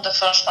prata om det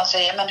förrän man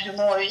säger, men hur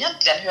mår du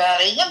egentligen? Hur är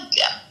det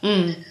egentligen?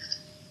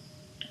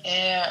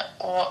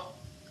 Och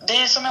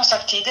det är som jag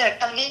sagt tidigare,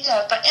 kan vi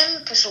hjälpa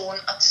en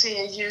person att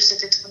se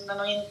ljuset i tunneln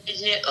och inte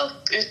ge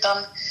upp, utan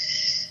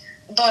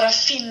bara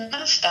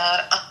finnas där,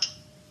 att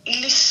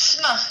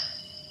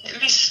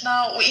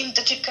lyssna och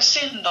inte tycka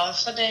synd om,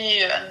 för det är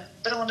ju en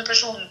beroende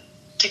person.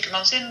 Tycker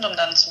man synd om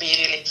den så blir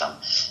det liksom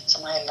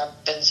som att hälla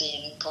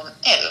bensin på en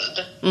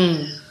eld.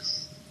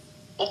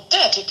 Och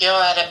det tycker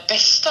jag är det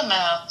bästa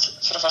med att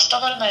för det första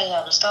vara med i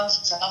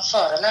Djävulsdansen, sen har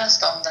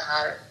föreläst om det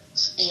här,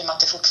 i och med att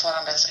det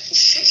fortfarande är så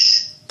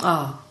hysch.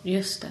 Ja,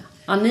 just det.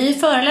 Ja, ni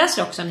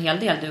föreläser också en hel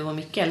del, du och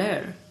Micke, eller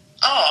hur?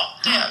 Ja,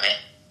 det gör vi.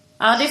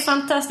 Ja, det är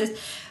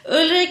fantastiskt.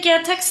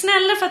 Ulrika, tack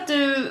snälla för att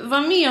du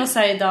var med oss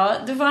här idag.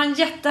 Du var en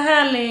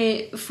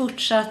jättehärlig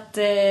fortsatt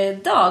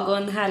dag och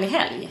en härlig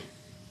helg.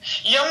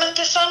 Ja, men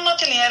detsamma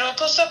till er, och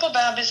pussa på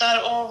bebisar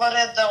och var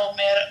rädda om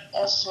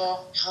er, och så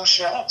hörs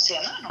vi av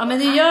senare. Ja, men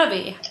det gör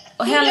vi.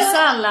 Och hälsa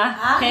alla.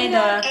 Hej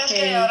då. Det ska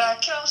jag göra.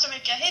 Kram så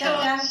mycket. Hej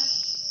då.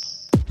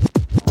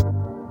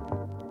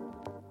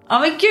 Ja,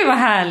 men gud vad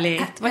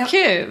härligt. Vad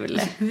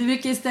kul. Vi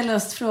brukar ställa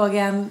oss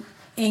frågan: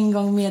 en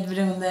gång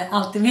medberoende,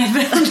 alltid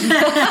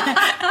medberoende.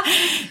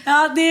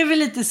 Ja, det är väl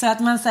lite så att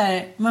man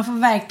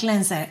får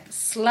verkligen så här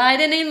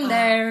sliding in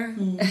there.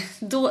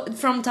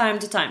 From time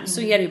to time.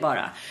 Så är det ju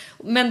bara.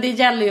 Men det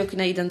gäller ju att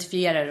kunna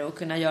identifiera det och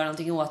kunna göra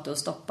någonting åt det och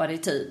stoppa det i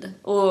tid.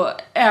 Och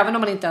även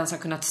om man inte ens har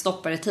kunnat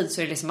stoppa det i tid,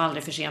 så är det liksom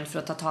aldrig för sent för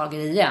att ta tag i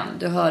det igen.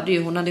 Du hörde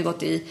ju, hon hade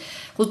gått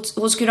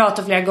hos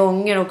kurator flera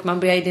gånger, och man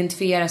börjar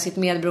identifiera sitt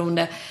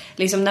medberoende.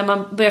 Liksom när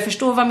man börjar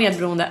förstå vad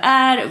medberoende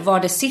är,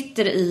 vad det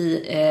sitter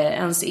i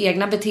ens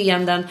egna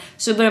beteenden,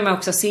 så börjar man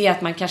också se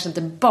att man kanske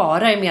inte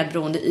bara är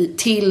medberoende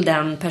till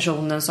den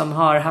personen som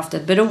har haft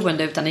ett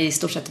beroende, utan i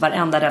stort sett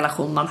varenda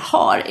relation man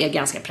har är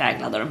ganska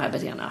präglad av de här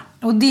beteendena.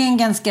 Och det är en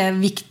ganska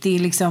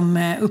viktig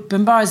liksom,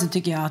 uppenbarelse,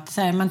 tycker jag. Att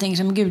så här, man tänker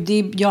som,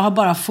 gud, jag har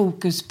bara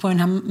fokus på den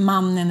här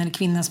mannen eller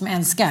kvinnan som jag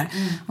älskar.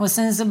 Och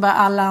sen så bara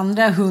alla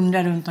andra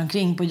 100 runt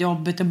omkring på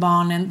jobbet och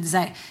barnen. Så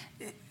här,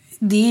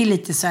 det är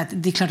lite så att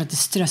det är klart att det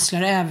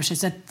strösslar över sig.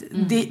 Så att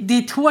det är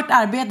ett hårt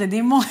arbete. Det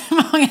är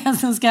många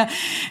som ska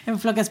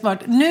plockas bort.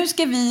 Nu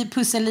ska vi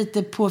pussa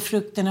lite på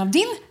frukten av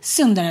din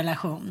sunda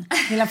relation,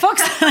 lilla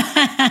Fox.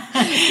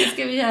 Det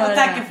ska vi göra. Och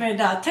tacka för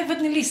idag. Tack för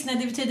att ni lyssnade.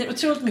 Det betyder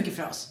otroligt mycket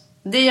för oss.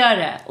 Det gör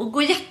det. Och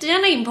gå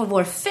jättegärna in på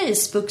vår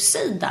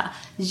Facebook-sida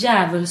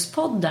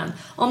Djävulspodden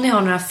om ni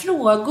har några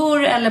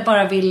frågor eller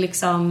bara vill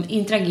liksom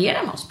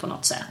interagera med oss på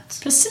något sätt.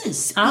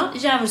 Precis. Ja,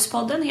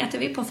 Djävulspodden heter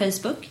vi på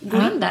Facebook. Gå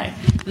in där.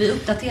 Vi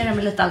uppdaterar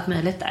med lite allt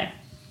möjligt där.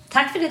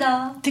 Tack för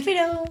idag. Tack för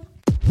idag.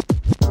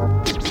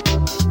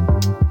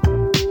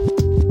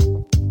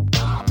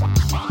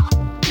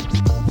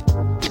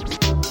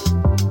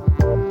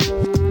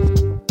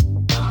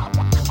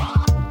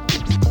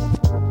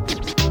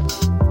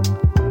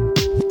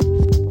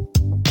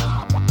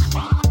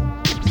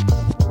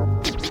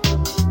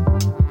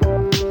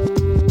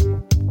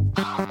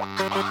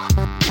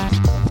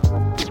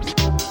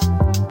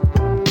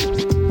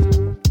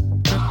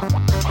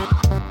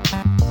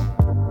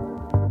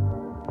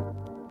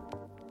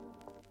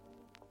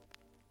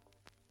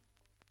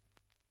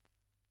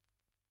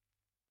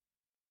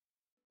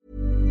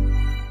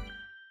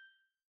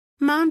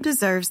 Mom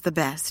deserves the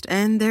best,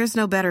 and there's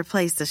no better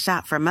place to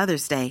shop for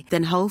Mother's Day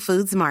than Whole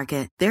Foods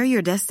Market. They're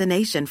your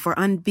destination for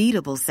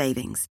unbeatable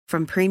savings,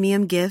 from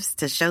premium gifts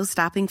to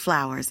show-stopping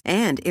flowers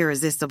and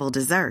irresistible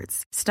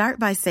desserts. Start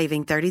by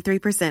saving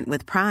 33%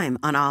 with Prime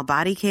on all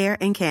body care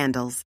and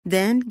candles.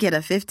 Then get a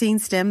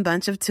 15-stem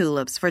bunch of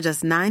tulips for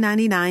just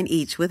 $9.99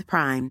 each with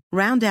Prime.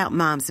 Round out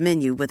Mom's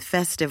menu with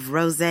festive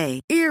rosé,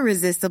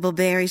 irresistible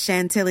berry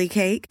chantilly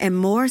cake, and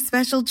more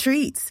special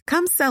treats.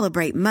 Come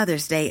celebrate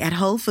Mother's Day at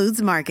Whole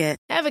Foods Market.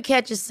 Ever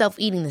catch yourself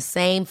eating the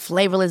same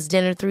flavorless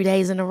dinner 3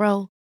 days in a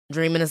row?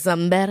 Dreaming of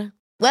something better?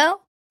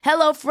 Well,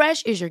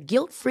 HelloFresh is your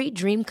guilt-free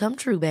dream come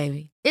true,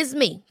 baby. It's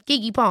me,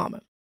 Keke Palmer.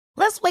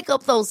 Let's wake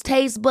up those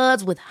taste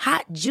buds with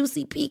hot,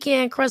 juicy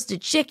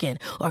pecan-crusted chicken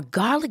or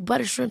garlic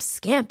butter shrimp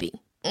scampi.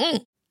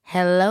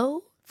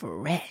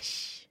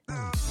 HelloFresh.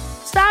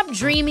 Stop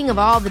dreaming of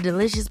all the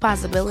delicious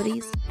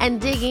possibilities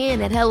and dig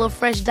in at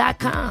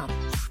HelloFresh.com.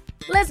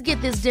 Let's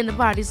get this dinner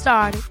party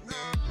started.